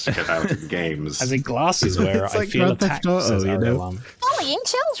he has to get out in games. As a glasses wearer, It's I like feel Grand Theft attacked, Auto, says you Ariel know? Lam. Bullying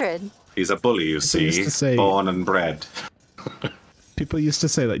children. He's a bully, you used see, to say- born and bred. People used to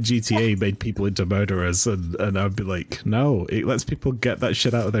say that GTA made people into murderers, and I'd be like, no, it lets people get that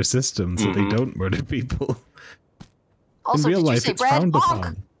shit out of their system so they don't murder people. Also, in real did you life, say it's Brad frowned Bonk?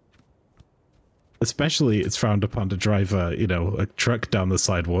 upon. Especially, it's frowned upon to drive a truck down the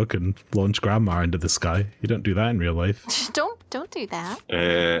sidewalk and launch grandma into the sky. You don't do that in real life. Don't do that.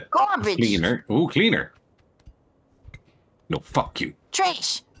 Garbage. Cleaner. Ooh, cleaner. No, fuck you.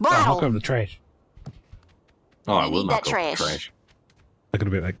 Trash. Oh, knock Bottle. over the trash. Oh, I We will need not that go for trash. trash. I'm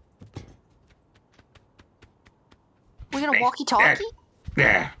gonna be like, We're gonna walkie-talkie?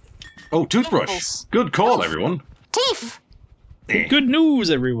 Yeah. Oh, toothbrush. Nipples. Good call, everyone. Teeth. Good news,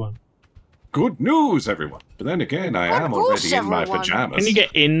 everyone. Good news, everyone. But then again, I Good am news, already in my everyone. pajamas. Can you get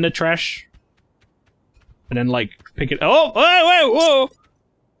in the trash? And then, like, pick it... Oh, whoa, whoa!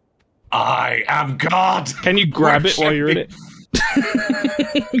 I am God! Can you grab it while you're in it?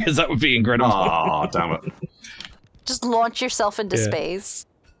 Because that would be incredible. Aw, damn it. Just launch yourself into Yeah. space.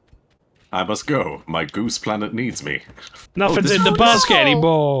 I must go. My goose planet needs me. Nothing's this- in the Oh, basket no.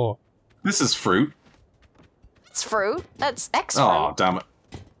 anymore. This is fruit. It's fruit. That's X fruit. Aw, damn it.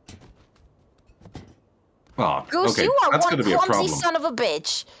 Oh, Goose, okay. you are That's one going to be a clumsy problem. son of a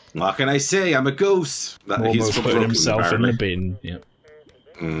bitch. What can I say? I'm a goose. That, he's Almost from putting Brooklyn, himself in the apparently. bin. Yeah.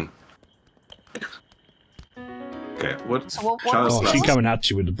 Mm. Okay, what? So what Child was Oh, stuff. she's coming at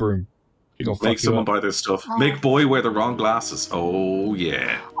you with the broom. She gonna Make fuck you someone up. buy their stuff. Oh. Make boy wear the wrong glasses. Oh,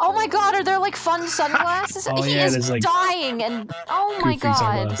 yeah. Oh my god, are there like fun sunglasses? Oh, he yeah, is there's, like, dying and oh my goofy god.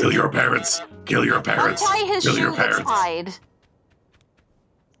 sunglasses. Kill your parents. Kill your parents. Untie his Kill shoe your that's parents. tied.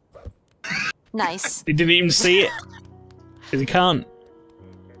 Nice. He didn't even see it. Because he can't.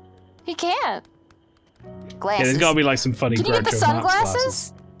 He can't. Yeah, Glasses. there's gotta be like some funny Can you get the Groucho Marx glasses.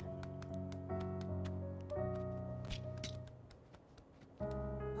 sunglasses?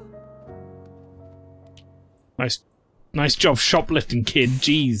 Nice job shoplifting, kid.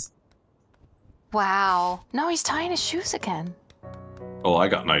 Jeez. Wow. No, he's tying his shoes again. Oh, I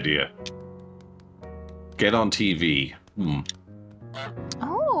got an idea. Get on TV.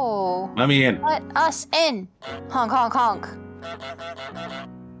 Oh. Let me in. Let us in. Honk, honk, honk.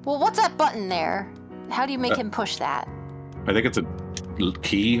 Well, what's that button there? How do you make him push that? I think it's a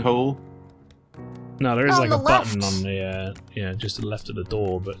keyhole. No, there is On like the a button left. on the yeah, just to the left of the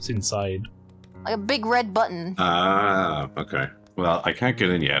door, but it's inside. Like a big red button. Ah, okay. Well, I can't get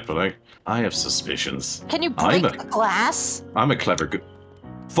in yet, but I have suspicions. Can you I'm break a- the glass? I'm a clever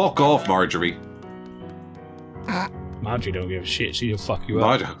Fuck off, Marjorie. Marjorie don't give a shit. She'll fuck you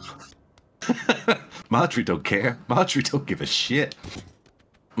up. Marjorie don't care. Marjorie don't give a shit.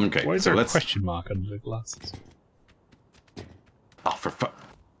 Okay, Why is so there a let's. question mark under the glasses? Oh, for fuck.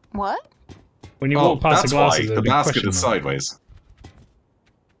 What? When you Oh, walk past that's the glasses, why there's the a big basket question is mark. sideways.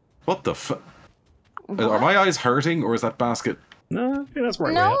 What the fuck? Are my eyes hurting, or is that basket? No, I think that's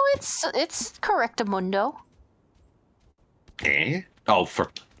right. No, way up. it's correctamundo. Eh? Oh,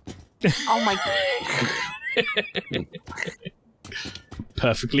 for... Oh my...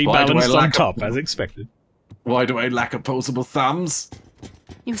 Perfectly balanced on top, as expected. Why do I lack opposable thumbs?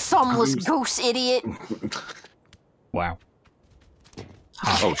 You thumbless goose idiot. Wow.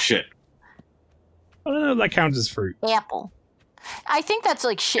 Oh, shit. I don't know if that counts as fruit. Apple. I think that's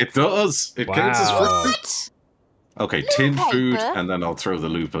like shit. It does. It counts as fruit. Okay, tin food, and then I'll throw the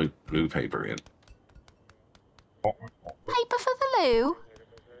blue paper in. Paper for the loo.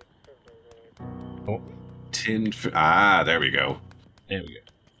 Oh. Tin food. Ah, there we go. There we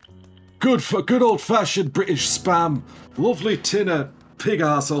Good go. for good old-fashioned British spam. Lovely tin of pig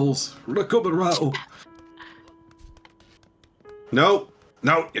assholes. Come and rattle. No,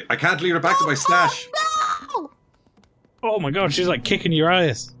 I can't lead her back to my stash. No! Oh my god, she's like kicking your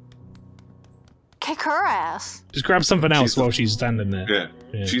ass. Kick her ass. Just grab something else while she's standing there.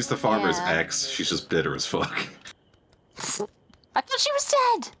 Yeah. She's the farmer's ex. She's just bitter as fuck. I thought she was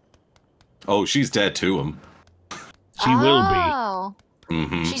dead. Oh, she's dead to him. She will be.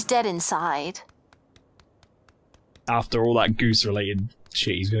 Mm-hmm. She's dead inside. After all that goose-related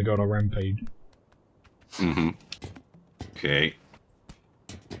shit, he's gonna go on a rampage. Mm-hmm. Okay.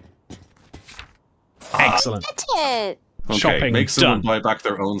 Excellent. It. Okay, Shopping make someone done. buy back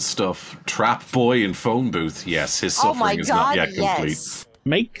their own stuff. Trap boy in phone booth. Yes, his Oh my suffering is not God, yet yes. complete.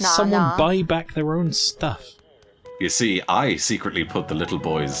 Make someone buy back their own stuff. You see, I secretly put the little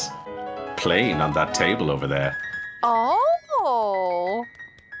boy's plane on that table over there. Oh.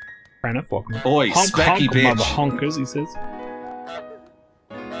 Fair enough, welcome. Oi, specky bitch. Mother honkers, he says.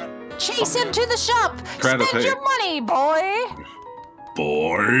 Chase him to the shop. Credit Spend pay. your money, boy.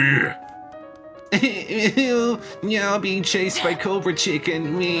 Boy. Now being chased by Cobra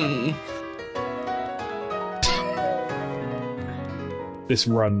Chicken, me. This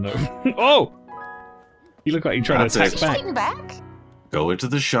run, though. Oh! You look like you're trying to attack back. Fighting back? Go into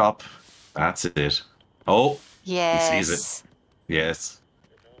the shop. That's it. Oh. Yes. He sees it. Yes.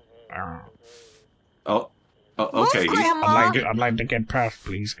 Oh. Okay. I'd like to get past,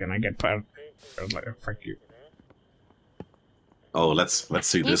 please. Can I get past? I'd like, thank you. Oh, let's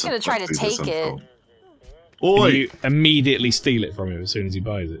see this. He's gonna try to take it. Oi! You immediately steal it from him as soon as he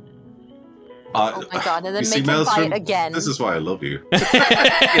buys it. Oh my god, and then you make see, him buy Maelstrom? it again. This is why I love you.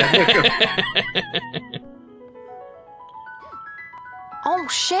 Oh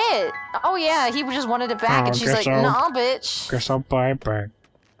shit! Oh yeah, he just wanted it back, and she's like, "Nah, bitch." Guess I'll buy it back.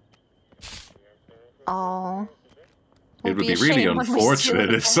 Oh. It would be really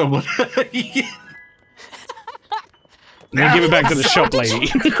unfortunate if someone. Then give it back to the shop lady.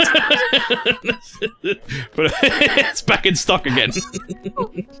 But it's back in stock again.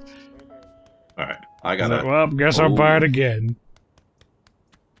 Alright, I got it. Well, guess I'll buy it again.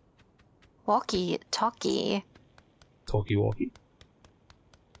 Walkie-talkie. Talkie-walkie.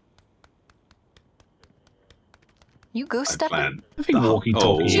 You goose stepping? I think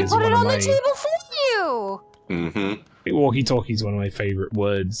walkie-talkie She is put one it of on my... the table for you! Mm-hmm. I think walkie-talkie is one of my favourite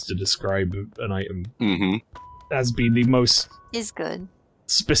words to describe an item. Mm-hmm. Has been the most... Is good.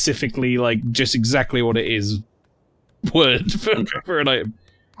 Specifically, like, just exactly what it is word for an item.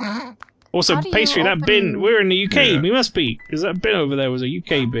 Also, pastry, that bin, we're in the UK, Yeah. we must be, because that bin over there was a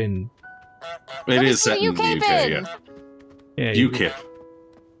UK bin. It is set in the UK, bin. yeah. UKIP.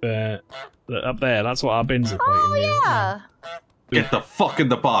 Up there, that's what our bins look like. Oh, yeah! Get the fuck in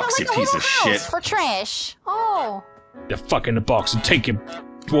the box, you piece of shit. For trash. Oh. The fuck in the box and take your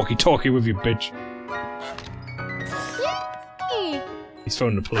walkie-talkie with you, bitch. Yay! He's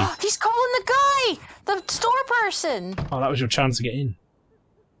phoning the police. He's calling the guy! The store person! Oh, that was your chance to get in.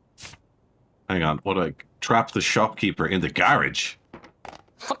 Hang on, what do I trap the shopkeeper in the garage?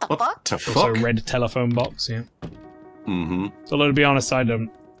 What the fuck? To Also, fuck? red telephone box, yeah. Mm-hmm. So, to be honest, I don't...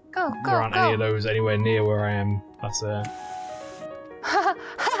 Go, there aren't any of those anywhere near where I am. That's,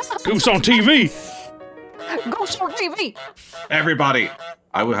 Goose on TV! Goose on TV! Everybody,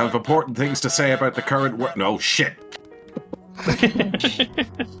 I will have important things to say about the current world. No, shit.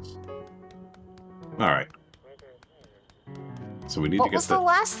 Alright. So we need to What get was the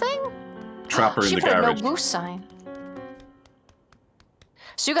last thing? trapper in She the put a garage. no goose sign.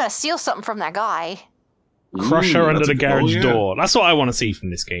 So you gotta steal something from that guy. Crush her under the garage yeah. door. That's what I want to see from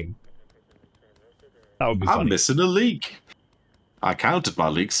this game. That would be I'm funny. missing a leak. I counted my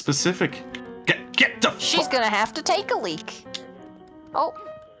leaks specific. Get the She's gonna have to take a leak. Oh.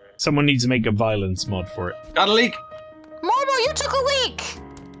 Someone needs to make a violence mod for it. Got a leak. Momo, you took a leak!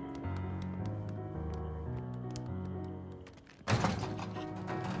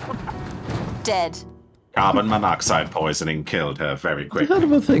 Dead. Carbon monoxide poisoning killed her very It's quick. a hell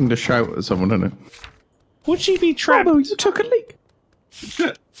of a thing to shout at someone, isn't it? Would she be trapped? Robbo, you took a leak.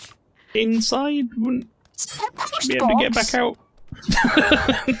 Inside? Wouldn't be able to get back out?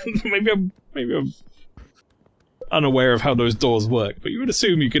 maybe I'm unaware of how those doors work, but you would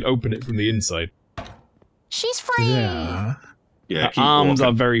assume you could open it from the inside. She's free! Yeah. Yeah, Her arms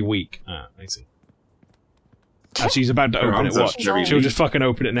are very weak. Ah, I see. As she's about to open it, watch. She'll just fucking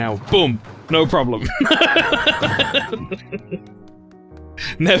open it now. Boom! No problem.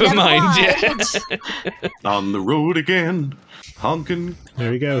 Never mind, yeah. On the road again. Honking.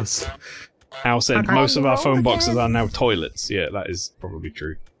 There he goes. Al said most of our phone boxes are now toilets. Yeah, that is probably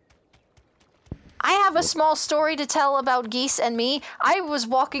true. I have a small story to tell about geese and me. I was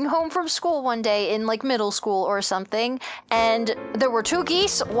walking home from school one day in like middle school or something, and there were two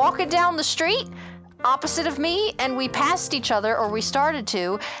geese walking down the street opposite of me, and we passed each other, or we started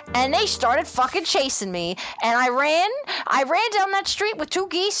to, and they started fucking chasing me, and I ran down that street with two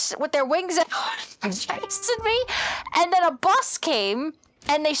geese with their wings out chasing me, and then a bus came,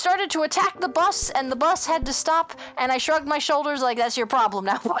 and they started to attack the bus, and the bus had to stop, and I shrugged my shoulders like, that's your problem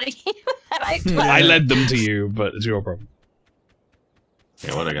now, buddy. And I led them to you, but it's your problem.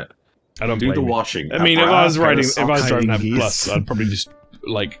 Yeah, what I got? I don't do the blame you. washing. I mean, if I was riding that bus, I'd probably just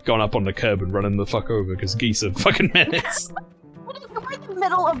like gone up on the curb and running the fuck over because geese are fucking menace. We're in the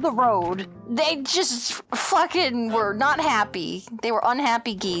middle of the road. They just fucking were not happy. They were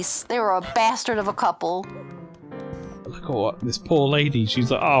unhappy geese. They were a bastard of a couple. Look at what this poor lady.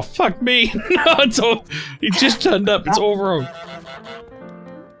 She's like, oh fuck me! No, it's all. He just turned up. It's all wrong.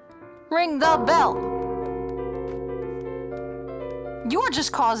 Ring the bell. You're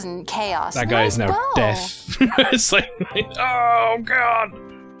just causing chaos. That guy is now deaf. It's like, oh god.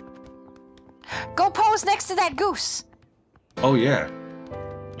 Go pose next to that goose. Oh yeah.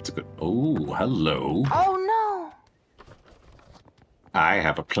 It's a good. Oh, hello. Oh no. I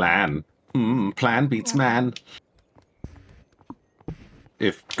have a plan. Plan beats man.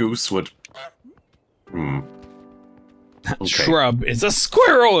 If Goose would. Okay. Shrub is a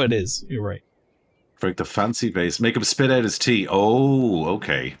squirrel. It is. You're right. Break the fancy vase. Make him spit out his tea. Oh,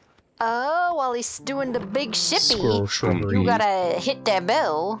 okay. Oh, while he's doing the big shippy, Squirrel shrubbery. you gotta hit that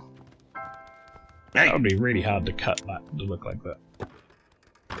bell. Hey. That would be really hard to cut that to look like that.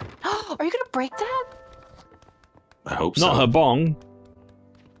 Are you gonna break that? I hope so. Not her bong.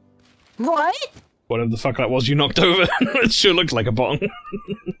 What? Whatever the fuck that was you knocked over. It sure looked like a bong.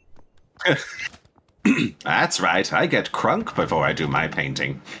 That's right. I get crunk before I do my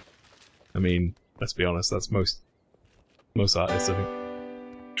painting. I mean, let's be honest, that's most artists, I think.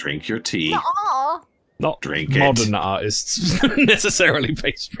 Drink your tea. Nuh-uh. Not Drink modern artists necessarily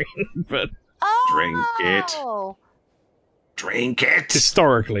pastry, but drink it. Drink it.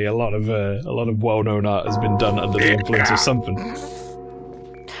 Historically, a lot of well-known art has been done under the influence of something.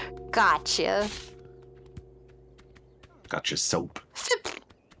 Gotcha. Got your soap.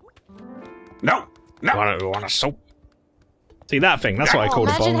 No. Want a soap? See that thing? That's what I call a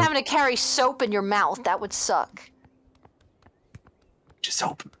bong. Imagine having to carry soap in your mouth. That would suck. Just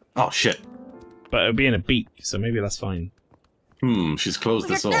soap. Oh shit. But it'll be in a beak, so maybe that's fine. She's closed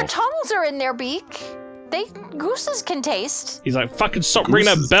this Their off. tongues are in their beak. Gooses can taste. He's like, fucking stop ringing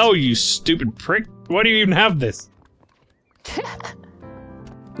that bell, you stupid prick. Why do you even have this?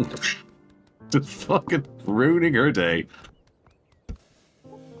 Just fucking ruining her day.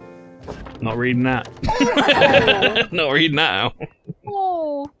 Not reading that. Not reading that out.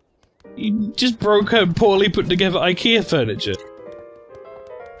 Oh. You just broke her poorly put together IKEA furniture.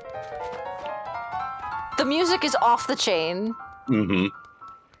 The music is off the chain.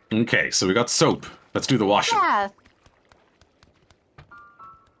 Okay, so we got soap. Let's do the washing. Yeah.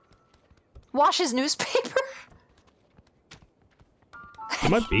 Wash his newspaper? It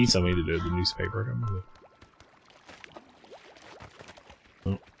might be something to do with the newspaper. I don't remember.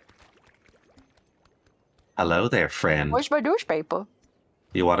 Oh. Hello there, friend. Where's my newspaper?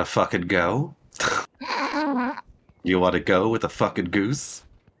 You wanna fucking go? You wanna go with a fucking goose?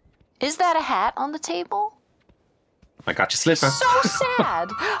 Is that a hat on the table? I got your slipper. So sad.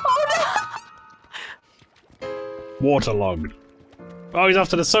 Oh no! Waterlogged. Oh, he's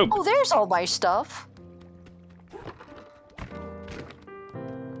after the soap. Oh, there's all my stuff.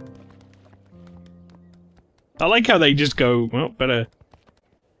 I like how they just go, well, better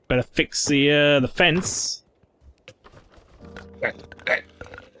fix the fence.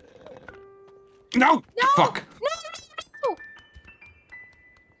 No! Fuck! No!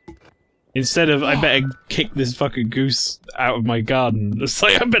 Instead of, I better kick this fucking goose out of my garden. It's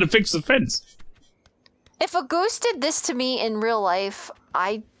like, I better fix the fence. If a goose did this to me in real life,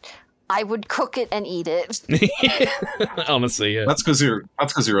 I I would cook it and eat it. Honestly, yeah. That's because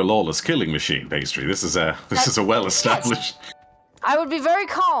you're a lawless killing machine, Pastry. This is a well established. Yes. I would be very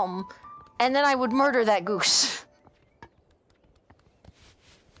calm, and then I would murder that goose.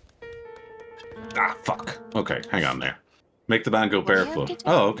 Ah, fuck. Okay, hang on there. Make the man go barefoot.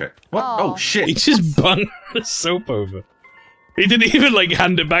 Oh, okay. What? Oh, shit. He just bung the soap over. He didn't even, like,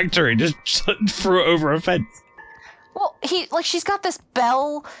 hand it back to her. He just threw it over a fence. Well, she's got this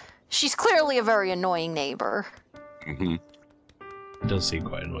bell. She's clearly a very annoying neighbor. Mm-hmm. It does seem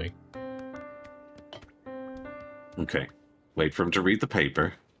quite annoying. Okay. Wait for him to read the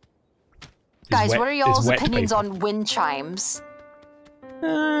paper. Guys, what are y'all's opinions on wind chimes?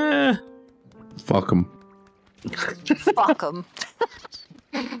 Fuck them. Fuck them.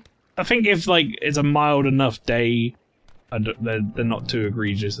 I think if, like, it's a mild enough day, they're not too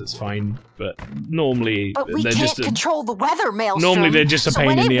egregious, it's fine. But normally, but we they're can't just control the weather, Maelstrom. Normally, they're just a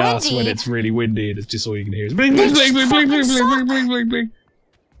pain in the ass when it's really windy and it's just all you can hear is bling, bling, bling, bling, bling, bling, bling, bling, bling, bling.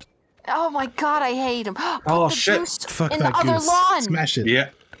 Oh my god, I hate him. Oh shit! Fuck in that the other goose. lawn. Smash it. Yeah.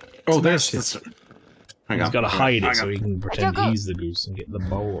 Oh, Smash that's. it. Hang on. He's got to hide it so on. he can pretend he's the goose and get the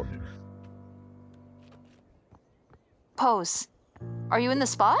bow on him. Pose. Are you in the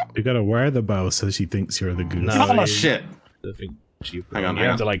spot? You gotta wear the bow so she thinks you're the goose. No, Oh shit! I think you Hang on,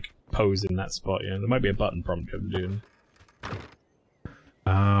 have to like pose in that spot. Yeah, there might be a button prompt you have to do.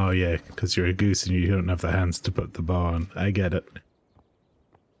 Oh yeah, because you're a goose and you don't have the hands to put the bow on. I get it.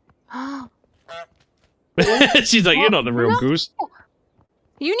 She's like, you're not the real goose.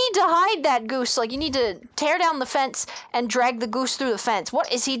 You need to hide that goose. Like, you need to tear down the fence and drag the goose through the fence.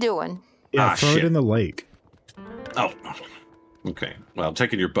 What is he doing? Yeah, throw it in the lake. Oh. Okay. Well, I'm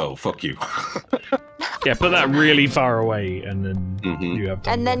taking your bow. Fuck you. Yeah, put that really far away, and then you have to.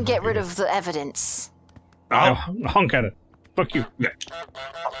 And then get rid of the evidence. Oh, honk at it. Fuck you. Yeah.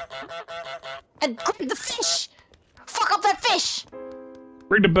 And grab the fish. Fuck up that fish.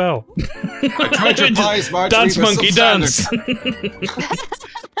 Ring the bell. I tried your pies, Marjorie. Dance, monkey, dance.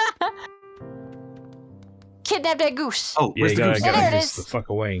 Kidnap that goose. Oh, Yeah, where's you the gotta goose? get There it the is. goose the fuck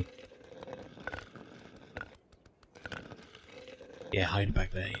away. Yeah, hide it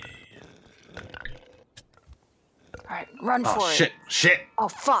back there. Yeah. Alright, run Oh for shit! it. Shit! Oh,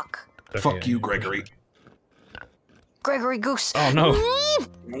 fuck. Fuck you, Gregory. Gregory Goose. Oh no.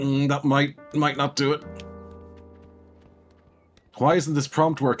 That might not do it. Why isn't this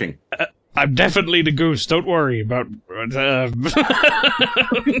prompt working? I'm definitely the goose. Don't worry about. Did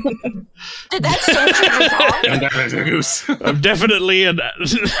that stand I'm definitely the goose. I'm definitely a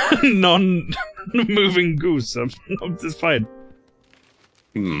non-moving goose. I'm just fine.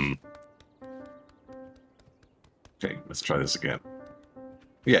 Okay, let's try this again.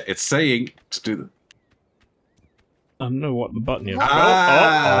 Yeah, it's saying to do the. I don't know what the button is.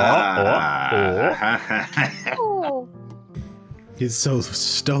 Oh. He's so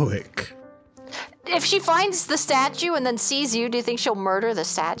stoic. If she finds the statue and then sees you, do you think she'll murder the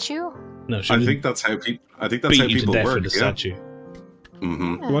statue? No, I think that's how people. I think that's beat how you to people death work. with the Yeah. statue.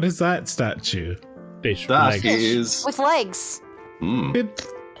 Mm-hmm. What is that statue? Fish. That legs. is. With legs. It,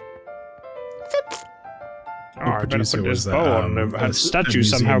 Oh, I better producer put this was, bow on. a The statue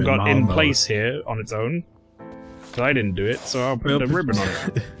museum somehow in got in Malmo. place here on its own. So I didn't do it, so I'll put the ribbon on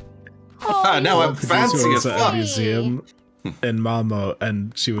it. Now I'm Producer fancy was as at fuck. a museum in Malmo,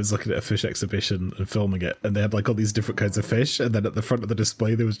 and she was looking at a fish exhibition and filming it, and they had like all these different kinds of fish, and then at the front of the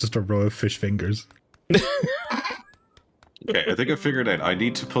display there was just a row of fish fingers. Okay, I think I figured out. I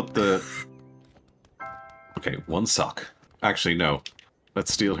need to put the. Okay, one sock. Actually, no.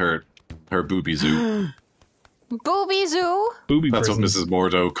 Let's steal her booby zoo. Booby zoo. Booby That's prison. what Mrs.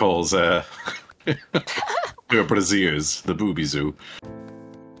 Mordo calls her braziers, the booby zoo.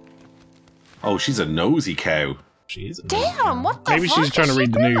 Oh, she's a nosy cow. She is. Damn, what the Maybe fuck she's trying is to read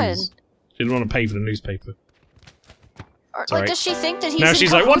she the doing? news. She didn't want to pay for the newspaper. Or, Sorry. like, does she think that he's Now in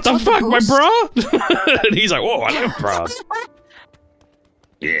she's like, what the cahoots with fuck, my goose? bra? And he's like, whoa, I love bras.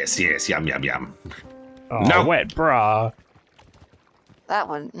 Yes, yum, yum, yum. Oh, No. wet bra. That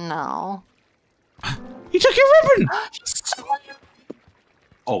one, no. He took your ribbon!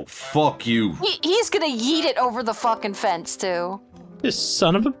 Oh, fuck you. He's gonna yeet it over the fucking fence, too. This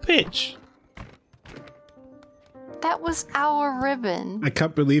son of a bitch. That was our ribbon. I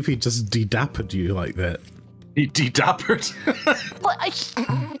can't believe he just de-dappered you like that. He de-dappered. But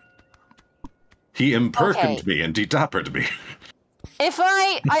He imperkined Okay. me and de-dappered me. if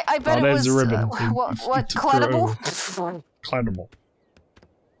I bet it there's was the ribbon. what He took her credible? Incredible.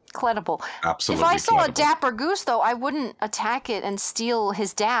 Credible. Absolutely. If I saw a credible. dapper goose, though, I wouldn't attack it and steal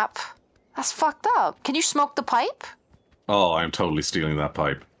his dap. That's fucked up. Can you smoke the pipe? Oh, I'm totally stealing that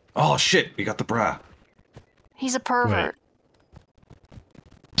pipe. Oh shit! You got the bra. He's a pervert.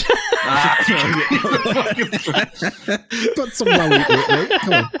 Put some money into it, mate.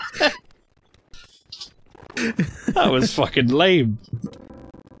 Come on. That was fucking lame.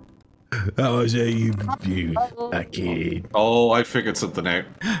 That was you kid. Oh, I figured something out.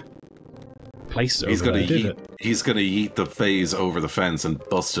 Place He's over gonna there. yeet. He's gonna yeet the phase over the fence and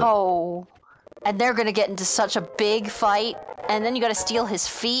bust it. Oh. And they're gonna get into such a big fight, and then you gotta steal his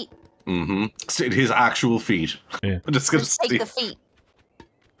feet. Mm-hmm. His actual feet. Yeah. I'm just gonna Take the feet.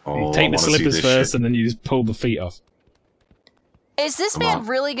 Oh, You take I the wanna see slippers this first, shit. and then you just pull the feet off. Is this Come man on.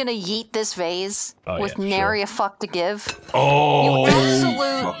 really gonna yeet this vase Oh, with yeah, nary a fuck to give? Oh, You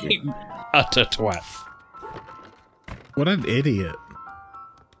absolute. Utter twat. What an idiot.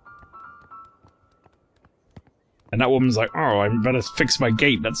 And that woman's like, oh, I better fix my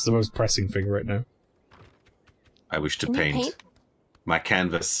gate. That's the most pressing thing right now. I wish to Can you paint paint? my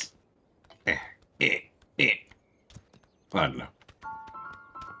canvas. I don't know.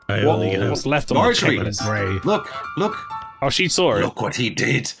 I Whoa, only have What's left on Marjorie, the checklist? grey. look! Oh, she saw it. Look what he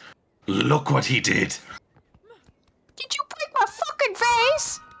did! Look what he did! Did you break my fucking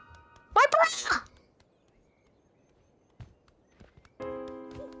vase? My bra!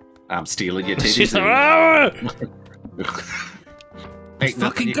 I'm stealing your She's titties. like, ah! Ain't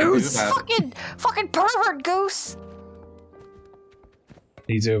nothing you can do goose. about it. Fucking pervert goose!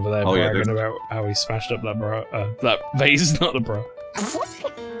 He's over there Oh, yeah, bragging about how he smashed up that bra. That vase, not the bra.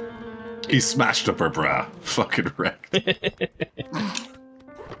 He smashed up her bra. Fucking wrecked.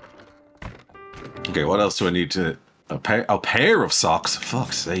 Okay, what else do I need to... A pair of socks?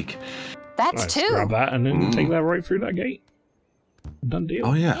 Fuck's sake. That's Nice, two. grab that and then take that right through that gate. Done deal.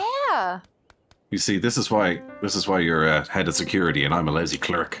 Oh yeah. Yeah. You see, this is why you're head of security and I'm a lazy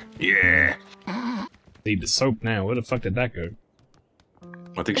clerk. Yeah. Need the soap now. Where the fuck did that go?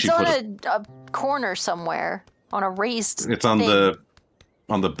 I think It's she put on a corner somewhere. On a raised it's on thing.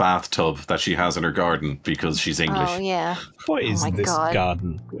 the bathtub that she has in her garden because she's English. Oh, yeah. What is my this God.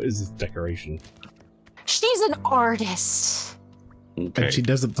 garden? What is this decoration? She's an artist. Okay. And she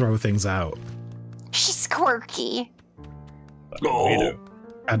doesn't throw things out. She's quirky. Oh.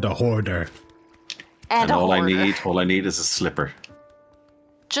 And a hoarder. And, And a all I hoarder. need is a slipper.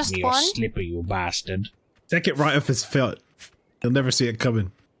 Just You one? slipper, you bastard. Take it right off his foot. You'll never see it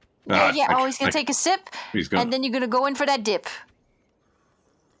coming. Yeah, oh, he's gonna take a sip, He's gonna. and then you're gonna go in for that dip.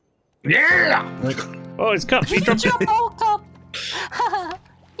 Yeah. Oh, it's cup. He dropped it. Jump out up!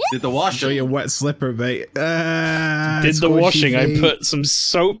 Did the wash? Show you a wet slipper, mate. Did the squishy washing. I feet. put some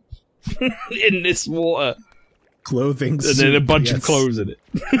soap in this water. Clothing And then a soup, bunch of yes. clothes in it.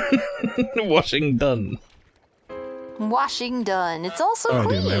 Washing done. Washing done. It's also Oh, I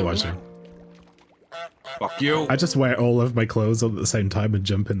clean. do my washing. Fuck you. I just wear all of my clothes on at the same time and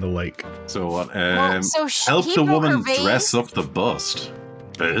jump in the lake. So what? Well, so help he the broke her woman vase. dress up the bust.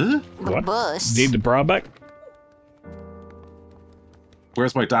 The What? bus. Need the bra back?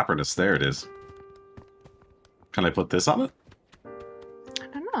 Where's my dapperness? There it is. Can I put this on it? I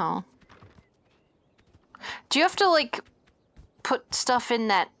don't know. Do you have to, like, put stuff in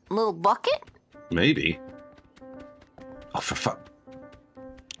that little bucket? Maybe. Oh, for fuck.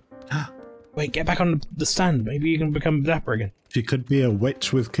 Wait, get back on the stand. Maybe you can become dapper again. She could be a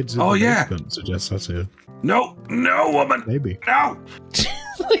witch with kids in Oh, the yeah. basement, suggests that too. No, no, woman. Maybe. No.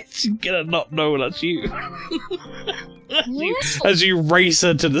 She's gonna not know that's you. As you race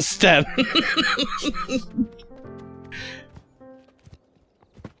her to the stand.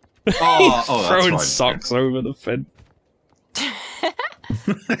 Oh, that's Throwing fine. socks over the fence.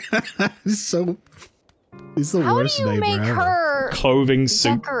 He's so... He's the How worst do you neighbor make ever. her Clothing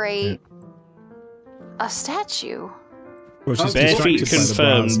suit. decorate a statue? Well, she's Bare feet distracted by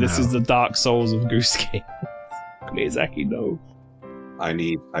the confirmed. bars This now. is the Dark Souls of Goose Game. Miyazaki, no. I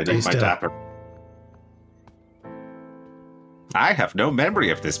need my still. dapper. I have no memory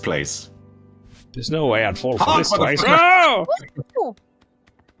of this place. There's no way I'd fall for Honk, this place. motherfucker. No!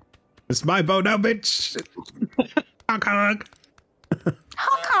 It's my boat now, bitch! Honk, honk. Honk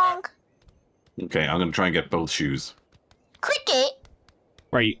honk! Okay, I'm gonna try and get both shoes. Cricket!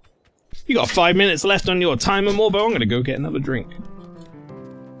 Right. You got 5 minutes left on your timer, Morbo. I'm gonna go get another drink.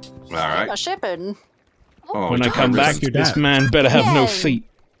 All right. A shipping. Oh, When I come Tom, back, your this dad. man better have no Yay. feet.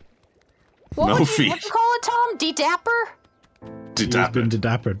 What No would you, feet. What you call it, Tom? De-dapper? He's dapper. been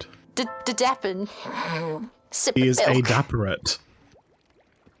de-dappered. De-dapping. Sip He is a milk. dapperette.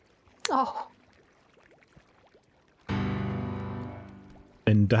 Oh.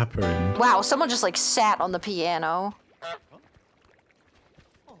 In dappering. Wow, someone just, like, sat on the piano.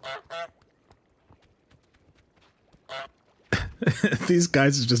 These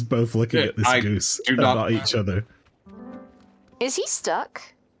guys are just both looking at this goose and not each other. Is he stuck?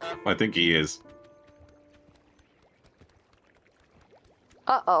 I think he is.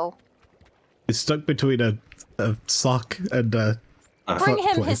 Uh-oh. He's stuck between a sock and a Bring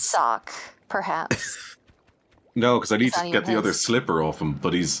him his sock, perhaps. No, because I need to get the other slipper off him,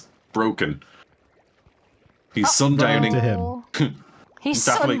 but he's broken. He's sundowning. To him. He's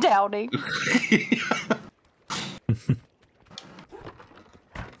sundowning.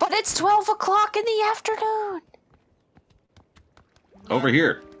 But it's 12 o'clock in the afternoon. Over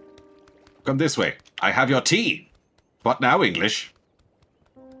here. Come this way. I have your tea. What now, English?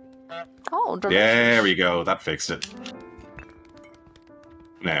 Oh, delicious. There we go. That fixed it.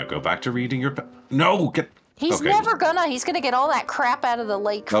 Now go back to reading your... No! Get... He's never gonna. He's gonna get all that crap out of the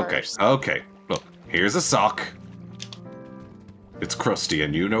lake first. Okay. Look, here's a sock. It's crusty,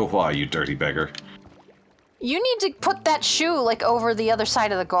 and you know why, you dirty beggar. You need to put that shoe, like, over the other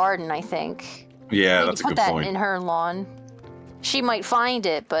side of the garden, I think. Yeah, that's a good point. Put that in her lawn. She might find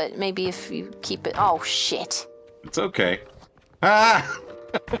it, but maybe if you keep it... Oh, shit. It's okay. Ah!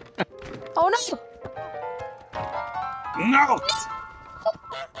 Oh, no! No!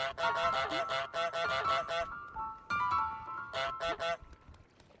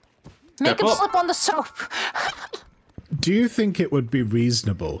 Make him slip on the soap. Do you think it would be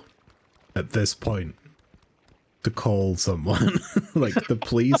reasonable at this point to call someone, like the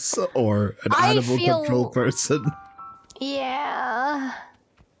police or an animal control person? Yeah.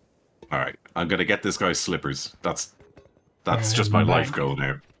 All right, I'm gonna get this guy's slippers. That's just my life goal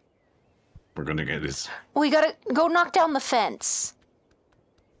now. We're gonna get his... We gotta go knock down the fence.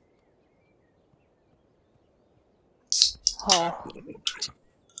 Oh.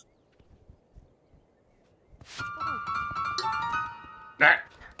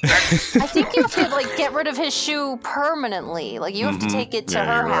 I think you have to, like, get rid of his shoe permanently. Like, you have to take it to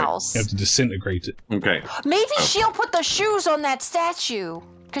her house. You have to disintegrate it. Okay. Maybe she'll put the shoes on that statue.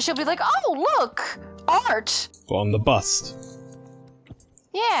 Because she'll be like, oh, look! Art! On the bust.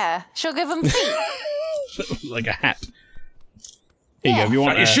 Yeah, she'll give him feet. Like a hat. Here you go. If you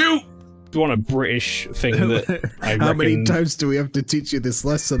want your shoe! If you want a British thing that I How many reckon times do we have to teach you this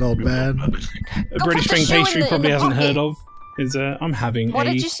lesson, old man? a British thing pastry probably hasn't heard of is I'm having What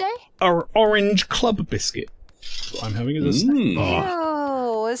did you say? Orange club biscuit. That's what I'm having as a snack.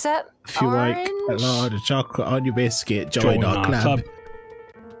 Ew, is that If you orange? like a lot of chocolate on your biscuit, join our club.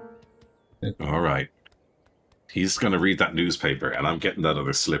 All right. He's going to read that newspaper, and I'm getting that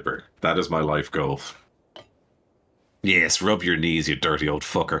other slipper. That is my life goal. Yes, rub your knees, you dirty old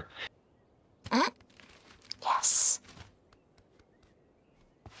fucker. Yes.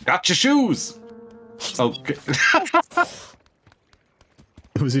 Got your shoes! Okay.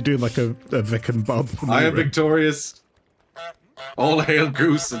 Was he doing like a Vic and Bob? I am victorious. All hail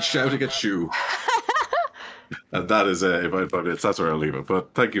Goose and shouting at shoe. And that is, in 5 minutes, that's where I'll leave it.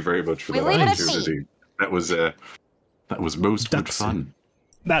 But thank you very much for that opportunity. That was most good fun.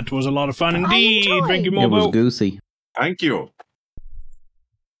 That was a lot of fun indeed. Thank you, Morbo. It was goosey. Thank you.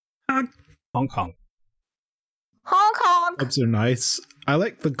 Hong Kong. Hong Kong. Clubs are nice. I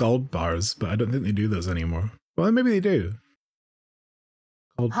like the gold bars, but I don't think they do those anymore. Well, maybe they do.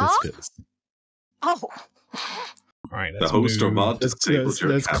 Gold biscuits. Oh. Right, the host or mod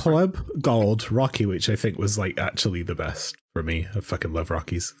there's Club Gold Rocky, which I think was like actually the best for me. I fucking love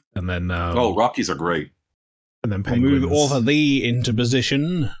Rockies. And then Rockies are great. And then Penguins. We'll move over thee into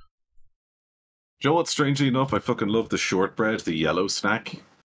position. Do you know what? Strangely enough, I fucking love the shortbread, the yellow snack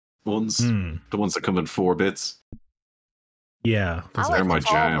ones, the ones that come in 4 bits. Yeah, they're my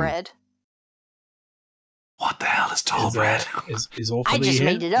jam. Bread. What the hell is tall bread? Is Orphalee I just here?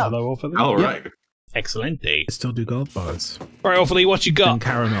 made it up. Hello, Orphalee. Oh, right. Excellent day. I still do gold bars. All right, Orphalee, what you got? And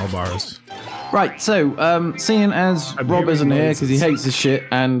caramel bars. Right, so seeing as Rob isn't here because he hates his shit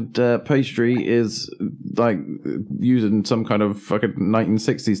and pastry is like using some kind of fucking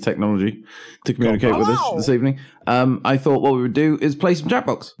 1960s technology to communicate with us this evening, I thought what we would do is play some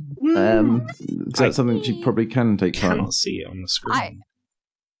Jackbox. That's something that you probably can take time. I cannot see it on the screen.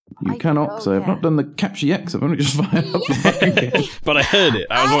 You cannot, because I have not done the capture yet, because I've only just fired up the fucking game. But I heard it.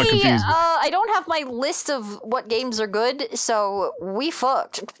 I was all confused. I don't have my list of what games are good, so we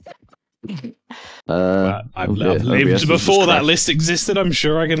fucked. I've lived before that list existed. I'm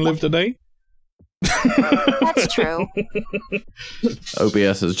sure I can live today. That's true.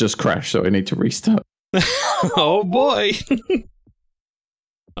 OBS has just crashed, so I need to restart. Oh boy!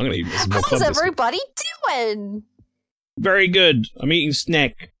 I'm gonna eat some more. How's everybody doing? Very good. I'm eating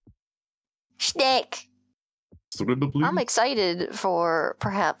snack. Snack. I'm excited for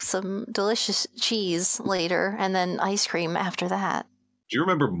perhaps some delicious cheese later, and then ice cream after that. Do you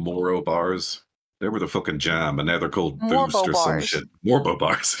remember Moro bars? They were the fucking jam, and now they're called Boost Morbo or bars. some shit. Morbo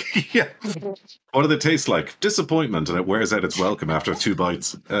bars. Yeah. What do they taste like? Disappointment, and it wears out its welcome after 2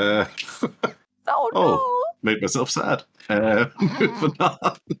 bites. Oh no! Made myself sad. Moving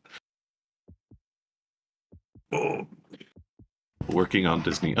on. Oh. Working on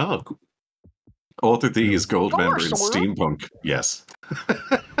Disney. Oh, cool. Author D is gold member in Steampunk. Yes.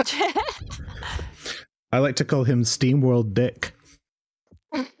 I like to call him SteamWorld Dick.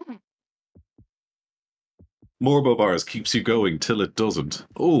 Morbo bars keeps you going till it doesn't.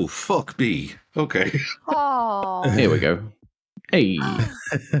 Oh, fuck me. Okay. Oh. Here we go. Hey.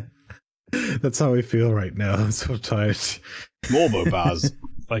 That's how I feel right now. I'm so tired. Morbo bars.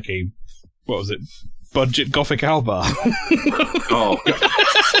 Like a, what was it? Budget Gothic Owl bar. Oh,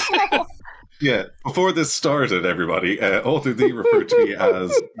 God. Yeah, before this started, everybody, Author D referred to me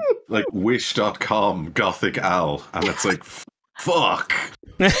as, like, wish.com Gothic Owl. And it's like, fuck.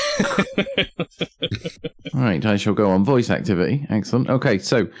 Right, I shall go on voice activity. Excellent. Okay,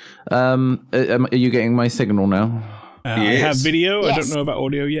 so, are you getting my signal now? I have video. Yes. I don't know about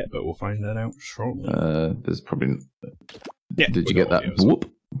audio yet, but we'll find that out shortly. There's probably... Yeah, did you get that?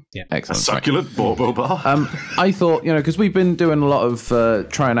 Whoop. Yeah. Excellent. A succulent Morbo bar. I thought, because we've been doing a lot of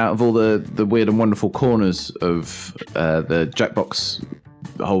trying out of all the weird and wonderful corners of the Jackbox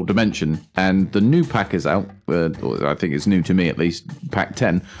whole dimension, and the new pack is out. Or I think it's new to me at least, pack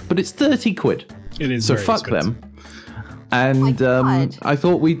 10, but it's 30 quid. It is. So very fuck expensive. them. And I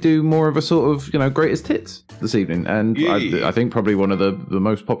thought we'd do more of a sort of, greatest hits this evening. And I think probably one of the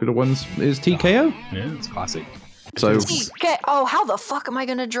most popular ones is TKO. Yeah, it's classic. So, oh, how the fuck am I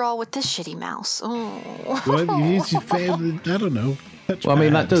going to draw with this shitty mouse? Oh. Well, use your favorite, I don't know. Well, I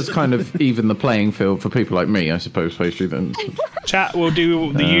mean, that does kind of even the playing field for people like me, I suppose, Pastry. Then chat will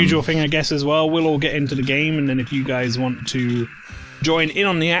do the usual thing, I guess, as well. We'll all get into the game, and then if you guys want to join in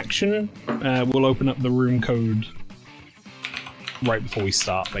on the action, we'll open up the room code right before we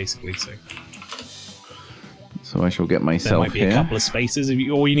start, basically. So I shall get myself there might be a couple of spaces.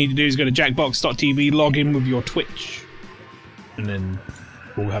 All you need to do is go to jackbox.tv, log in with your Twitch, and then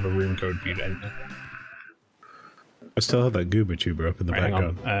we'll have a room code for you to enter. I still have that Goober Tuber up in the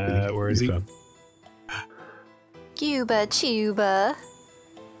background. Where is he? Gooba Tuba.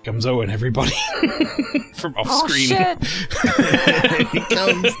 Comes Owen, everybody. From off screen. Shit. Here he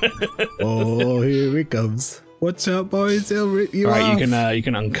comes. Oh, here he comes. Watch out, boys, he'll rip you off. Alright, you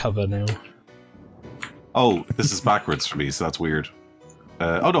can uncover now. Oh, this is backwards for me, so that's weird.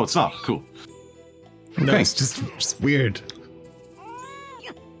 Oh, no, it's not. Cool. No, it's just weird.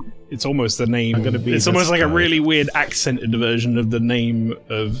 It's almost the name. It's almost like a really weird accented version of the name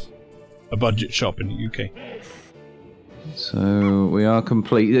of a budget shop in the UK. So we are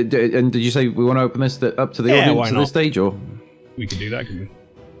complete. And did you say we want to open this up to the audience at this stage, or we could do that? Can we?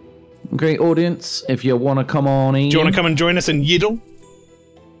 Okay, audience, if you want to come on in. Do you want to come and join us in Yiddle?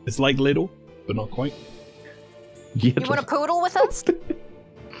 It's like Little, but not quite. You want to poodle with us?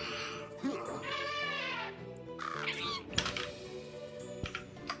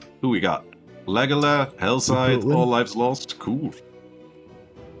 Who we got? Legola, Hellside, All Lives Lost. Cool.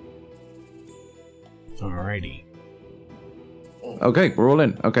 Alrighty. Okay, we're all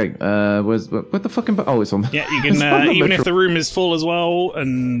in. Okay, what the fucking... Oh, it's on. Yeah, you can, even if the room is full as well,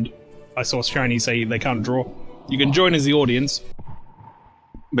 and I saw Shiny say they can't draw, you can join as the audience.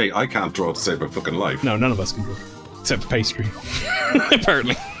 Mate, I can't draw to save my fucking life. No, none of us can draw. Except for Pastry.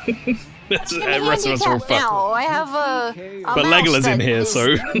 Apparently. The rest of us are all fucked. Now I have a but Legola's in here,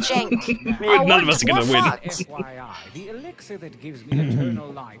 so none of us are gonna win. FYI, the elixir that gives me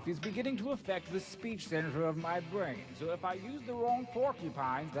eternal life is beginning to affect the speech center of my brain. So if I use the wrong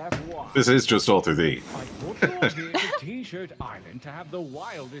porcupines, that's why. This is just Author D. T-shirt island to have the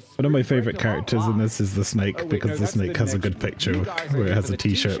wildest. One of my favorite characters in this is the snake, because the snake has a good picture where it has a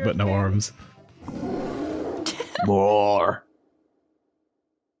t-shirt but no arms. More.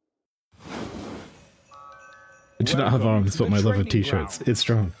 It should not have arms, but my love of t-shirts. It's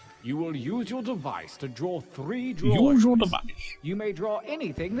strong. You will use your device to draw 3 drawings. Use your device. You may draw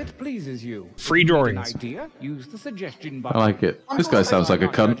anything that pleases you. Free drawings. An idea? Use the suggestion button. I like it. This guy sounds like a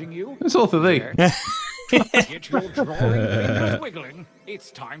cunt. It's Author D. Get your drawing fingers wiggling.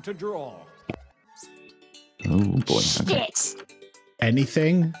 It's time to draw. Oh boy. Okay.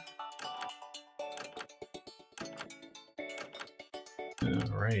 Anything?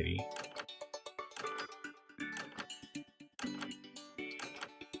 Alrighty.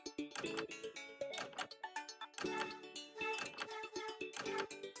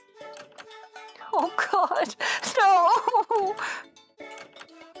 Oh God, no!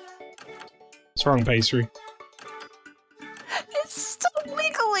 What's wrong, Pastry? It's so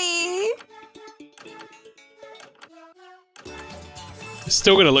wiggly! It's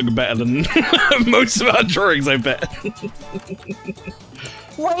still gonna look better than most of our drawings, I bet.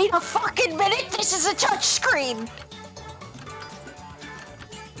 Wait a fucking minute, this is a touchscreen!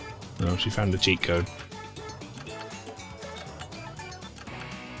 Oh, she found the cheat code.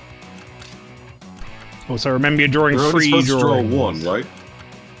 Also, remember you're drawing You're only three supposed drawings. to draw one, right?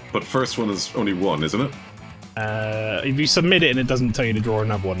 But first one is only one, isn't it? If you submit it and it doesn't tell you to draw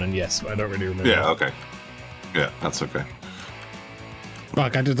another one, then yes, I don't really remember. Yeah, okay. Yeah, that's okay.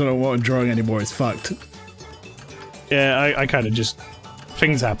 Fuck, I just don't know what I'm drawing anymore. It's fucked. Yeah, I kind of just...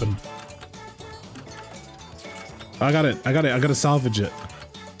 Things happen. I got it. I gotta salvage it.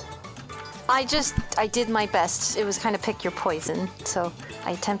 I did my best. It was kind of pick your poison, so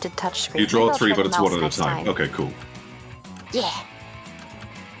I attempted touchscreen. You draw Maybe I'll three, try but the it's mouse one at a next time. Okay, cool. Yeah.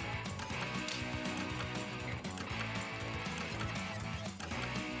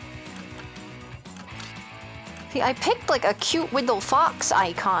 See, I picked like a cute little fox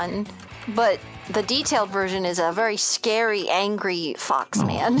icon, but the detailed version is a very scary, angry fox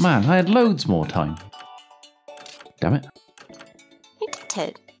man. Man, I had loads more time. Damn it. You did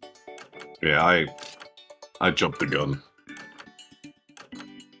it. Yeah, I jumped the gun.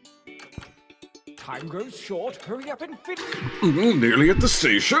 Time grows short. Hurry up and finish. Nearly at the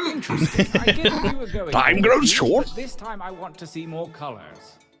station. I didn't know you were going Time to grows this, short. but this time I want to see more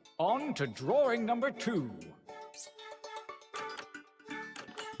colors. On to drawing number 2.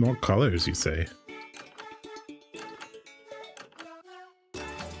 More colors, you say?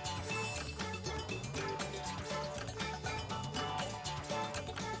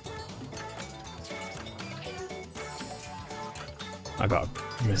 I got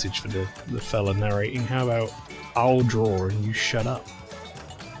a message for the fella narrating. How about I'll draw and you shut up?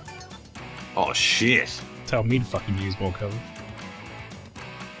 Oh shit! Tell me to fucking use more colours.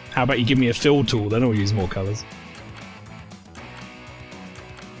 How about you give me a fill tool, then I'll use more colours.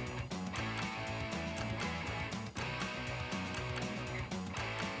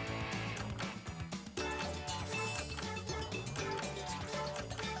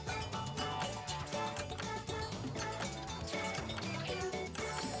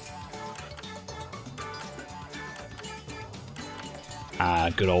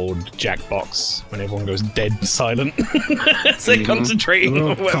 Good old Jackbox when everyone goes dead silent. So they're concentrating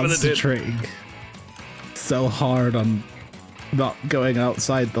on whatever they're doing. Concentrating so hard on not going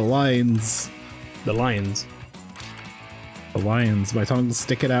outside the lines. The lions. The lions. My tongue's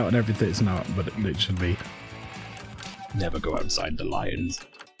sticking out and everything. It's not, but it should be. Never go outside the lions.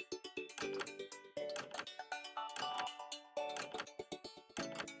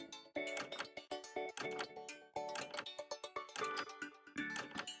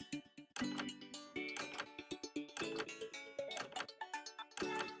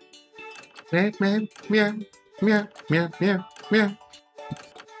 Meow, meow, meow, meow, meow, meow.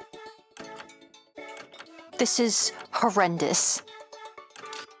 This is horrendous.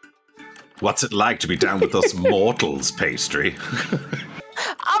 What's it like to be down with us mortals, Pastry?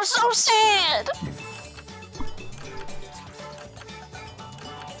 I'm so sad!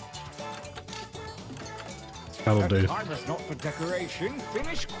 That'll do. Time is not for decoration.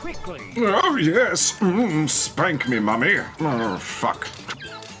 Finish quickly. Oh, yes. Spank me, mummy. Oh, fuck.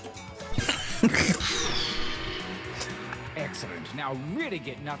 Excellent. Now really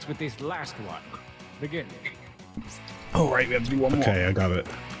get nuts with this last one. Begin. Oh, right, we have to do one more. Okay, I got it.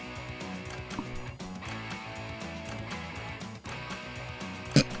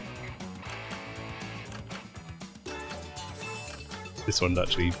 This one's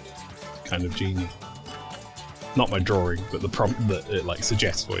actually kind of genius. Not my drawing, but the prompt that it like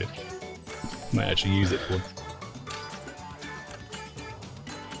suggests for you. Might actually use it for.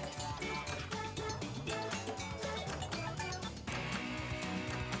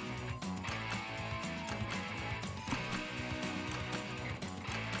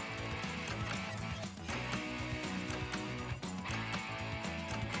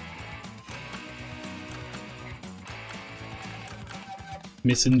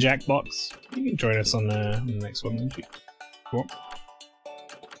 Missing Jackbox. You can join us on the next one, didn't you? What?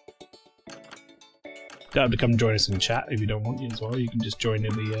 Don't have to come join us in chat if you don't want to as well. You can just join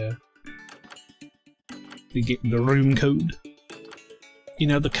in the room code. You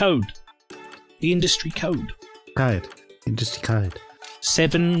know the code, the industry code. Code. Industry code.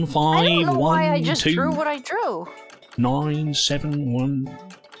 751. I don't know why I just drew what I drew. 971.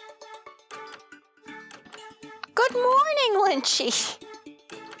 Good morning, Lynchy.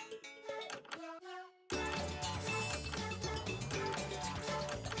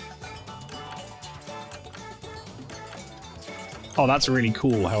 oh, that's really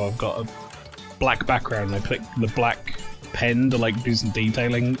cool how I've got a black background and I click the black pen to like do some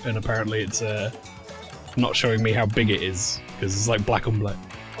detailing, and apparently it's not showing me how big it is because it's like black on black.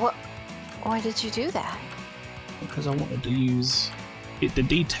 What? Why did you do that? Because I wanted to use it to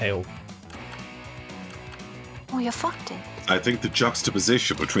detail. Well, you fucked it. I think the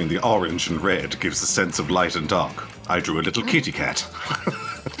juxtaposition between the orange and red gives a sense of light and dark. I drew a little kitty cat.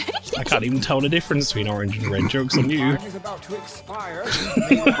 I can't even tell the difference between orange and red. Joke's on you. Time is about to expire.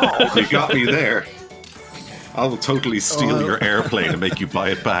 Oh, you got me there. I will totally steal your airplane and make you buy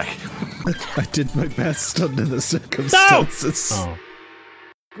it back. I did my best under the circumstances. No!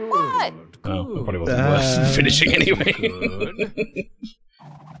 Oh. What? Oh, it probably wasn't worth finishing anyway.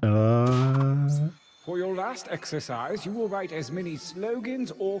 For your last exercise, you will write as many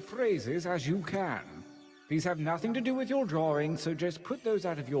slogans or phrases as you can. These have nothing to do with your drawing, so just put those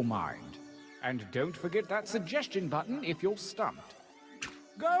out of your mind. And don't forget that suggestion button if you're stumped.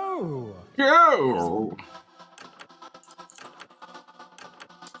 Go! Go!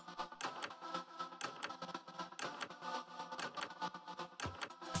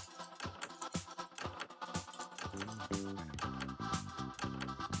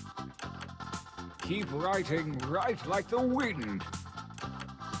 Keep writing, write like the wind.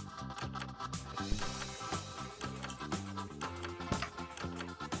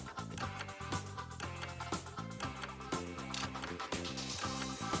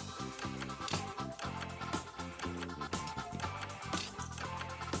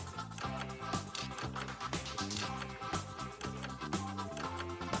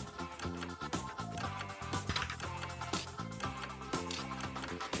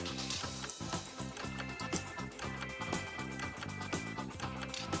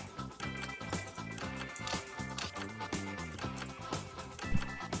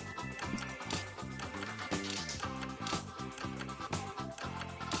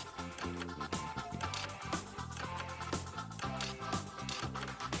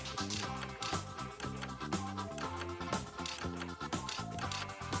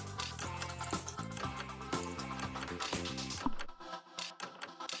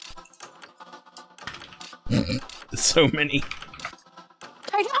 So many.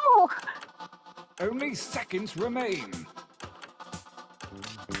 I know! Only seconds remain.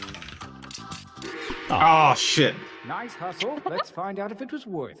 Oh, shit. Nice hustle. Let's find out if it was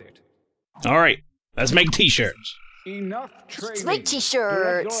worth it. Alright, let's make t-shirts. Enough training. Let's make Direct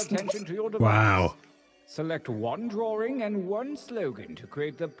t-shirts. your attention to your device. Wow. Select one drawing and one slogan to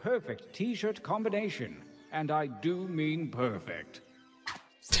create the perfect t-shirt combination. And I do mean perfect.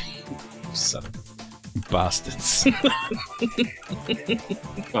 Son of bastards.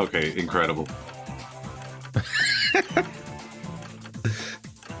 Okay, incredible.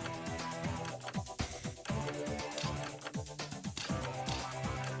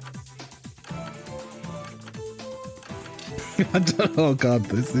 Oh god,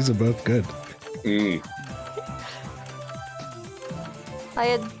 these are both good. Mm. I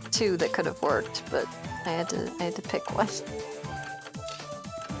had two that could have worked, but I had to pick one.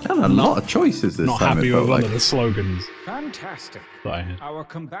 And a lot of choices this Not time. happy it with felt one like. of the slogans. Fantastic. That I had. Our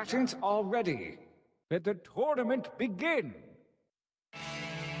combatants are ready. Let the tournament begin.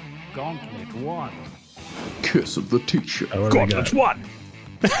 Gauntlet 1. Curse of the teacher. Oh, what do we God, got? that's one!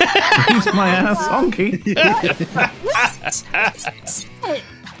 He's my ass, honky. I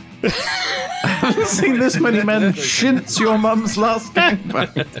haven't seen this many men since your mum's last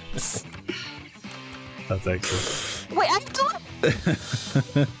gangbang. That's excellent. Wait, I have to.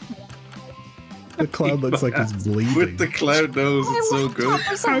 The clown looks like he's bleeding. With the clown nose, it's so good.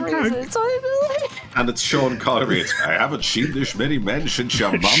 For some reason, so I And it's Sean Connery. It's, I haven't seen this many men since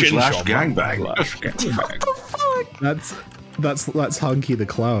your mum's Since last your mum's gangbang. last gangbang. That's Hunky the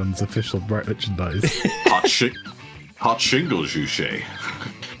Clown's official merchandise. Hot shingles, you say?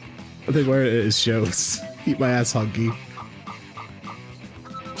 They wear it at his shows. Eat my ass, Hunky.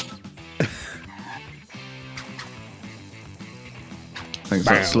 Thanks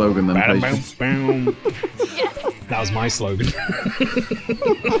for that slogan then, Patience. That was my slogan.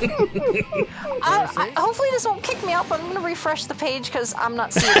 hopefully this won't kick me out, but I'm gonna refresh the page because I'm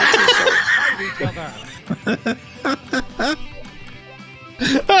not seeing the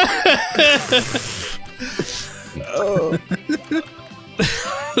Oh.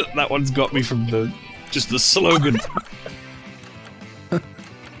 That one's got me from just the slogan.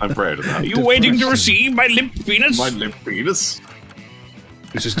 I'm proud of that. Are you waiting to receive my limp penis? My limp penis?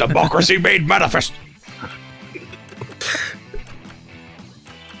 This is democracy made manifest.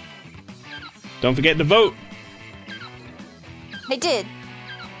 Don't forget to vote. I did.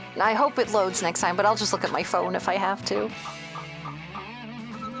 I hope it loads next time, but I'll just look at my phone if I have to.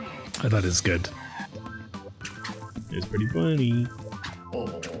 That is good. It's pretty funny.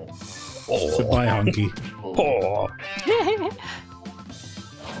 So bye, Honky. Oh.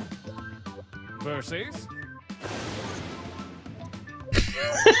 Versus.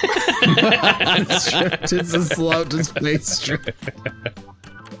 It's as loud as pastry.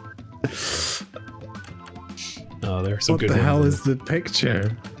 Oh, there are some good What the ones. hell is the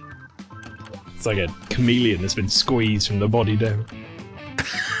picture? It's like a chameleon that's been squeezed from the body down.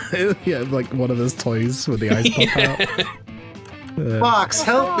 Yeah, like one of those toys with the eyes pop out. Max,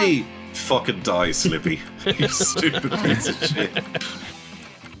 help me! Fucking die, Slippy. You stupid piece of shit.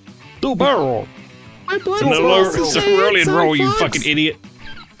 Do barrel! My blood It's a rolling roll, you fucking idiot.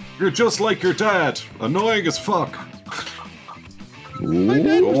 You're just like your dad. Annoying as fuck. My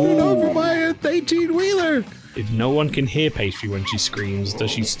dad was run over by a 18-wheeler. If no one can hear Pastry when she screams,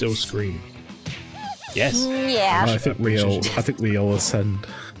 does she still scream? Yes. Yeah. I think we all ascend.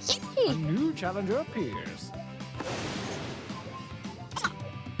 A new challenger appears.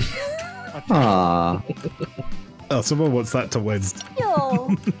 Ah. Oh, someone wants that to win.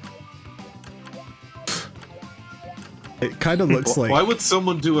 Yo. It kind of looks like... Why would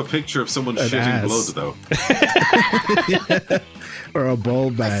someone do a picture of someone an shitting ass. blood, though? Yeah. Or a ball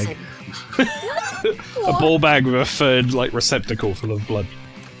bag. A ball bag with a third, like, receptacle full of blood.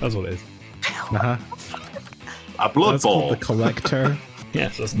 That's what it is. Uh-huh. A blood That's ball. called the collector.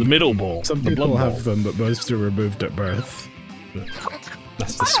 Yes, that's the middle ball. Some the people blood have ball. them, but most are removed at birth. That's the I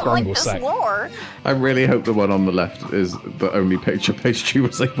don't like scramble this sack. lore. I really hope the one on the left is the only picture Pastry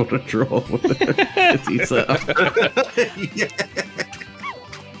was able to draw with the set up.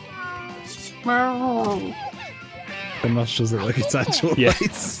 The nostrils look like it's actual Yeah.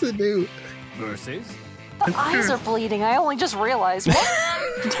 lights to do. Versus. My eyes are bleeding. I only just realized.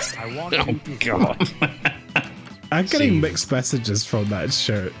 What? I want Oh, you to God. I'm getting Jeez. mixed messages from that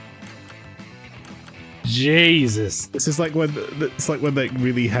shirt. Jesus. This is like when like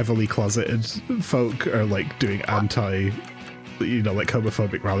really heavily closeted folk are like doing anti, like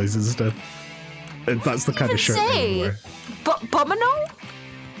homophobic rallies and stuff. And that's the kind of shirt they wear. Bumino?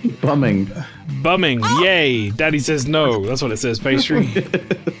 Bumming. Bumming. Yay. Daddy says no. That's what it says, Pastry.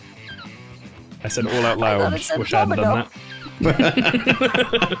 I said all out I thought loud. it said Wish I hadn't done that.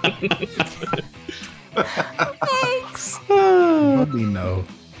 Thanks. Bumino.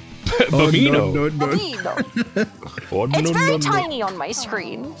 Bumino. No. Bumino. Oh, It's no, very no, no. tiny on my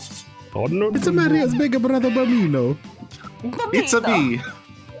screen. Oh, no, It's no, a no. Maria's bigger brother Bumino. It's a Bumino. me.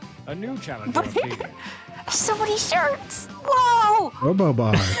 a new challenger appears. So many shirts. Whoa. Robo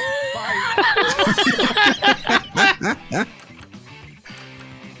bar.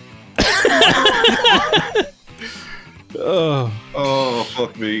 Oh,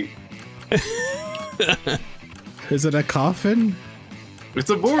 fuck me. Is it a coffin? It's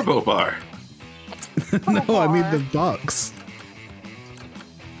a Morbo bar. No, I mean the box.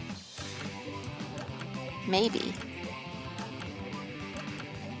 Maybe.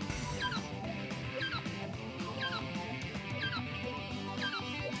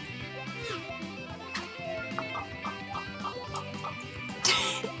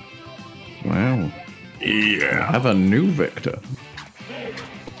 Wow. Yeah. I have a new Victor.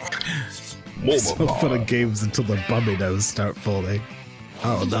 So fun of games until the Buminos start falling.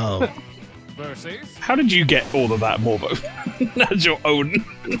 Oh no. Versus. How did you get all of that, Morbo? That's your own.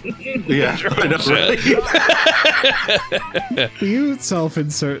 Yeah, I know, right? Do you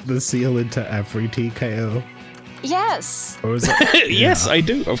self-insert the seal into every TKO? Yes. Or is it Yes, I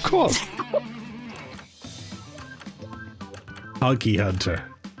do, of course. Honky Hunter?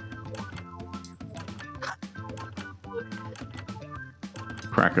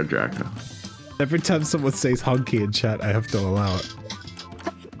 Cracker Jacker. Every time someone says honky in chat, I have to allow it.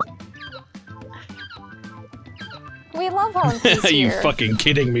 We love honkies Are you here. fucking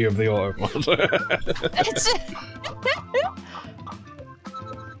kidding me of the auto mod? It's-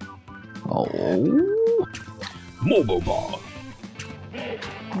 Oh. Morbo bar.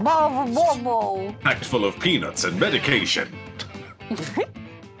 Whoa. Packed full of peanuts and medication.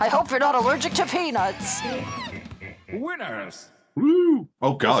 I hope you're not allergic to peanuts. Winners. Woo!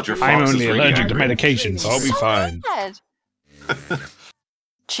 Oh god, your fox I'm is only really allergic to angry. medication, so I'll be fine. Bad.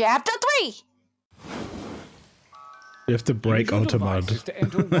 Chapter 3. You have to break Use your Automod. devices to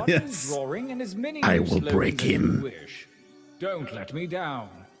enter one Yes. drawing and as many I new will slogans break as you him. wish. Don't let me down.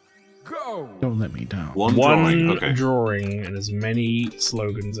 Go. Don't let me down. One One drawing, okay. drawing and as many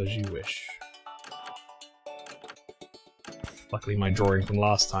slogans as you wish. Luckily, my drawing from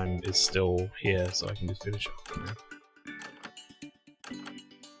last time is still here, so I can just finish it off now.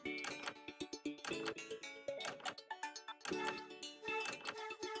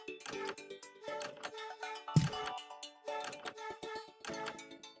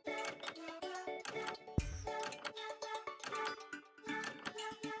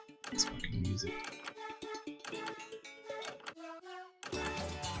 this fucking music.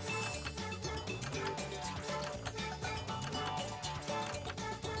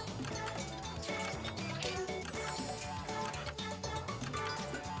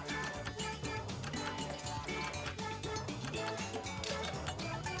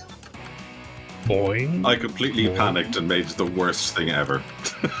 Boing. I completely panicked and made the worst thing ever.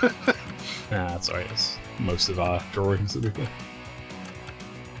 That's alright. That's most of our drawings that we play.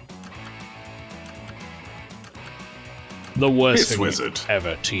 The worst thing Wizard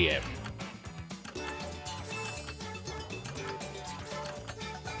ever, TM.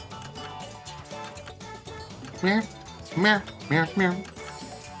 Meow, meow, meow, meow.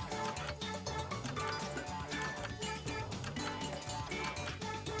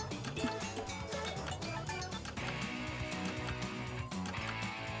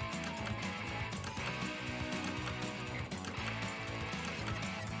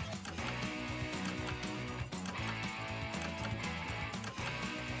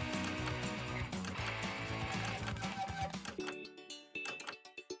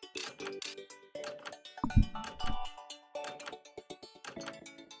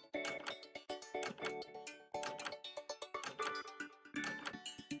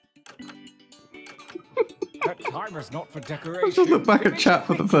 That timer's not for I decoration. just looked back at chat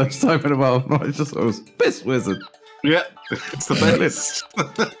for the first time in a while, and I was Piss Wizard. Yeah, it's the best.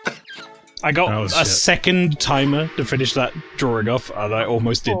 I got a second timer to finish that drawing off, and I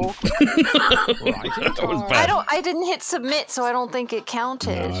almost didn't. That was bad. I didn't hit submit, so I don't think it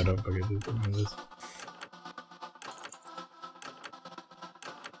counted. No, I don't forget this.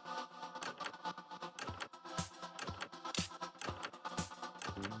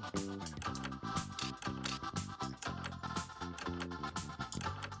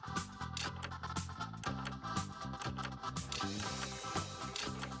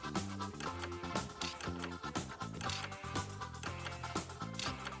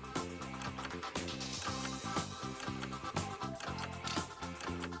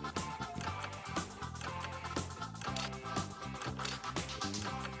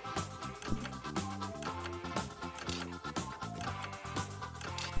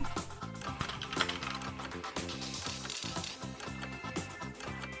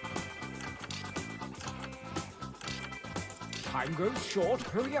 Time goes short.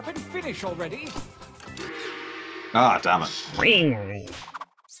 Hurry up and finish already. Ah, damn it.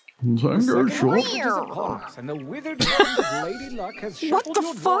 Time goes short. And the withered hand of Lady Luck has shuffled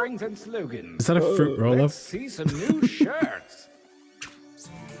your drawings and slogans. Is that a fruit roll-up? Let's see some new shirts.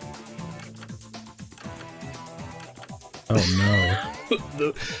 Oh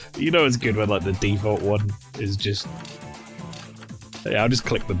no. You know it's good when like the default one is just... Yeah, I'll just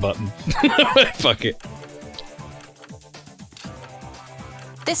click the button. Fuck it.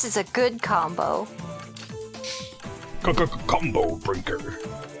 This is a good combo. Combo breaker.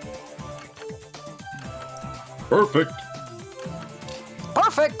 Perfect.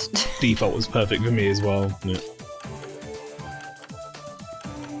 Perfect. Default was perfect for me as well. Yeah.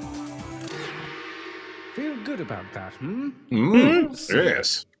 Feel good about that, hmm?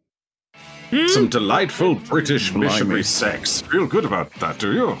 Yes. Some delightful British missionary sex. Feel good about that,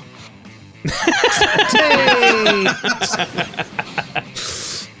 do you?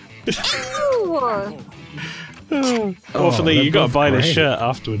 Awfully, you gotta buy this shirt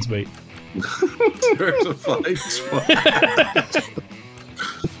afterwards, mate. Certified twat.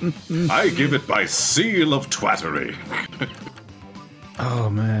 I give it my seal of twattery. Oh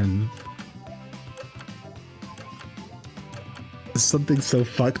man. There's something so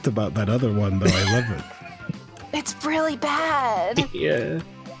fucked about that other one though, I love it. It's really bad. Yeah.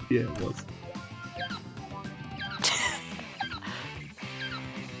 Yeah, it was.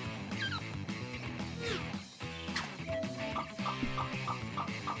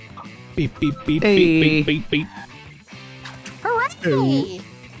 Beep, beep, beep, Hey. beep, beep, beep, beep. Hooray!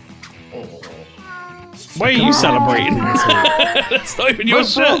 Why are you celebrating? That's not even your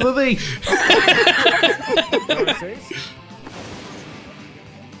shirt.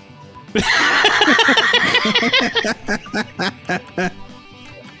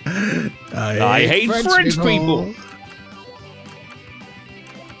 I hate French people.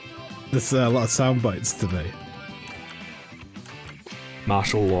 There's a lot of sound bites today.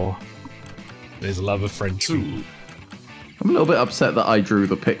 Martial law. There's love of French people. I'm a little bit upset that I drew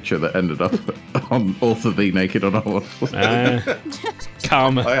the picture that ended up on Author Thee Naked on our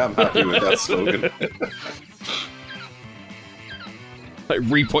Karma. I am happy with that slogan. Like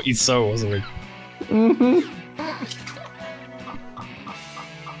reap what you sow or something.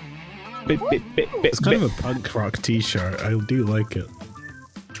 It's kind of a punk rock t-shirt. I do like it.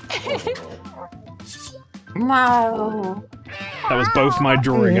 No. That was both my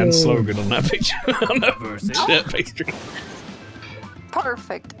drawing and slogan on that picture. On that shirt pastry.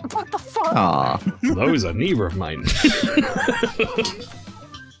 Perfect. What the fuck? Ah, those are neither of mine.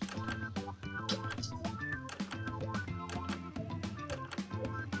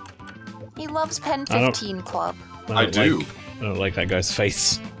 He loves Pen 15 Club. I do. I don't like that guy's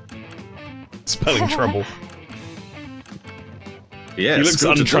face. Spelling trouble. Yes, he looks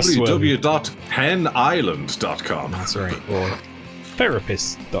go to untrustworthy. www.penisland.com. That's right. Or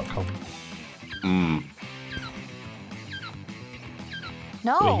therapist.com.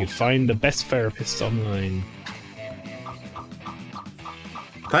 No. Where you can find the best therapists online.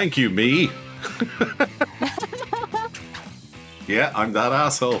 Thank you, me. Yeah, I'm that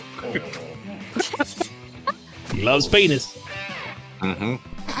asshole. He loves penis.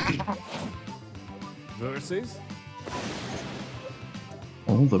 Versus?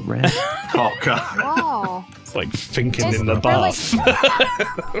 all the red. Oh god. Wow. It's like thinking in the bath.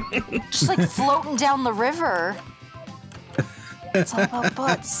 Just like floating down the river. It's all about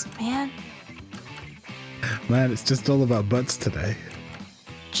butts, man. Man, it's just all about butts today.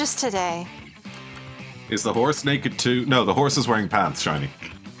 Just today. Is the horse naked too? No, the horse is wearing pants, Shiny.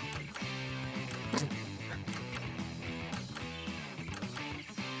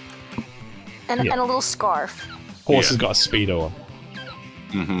 And a little scarf. Horse has got a Speedo on.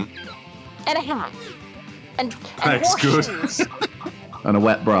 Mm-hmm. And a hat. And That's good. horseshoes. And a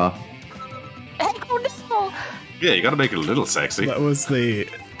wet bra. Oh no! Yeah, you gotta make it a little sexy. That was the...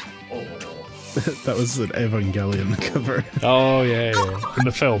 that was an Evangelion cover. Oh, yeah, yeah. In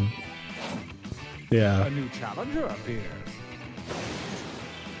the film. Yeah. A new challenger appears.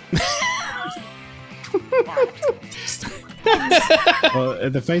 Well,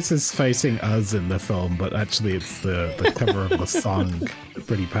 the face is facing us in the film, but actually it's the cover of the song that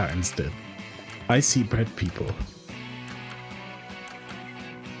Pretty Patterns did. I see bread people.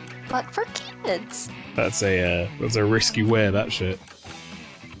 But for kids. That's a risky wear, that shit.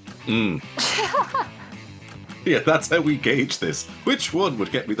 Mm. Yeah, that's how we gauge this. Which one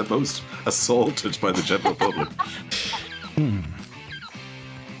would get me the most assaulted by the general public?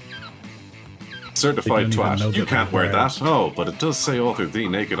 Certified twat. You can't wear that. Oh, but it does say author thee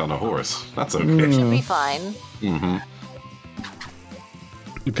naked on a horse. That's okay. Should be fine. Mm-hmm.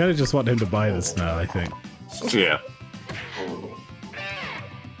 You kind of just want him to buy this now, I think. Yeah.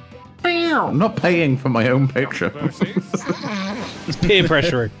 I'm not paying for my own picture. It's peer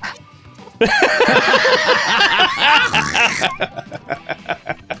pressuring.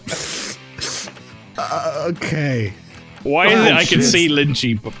 Okay. Why is it I can see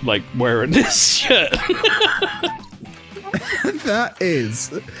Lynchy like wearing this shirt? That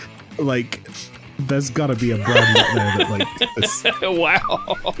is like, there's gotta be a brand out there that like this,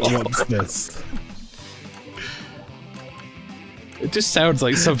 wow, wants this. It just sounds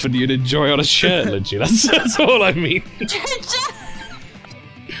like something you'd enjoy on a shirt, Lynchy. That's all I mean.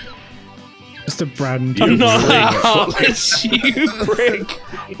 Just a brand. I'm not that heartless, you prick.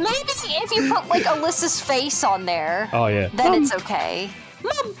 Maybe if you put like Alyssa's face on there, Oh yeah. then it's okay.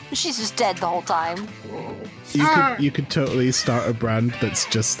 Mom, she's just dead the whole time. You could totally start a brand that's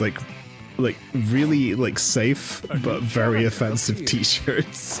just like really like safe but very offensive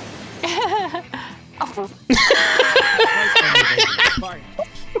t-shirts. Oh.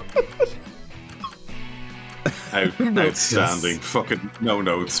 Outstanding. Fucking no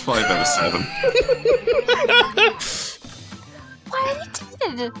notes. 5 out of 7. Why are you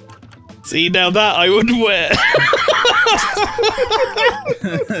dead? See, now that I would wear.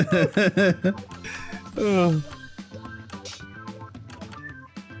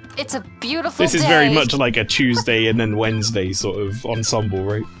 It's a beautiful This is day. very much like a Tuesday and then Wednesday sort of ensemble,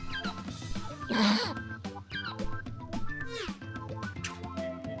 right?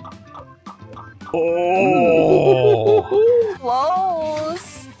 Oh!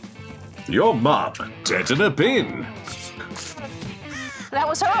 Close. Your mom dead in a bin. That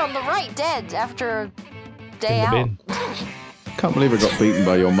was her on the right, dead after a day In the out. bin. Can't believe I got beaten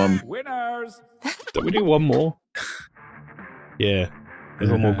by your mum. Winners! Don't we do one more? Yeah.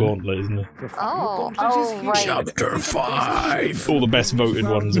 There's one more gauntlet, isn't there? Oh, right. Chapter 5. All the best voted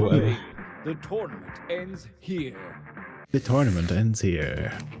ones or whatever. The tournament ends here. The tournament ends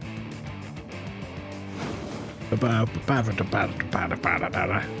here.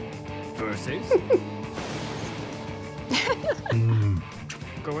 Versus?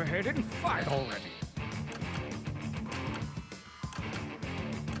 Go ahead and fight already.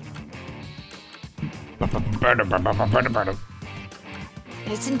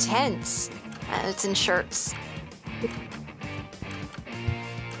 It's intense. And it's in shirts.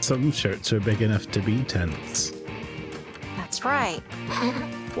 Some shirts are big enough to be tents. That's right.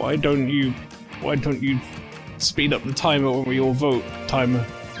 Why don't you speed up the timer when we all vote? Timer.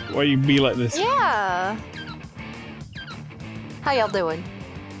 Why you be like this? Yeah. How y'all doing?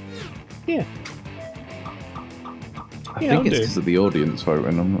 Yeah. I think it's because of the audience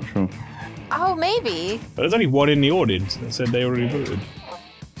voting, I'm not sure. Oh, maybe. But there's only one in the audience that said they already voted.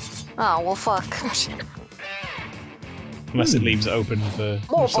 Oh, well, fuck. Unless it leaves it open for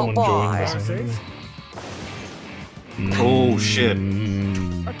someone joining or something. Oh, shit.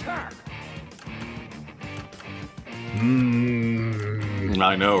 Attack!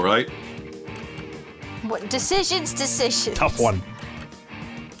 I know, right? What decisions? Tough one.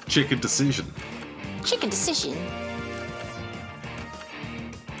 Chicken decision. Chicken decision.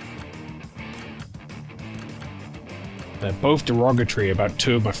 They're both derogatory about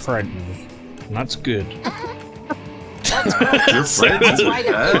two of my friends. And that's good. Your friends?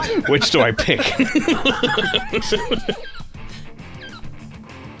 Which do I pick?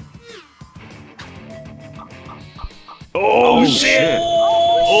 Oh, shit!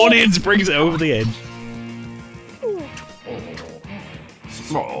 Audience brings it over the edge.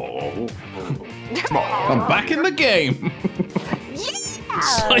 I'm back in the game!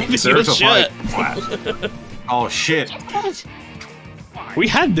 Yeah! Your shirt. Oh, shit. We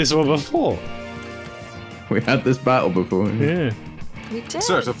had this one before. We had this battle before. Yeah. We did.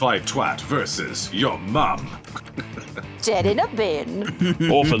 Certified twat versus your mum. Dead in a bin.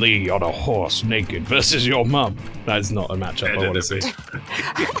 Awfully on a horse, naked, versus your mum. That's not a matchup I want to see.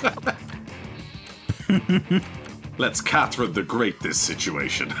 Let's Catherine the Great this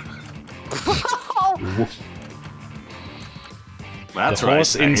situation. That's the right.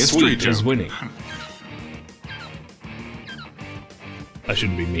 horse in history sweet is joke. winning. I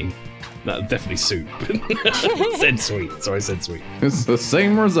shouldn't be mean. That definitely soup. Said sweet, so I said sweet. It's the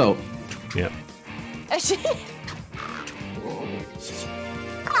same result. Yep.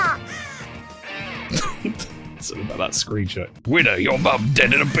 Something about that screenshot. Winner, your mum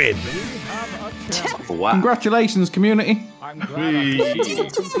dead in a bin. Wow. Congratulations, community. I'm glad I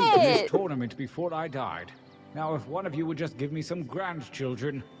completed this tournament before I died. Now, if one of you would just give me some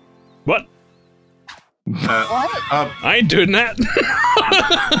grandchildren. What? I ain't doing that.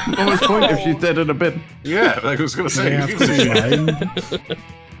 Almost point if she's dead in a bin. Yeah, I was going to say.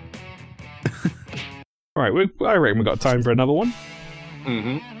 Alright, I reckon we got time for another one.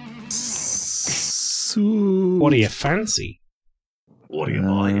 What do you fancy? What are you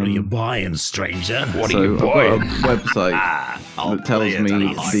buying? What are you buying, stranger? What are you buying? I've got a website that tells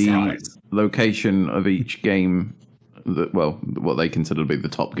me the location of each game, what they consider to be the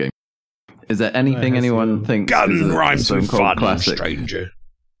top game. Is there anything anyone thinks Gun is a rhymes with fun, classic? stranger.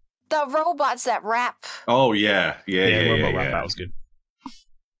 The robots that rap. Oh, yeah. Robot rap, that was good.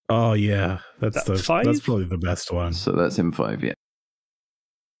 Oh, yeah. That's probably the best one. So that's in 5, yeah.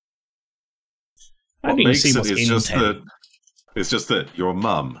 What makes it is it's just that your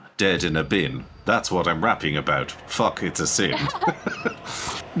mum dead in a bin. That's what I'm rapping about. Fuck, it's a sin.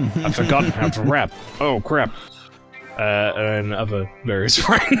 I've forgotten how to rap. Oh crap. And other various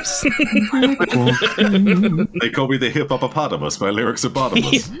rhymes. They call me the hip-hop-opotamus. My lyrics are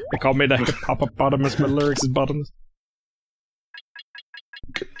bottomless. They call me the hip-hop-opotamus. My lyrics is bottomless.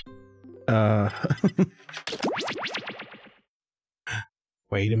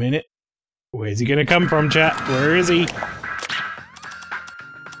 Wait a minute. Where's he gonna come from, chat? Where is he?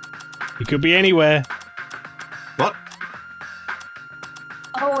 He could be anywhere. What?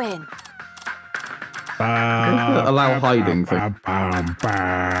 Owen. Allow hiding thing.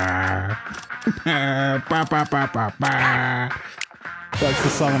 That's the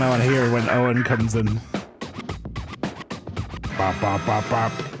song I want to hear when Owen comes in.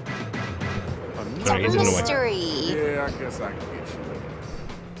 It's a mystery. Yeah, I guess I can get you.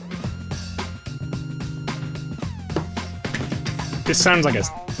 This sounds like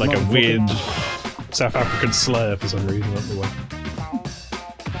a weird South African slur for some reason. I don't know why.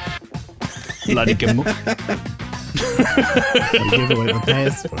 Bloody gamuk. Give away the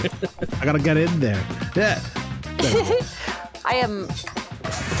passport. I gotta get in there. Yeah. I am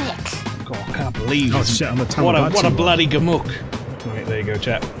thick. God, I can't believe Oh it. shit! I'm a What a bloody gamuk. Right, there you go,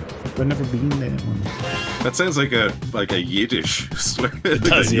 chat. I've never been there. That sounds like a Yiddish swear. It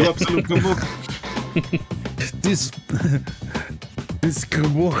does, You yeah. absolute gamuk. This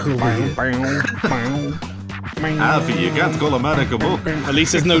gamuk over here. Alfie, you can't call a man a gamuk. At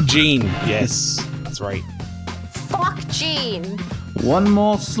least there's no Gene. Yes, that's right. Fuck Gene. One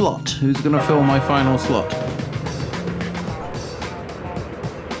more slot. Who's gonna fill my final slot?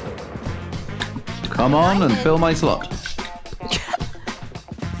 Come on and fill my slot.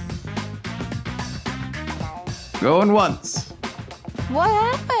 Going once. What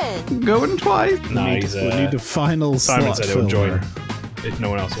happened? Going twice. No, we need a final Simon slot said he'll join if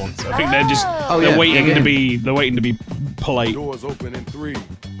no one else wants. I think they're just they're waiting to be polite. Doors open in 3, 2,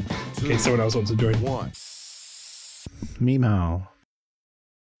 in case someone else wants to join. 1. Meow.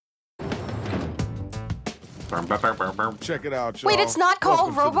 Check it out, y'all. Wait, it's not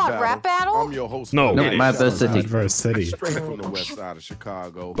called Robot Rap Battle? I'm your host. No, Madverse City. Madverse City. Straight from the west side of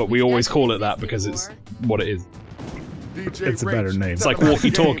Chicago. But we always call it that because it's what it is. DJ It's a better name. It's like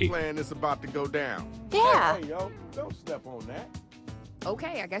walkie-talkie. Plan is about to go down. Yeah. Hey, yo, don't step on that.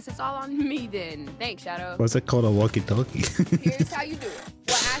 Okay, I guess it's all on me then. Thanks, Shadow. What's it called? A walkie-talkie? Here's how you do it.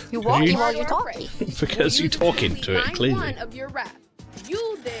 We'll ask You walkie while you're talking. Because you talk into it, clearly. Line 1 of your rap.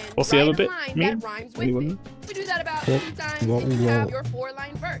 You then What's the other bit? line Me? that rhymes with Anyone? it. We do that about What? 3 times What? and you have your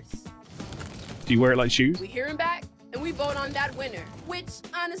 4-line verse. Do you wear it like shoes? We hear him back and we vote on that winner, which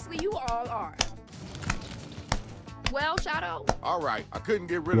honestly you all are. Well, Shadow. All right, I couldn't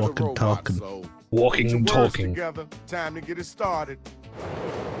get rid of the Walking, robot, talking. so Walking get your and words talking. together. Time to get it started.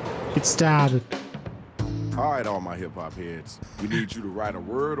 It started. All right, all my hip hop heads. We need you to write a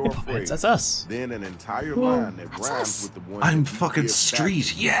word or a phrase. That's us. Then an entire line that rhymes with the one. I'm that you fucking give street,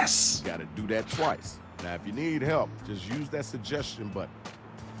 back. yes. You gotta do that twice. Now, if you need help, just use that suggestion button.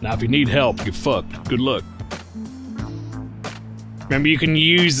 Now, if you need help, you're fucked. Good luck. Remember, you can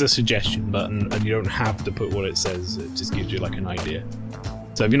use the suggestion button, and you don't have to put what it says. It just gives you like an idea.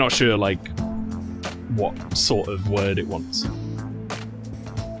 So if you're not sure, like, what sort of word it wants.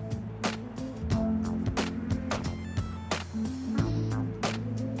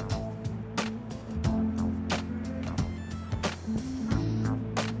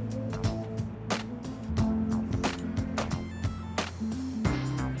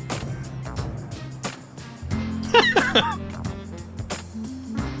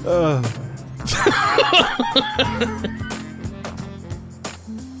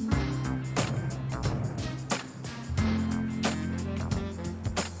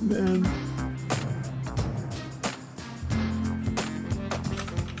 Man.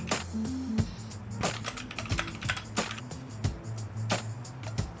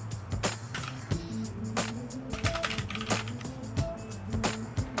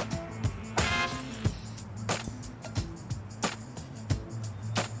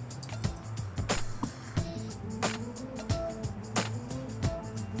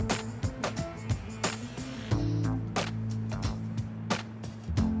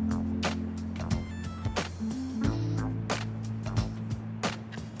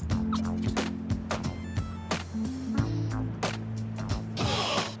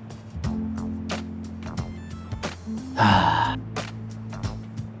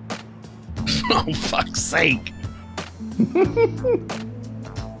 Oh, fuck's sake.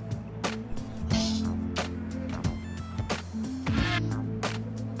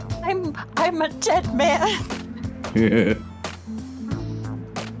 I'm a dead man. Yeah.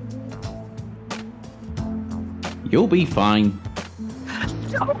 You'll be fine.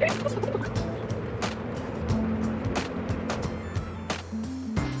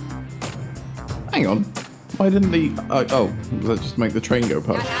 Hang on. Why didn't the... oh, let's just make the train go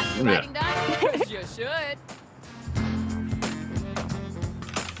past. Yeah. You should.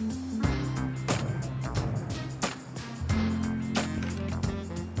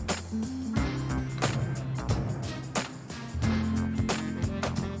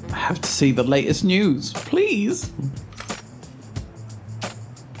 I have to see the latest news, please.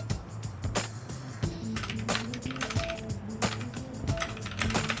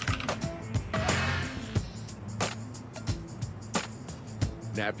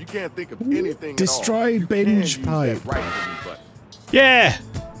 Now, if you can't think of anything Destroy at all, binge you can use pipe. that right for me button. Yeah!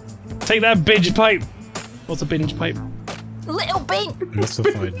 Take that binge pipe. What's a binge pipe? Little bean. Let's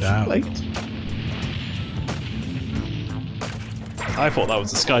find out. I thought that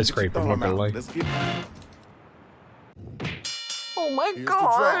was a skyscraper, I'm not gonna lie. Let's get Oh my Here's the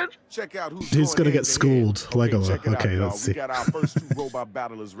draw. god. Check out who's Who's gonna going get schooled? Legolas. check it out, Okay, y'all. let's We see. got our first 2 robot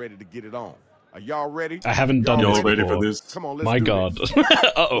battlers ready to get it on. Are y'all ready? I haven't done Y'all this ready before. for this? Come on, let's My do god. this.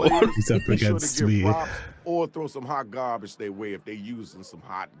 Uh-oh. Players, He's up be sure to against give me. props or throw some hot garbage their way if they using some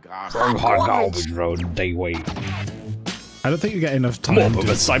hot garbage. From hot garbage road, they wait. I don't think you get enough time More to of a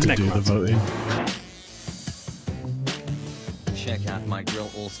do cybernetic the voting. Check out my grill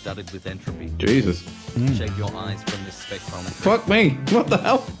all studded with entropy. Jesus. Check your eyes from this spectrometer. Fuck me. What the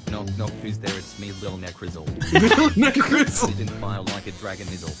hell? Knock, knock, who's there? It's me, Lil Necrizle. Little Necrizle. Didn't file like a dragon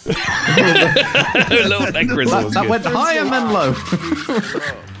nizzle. Little Necrizle was That good. went high and then low.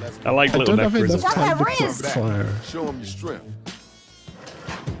 I like I Little don't have enough Necrizle. time to That put fire. Show them your strength.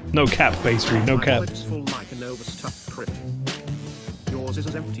 No cap, pastry, no cap. overstuffed crit. Yours is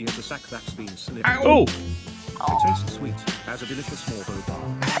as empty as a sack that's been snipped. Oh! It tastes sweet, as a delicious Morbo bar.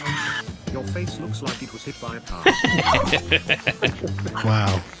 Your face looks like it was hit by a car.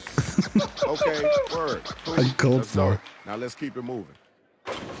 Wow. Okay, word. Cool. Uncalled for. Now let's keep it moving.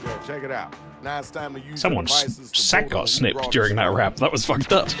 Yo, check it out. Now it's time to use Someone's sack got snipped during that rap. That was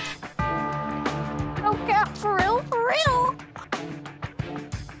fucked up. Oh, yeah, for real, for real.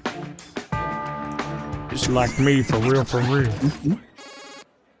 Just like me, for real, for real.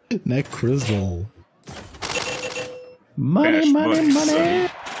 Neck Crizzle. Money, money, money.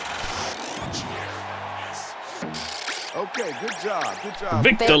 Okay, good job. Good job.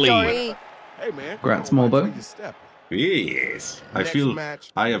 Victory. Hey, man. Congrats, Morbo. Yes. I feel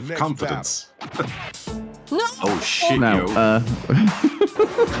I have confidence. Oh shit, Now, yo.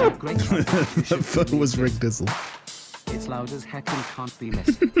 That photo was Rigdizzle. It's loud as heck and can't be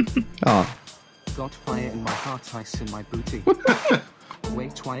missed. Oh. Got fire in my heart, ice in my booty.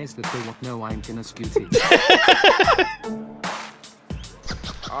 Wait, why is that they what? No, I'm gonna scooty.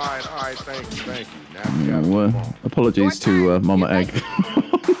 Alright, thank you. Now we got apologies to Mama Egg.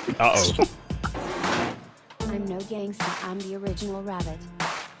 Uh-oh. I'm no gangster, I'm the original rabbit.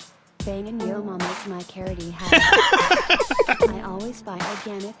 Banging yo mama's my carroty habit. I always buy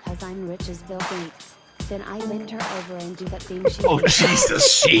organic cause I'm rich as Bill Gates. Then I bend her over and do that thing she Oh,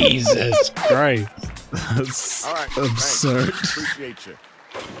 Jesus. Jesus Christ. That's Alright, absurd. Appreciate you.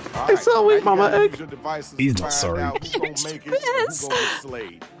 It's so weak, Mama Egg. He's not sorry. Who's gonna make it, who's gonna get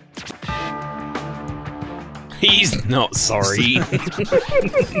slayed. He's not sorry.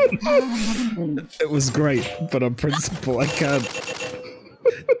 It was great, but on principle, I can't.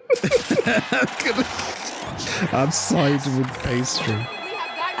 I'm siding with pastry.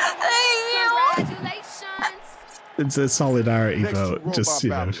 It's a solidarity vote, just, you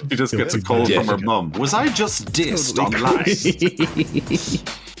know. She just gets a call from her mum. Was I just dissed online?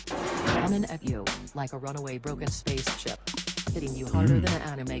 Coming at you like a runaway broken spaceship, hitting you harder than an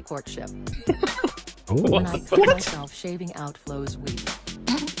anime courtship. When I cut myself, shaving out flows weed.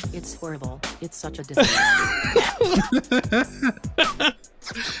 It's horrible. It's such a disease.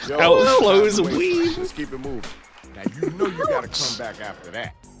 Outflows weed. Let's keep it moving. Now you know you gotta come back after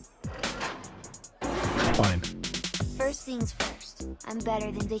that. Fine. First things first, I'm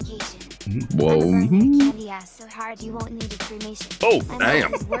better than vacation. Whoa. I'm burning my candy ass so hard you won't need a cremation. Oh, I'm damn.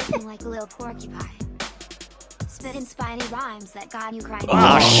 always working like a little porcupine. Spitting spiny rhymes that got you crying.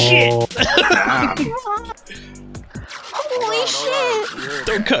 Oh, shit. Holy shit!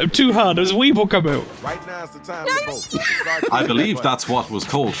 Don't cut him too hard, there's a weeble come out. Right now is the time to vote. I believe that's what was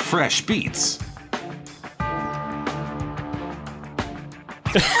called fresh beats.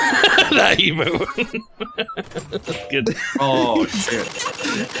 That emo. That's good. Oh, shit.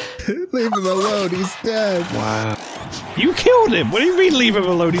 Leave him alone, he's dead. Wow. You killed him. What do you mean leave him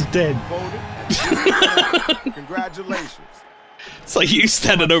alone? He's dead. Congratulations. It's like you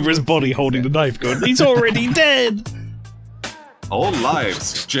standing over his body holding the knife going, he's already dead. All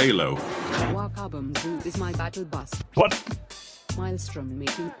lives, J-Lo. Wakabum Zoo is my battle bus. What? Maelstrom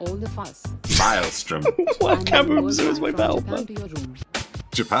making all the fuss. Maelstrom. Wakabum Zoo is my battle Japan bus. to your room.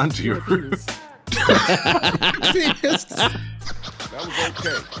 Japan to your room. That was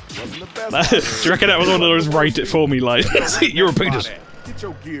okay. Wasn't the best. Do you reckon that was one of those write it for me lines? You're a penis. Get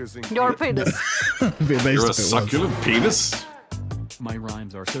your gears in. Your penis. You're a succulent penis? My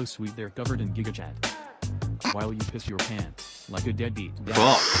rhymes are so sweet they're covered in gigachat. While you piss your pants like a deadbeat.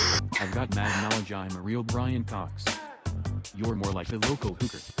 Fuck. I've got mad knowledge, I'm a real Brian Cox. You're more like the local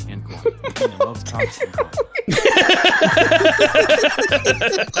hooker, and Clark, who loves Cox and Clark.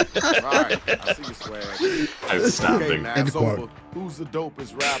 Right, I see you swag. Outstanding. Okay, now it's over. Who's the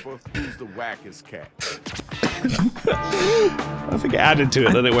dopest rapper? Who's the wackest cat? I think it added to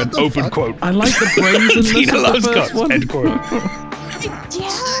it, then it went open quote. I like the brains in Tina this loves the first Cox, one. end quote. Yeah.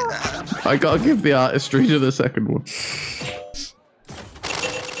 I gotta give the artistry to the second one.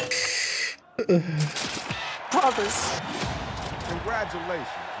 Brothers. Congratulations.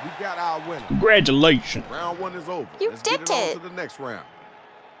 We got our winner. Congratulations. Round one is over. You Let's did get on it. to the next round.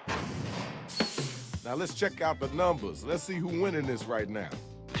 Now let's check out the numbers. Let's see who's winning this right now.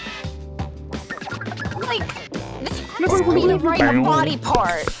 Like, they asked me to write a body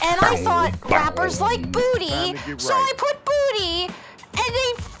part, and I thought rappers like booty, so I put booty, and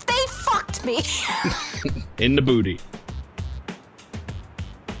they fucked me. In the booty.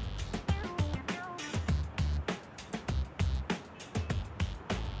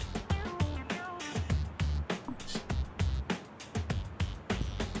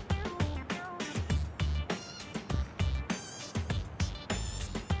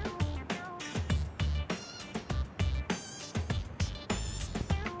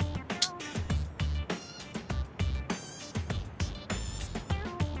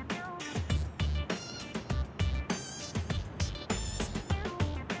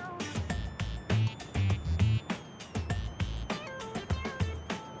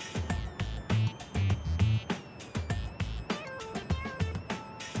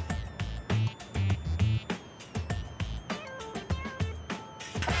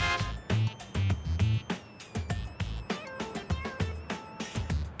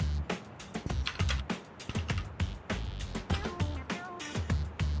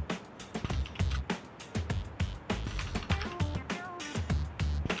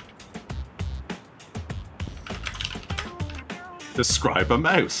 Describe a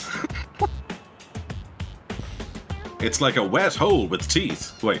mouth. It's like a wet hole with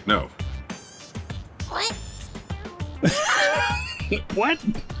teeth. Wait, no. What? What?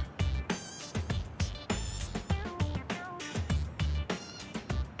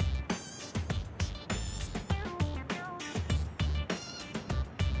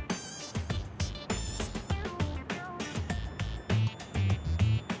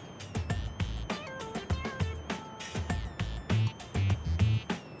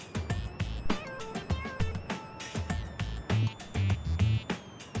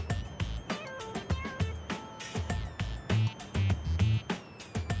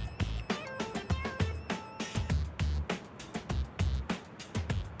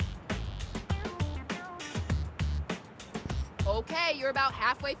 Okay, you're about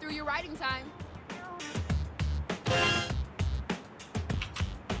halfway through your writing time.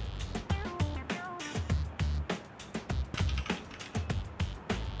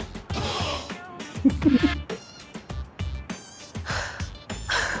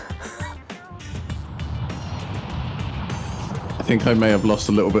 I think I may have lost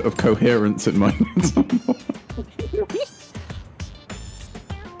a little bit of coherence in my.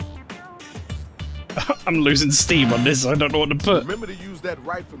 I'm losing steam on this. I don't know what to put. Remember to use that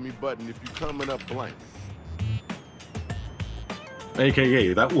write for me button if you're coming up blank.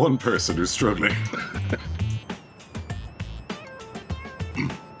 AKA that one person who's struggling.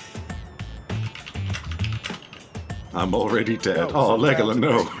 I'm already dead. Oh, Legolas,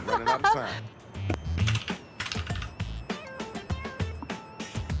 no. Running out of time.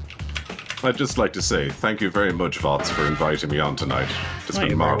 I'd just like to say thank you very much, Vots, for inviting me on tonight. It's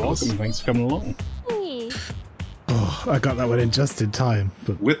been marvelous. Welcome. Thanks for coming along. Oh, I got that one in just in time.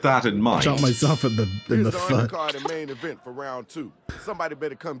 But with that in mind, shot myself in the foot. Card and main event for round 2. Somebody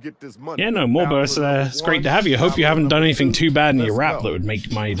better come get this money. Yeah, no, Morbo, it's great to have you. Hope you haven't done anything too bad in your rap that would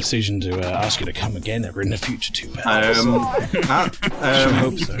make my decision to ask you to come again ever in the future too bad.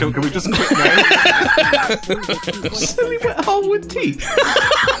 Hope so. Can we just quit now? Silly wet hole with teeth.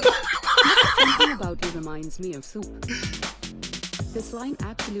 Something about you reminds me of soup. This line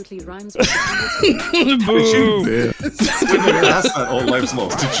absolutely rhymes with Boom! Ask that all lives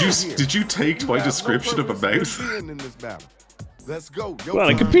lost. Did you take my description of a mouth? Let's go. Well,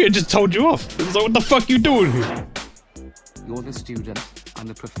 the computer just told you off. It was like, what the fuck you doing here? You're the student, I'm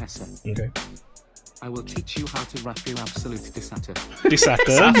the professor. Okay. I will teach you how to rap your absolute disatter.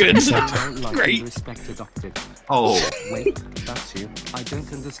 Disatter, good. Like Great. Respect adopted. Oh. Wait, that's you. I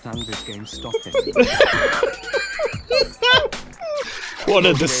don't understand this game. Stop it. What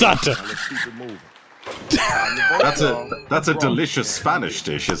a disatter. That's a delicious Spanish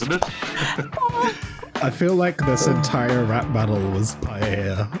dish, isn't it? I feel like this entire rap battle was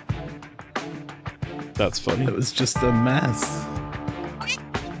paella. That's funny. It was just a mess.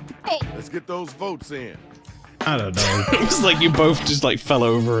 Let's get those votes in. I don't know. It was like you both just like fell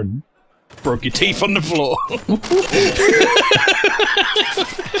over and broke your teeth on the floor.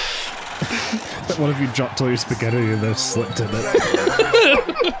 One of you dropped all your spaghetti and then slipped in it.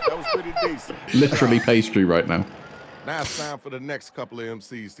 That was pretty decent. Literally pastry right now. Now it's time for the next couple of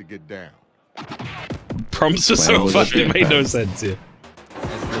MCs to get down. Prompts are so fucking made no sense here.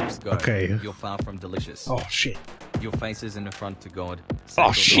 As lips go, Okay. you're far from delicious. Oh shit. Your face is an affront to God.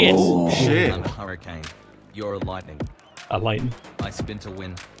 Oh shit. I'm a hurricane. You're a lightning. A lightning. I spin to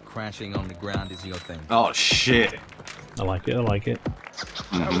win. Crashing on the ground is your thing. Oh shit. I like it. I like it.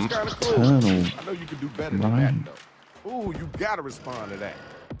 That was kind of cool. Eternal I know you can do better than that, though. Ooh, you gotta respond to that.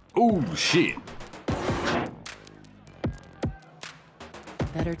 Ooh, shit.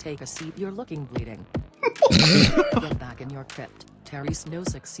 Better take a seat. You're looking bleeding. Get back in your crypt. Terry's no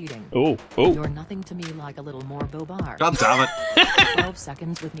succeeding. Oh, oh. You're nothing to me like a little more Bobar. God damn it. 12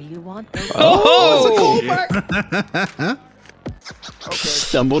 seconds with me. You want? Oh! It's a callback. Okay.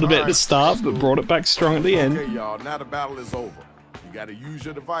 Stumbled a bit at the start, but brought it back strong at the end. Okay, y'all. Now the battle is over. You gotta use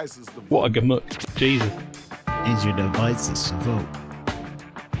your devices to vote. What a gamut. Jesus. Use your devices to vote.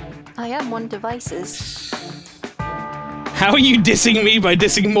 I am one devices. How are you dissing me by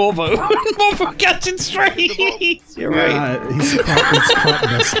dissing Morbo? Morbo catching straight. You're right. He's caught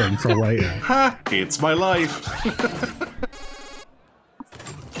this thing for later. Ha! It's my life.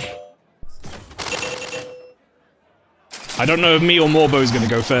 I don't know if me or Morbo is going to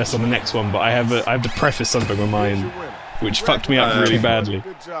go first on the next one, but I have to preface something on mine, which fucked me up really badly.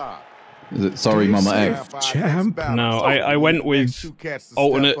 Is it Sorry Mama Egg? Champ? No, I went with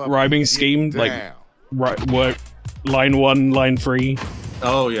alternate rhyming scheme, like work line 1, line 3.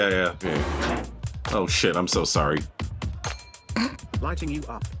 Oh yeah. Oh shit! I'm so sorry. Lighting you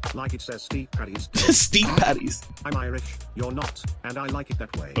up, like it says steep patties. Steep patties. I'm Irish, you're not, and I like it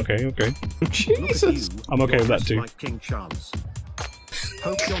that way. Okay, okay. Jesus. I'm okay with that too. Like King Charles.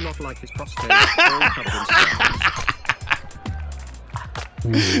 Hope you're not like his prostate, all covered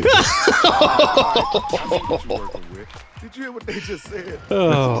in scars. Did you hear what they just said?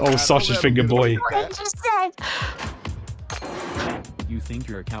 Oh, sausage finger boy. What did you say? You think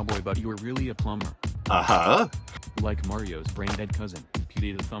you're a cowboy, but you're really a plumber. Uh-huh. Like Mario's brain-dead cousin,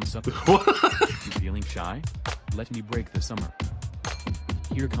 Pewdie the thumbs up. What? You feeling shy? Let me break the summer.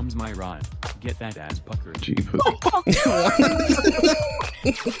 Here comes my rhyme. Get that ass puckered. Jeepers. Alright,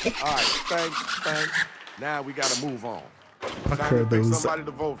 thanks. Now we gotta move on. Pucker those somebody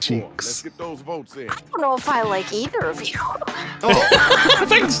to vote cheeks. for. Let's get those votes in. I don't know if I like either of you.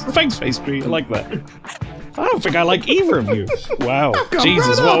 Thanks, Pastry. I like that. I don't think I like either of you. Wow.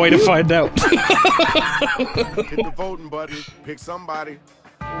 Jesus, what a way to find out. Hit the voting button. Pick somebody.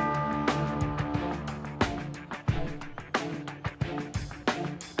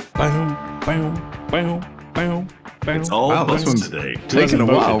 It's all Wow, this votes one's today. taking a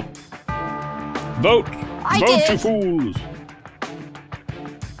while. Vote! Vote, you did. fools!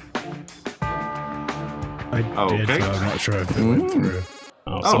 I did, Okay. so I'm not sure if it went through.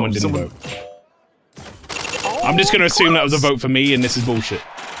 Oh, someone didn't vote. I'm just gonna assume that was a vote for me, and this is bullshit.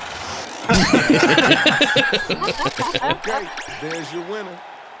 Okay, there's your winner.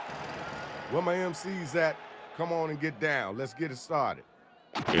 Where my MC's at? Come on and get down. Let's get it started.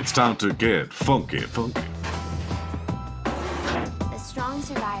 It's time to get funky. The strong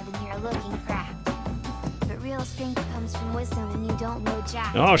survive and you're looking cracked. But real strength comes from wisdom and you don't know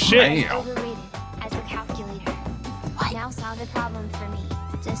jack. Oh, shit. It's overrated as a calculator. Now solve the problem for me.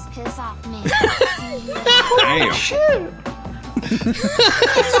 Just piss off, man. Damn. Piss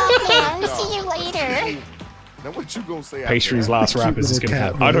off, man. See you later. Now what you gonna say? Pastry's last rap is just gonna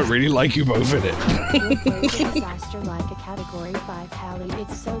have, I don't really like you both in it. Disaster like a category 5 tally.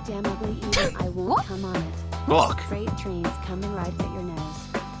 It's so damn ugly even I won't come on it. Fuck. Freight trains coming right at your nose.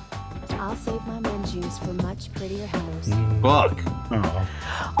 I'll save my menus for much prettier hoes. Fuck.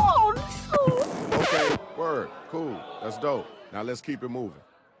 Oh no. Okay, word, cool. That's dope. Now let's keep it moving.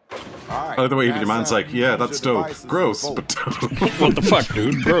 All right. By the way, now your man's Sam, like, yeah, use that's your dope. devices Gross, and but vote. dope. What the fuck,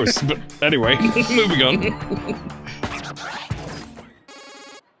 dude? Gross. But anyway, moving on.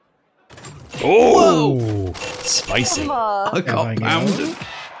 Oh, spicy. I got pounded.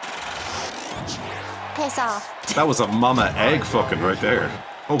 Piss off. That was a mama egg fucking right there.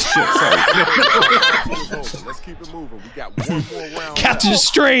 Oh shit, sorry. Let's keep it moving. We got one more round. Catching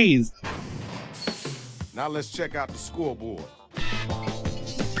strays. Now let's check out the scoreboard.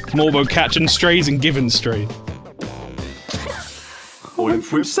 Morbo catching strays and giving strays. Went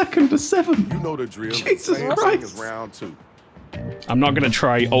from 2nd to 7th. You know the drill. Jesus Same thing Christ. as round 2. I'm not gonna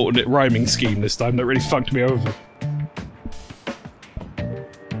try alternate rhyming scheme this time. That really fucked me over.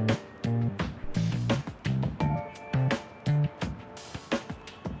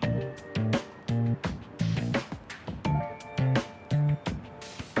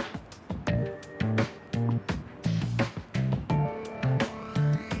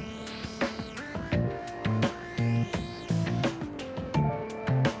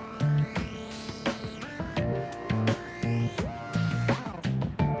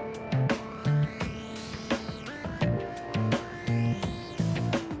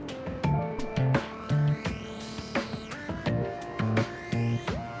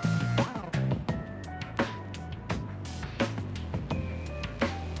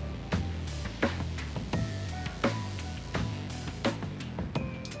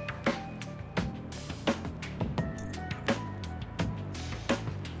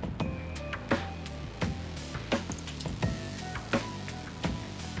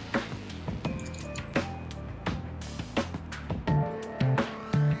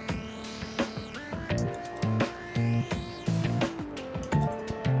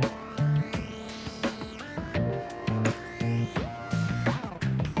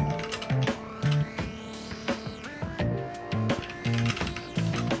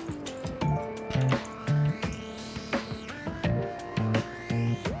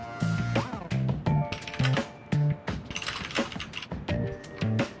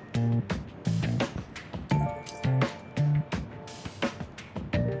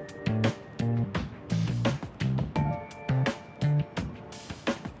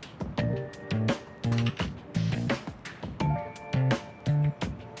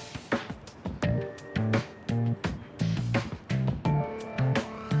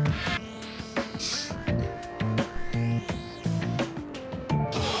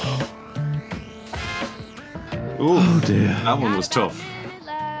 Ooh, oh dear. That one was tough.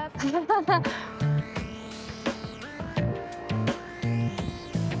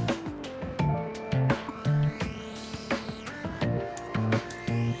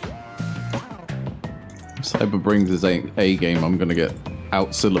 Cyber brings his A game, I'm gonna get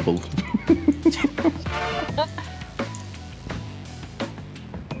out-syllabled.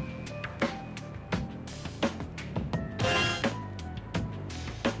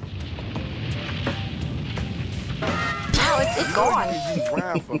 It's gone.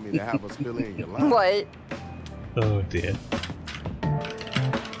 For me to have us fill in your line. What? Oh dear.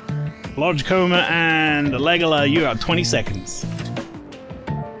 Lodge Coma and Legala, you have 20 seconds.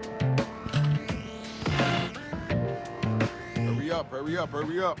 Hurry up, hurry up,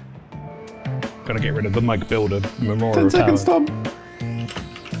 hurry up. Gotta get rid of the Mike Builder Memorial 10 seconds, Tower. Tom.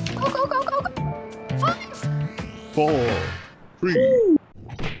 Go. 5. 4. 3.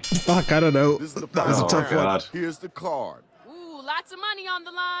 Fuck, I don't know. This is the That was a tough one. Here's the card. Ooh, lots of money on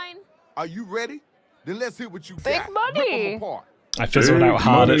the line. Are you ready? Then let's hear what you Big got. money. Rip 'em apart. I fizzled out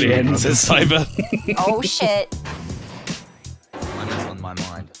hard at the end, says Cyber. Oh shit. Money's on my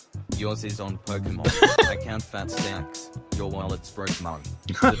mind. Yours is on Pokemon. I count fat stacks. Your wallet's broke, mug.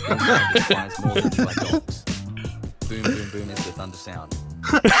 The thing that destroys more than my dogs. Boom, boom, boom is the thunder sound.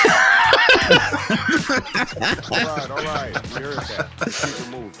 All right. We heard that. Keep it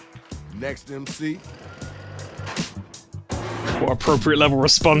moving. Next MC. What appropriate level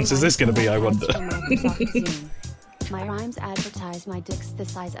response is this going to be, I wonder? My rhymes advertise my dick's the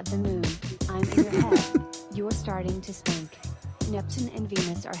size of the moon. I'm in your head. You're starting to spank. Neptune and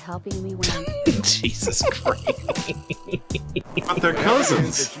Venus are helping me win. Jesus Christ. But they're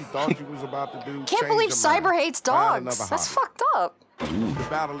cousins. That you thought you was about to do, Can't believe Cyber hates dogs. That's fucked up. The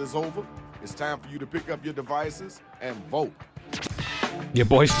battle is over. It's time for you to pick up your devices and vote. Your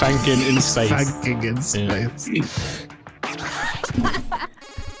boy Fankin in space. Fanking in space.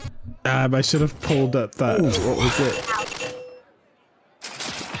 I should have pulled up that. What was it?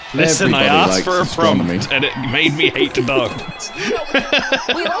 Listen, I Everybody asked for a likes astronomy. prompt, and it made me hate the dogs.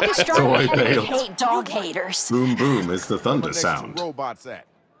 We like astronomy and we bailed. hate dog haters. Boom boom is the thunder sound. Robots at.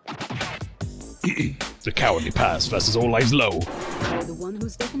 The Cowardly Past versus All Lives Low. You're the one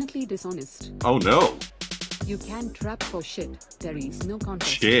who's definitely dishonest. Oh no. You can't trap for shit. There is no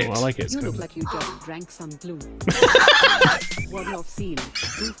contest. Shit. Oh, I like it. It's You good. look like you just drank some glue. What you've seen.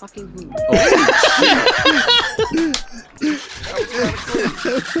 Who fucking who?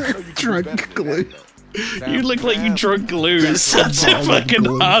 Drunk glue. You look like you drunk glue. It's such a fucking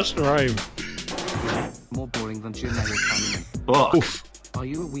harsh rhyme. More boring than generic anime. Fuck. Oof. Are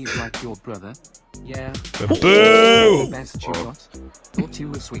you a weeb like your brother? Yeah. Boo! Best you got? Or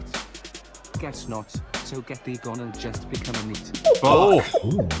too sweet? Guess not. So get thee gone and just become a meat. Oh!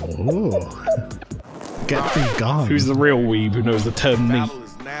 Get thee gone. Who's the real weeb who knows the term meat? Battle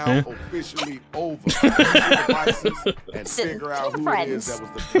is now officially over. Use your devices and figure out who it is that was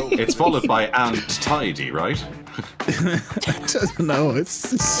the dope. It's followed by and tidy, right? No,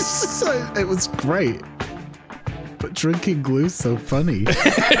 it was great. But drinking glue's so funny.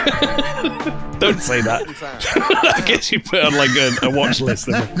 Don't say that. I guess you put on like a watch list.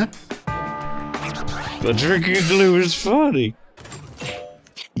 The drinking glue is funny.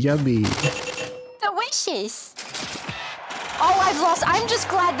 Yummy. Delicious. Oh, I've lost. I'm just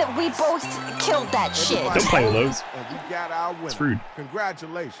glad that we both killed that shit. Don't play with those. And we got our winner. It's rude.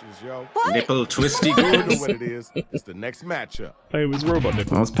 Congratulations, yo. What? Nipple twisty You know goons. what it is. It's the next matchup. Play with robot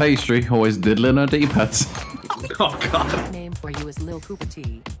nipple. That was pastry, always diddling her D-pads. Oh god. Name for you is Lil Koopa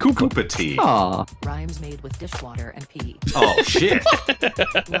Tea. Koopa tea. Ah. Rhymes made with dishwater and pee. Oh shit.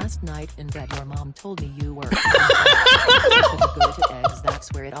 Last night in bed, your mom told me you were. Should go to eggs.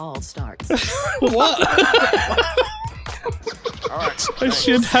 That's where it all starts. What? All right. I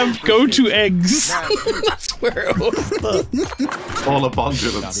should have go to eggs. That's where it all starts. All Stop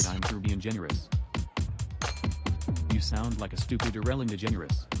abundance. it, I'm through being generous. You sound like a stupid Ellen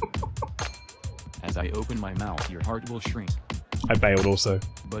DeGeneres. As I open my mouth, your heart will shrink. I bailed also.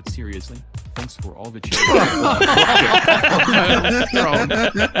 But seriously, thanks for all the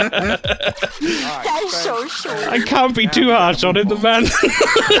That is so short. I can't be too harsh on him, the man.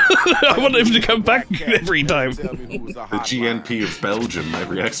 I want him to come back every time. The GNP of Belgium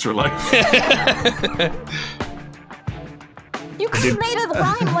every extra life. You could have made a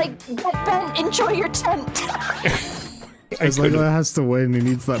rhyme like, "Get bent, enjoy your tent." As long as he has to win, he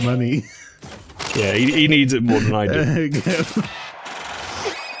needs that money. Yeah, he needs it more than I do. There you go.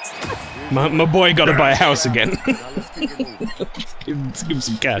 My boy got to buy a house again. give him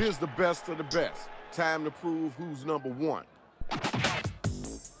some cash. Here's the best of the best. Time to prove who's number one.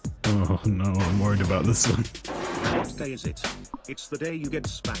 Oh no, I'm worried about this one. What day is it? It's the day you get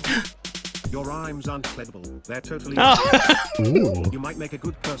spanked. Your rhymes aren't credible. They're totally Ooh. You might make a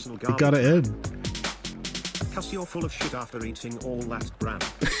good personal You garden. got it in. Cause you're full of shit after eating all that bran.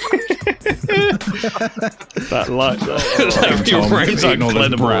 That line. Your rhymes aren't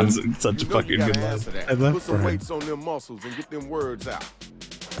credible. Such a fucking good line. Put some weights on them muscles and get them words out.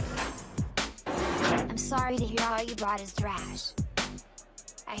 I'm sorry to hear all you brought is trash.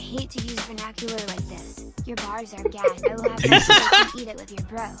 I hate to use vernacular like this. Your bars are gas. I will have to eat it with your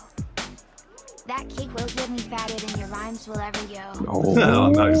bro. That cake will get me fatter than your rhymes will ever go. Oh,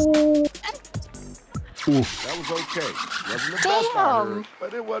 nice. Oof. That was okay. Wasn't the best I heard,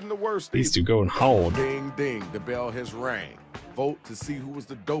 but it wasn't the worst. These two going hard. Ding ding, the bell has rang. Vote to see who was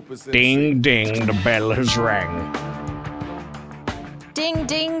the dopest. Ding ding, the bell has rang. Ding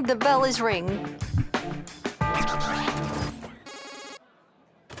ding, the bell is ring.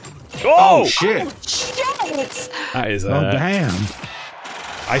 Oh, shit! Oh, shit! That is. Oh damn!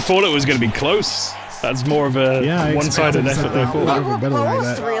 I thought it was going to be close. That's more of a one-sided effort there. They were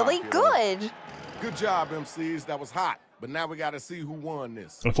both really good. Good job, MCs. That was hot. But now we got to see who won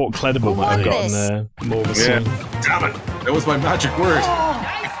this. I thought Credible might have gotten more of a Yeah. swing. Damn it! That was my magic word.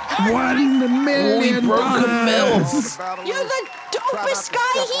 $1 million. You're the dopest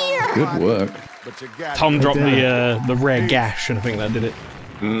guy here. Good work. Tom dropped the rare gash, and I think that did it.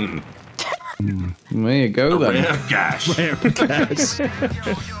 There you go then. Rare gash.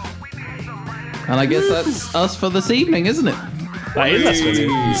 And I guess that's us for this evening, isn't it? That is us for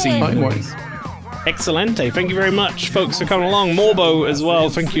this evening. Likewise. Excellente. Thank you very much, folks, for coming along. Morbo as well.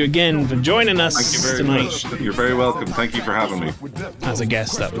 Thank you again for joining us Thank you very tonight. much. You're very welcome. Thank you for having me. As a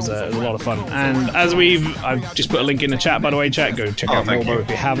guest, that was a lot of fun. And as I've just put a link in the chat, by the way, chat. Go check out thank Morbo you. if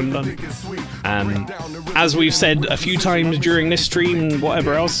you haven't done. As we've said a few times during this stream and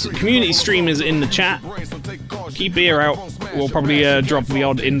whatever else, community stream is in the chat. Keep the ear out. We'll probably drop the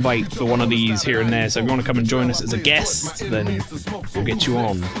odd invite for one of these here and there. So if you want to come and join us as a guest, then we'll get you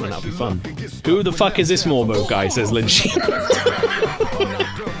on, and that'll be fun. Who the fuck is this Morbo guy? Says Lynchy.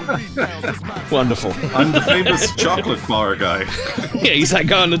 Wonderful. I'm the famous chocolate bar guy. Yeah, he's that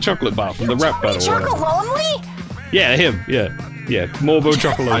guy on the chocolate bar from the rap battle. or whatever. Lonely? Yeah, him. Yeah. Yeah, Morbo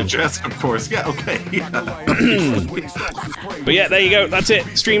Chocolate. I'm Jess, of course. Yeah, okay. But yeah, there you go. That's it.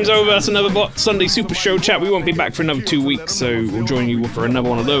 Stream's over. That's another Sunday Super Show chat. We won't be back for another 2 weeks, so we'll join you for another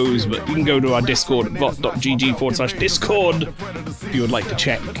one of those. But you can go to our Discord at vot.gg/Discord if you would like to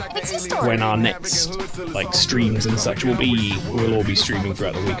check when our next streams and such will be. We'll all be streaming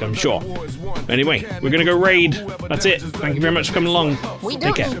throughout the week, I'm sure. Anyway, we're gonna go raid. That's it. Thank you very much for coming along.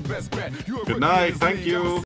 Take care. Good night. Thank you.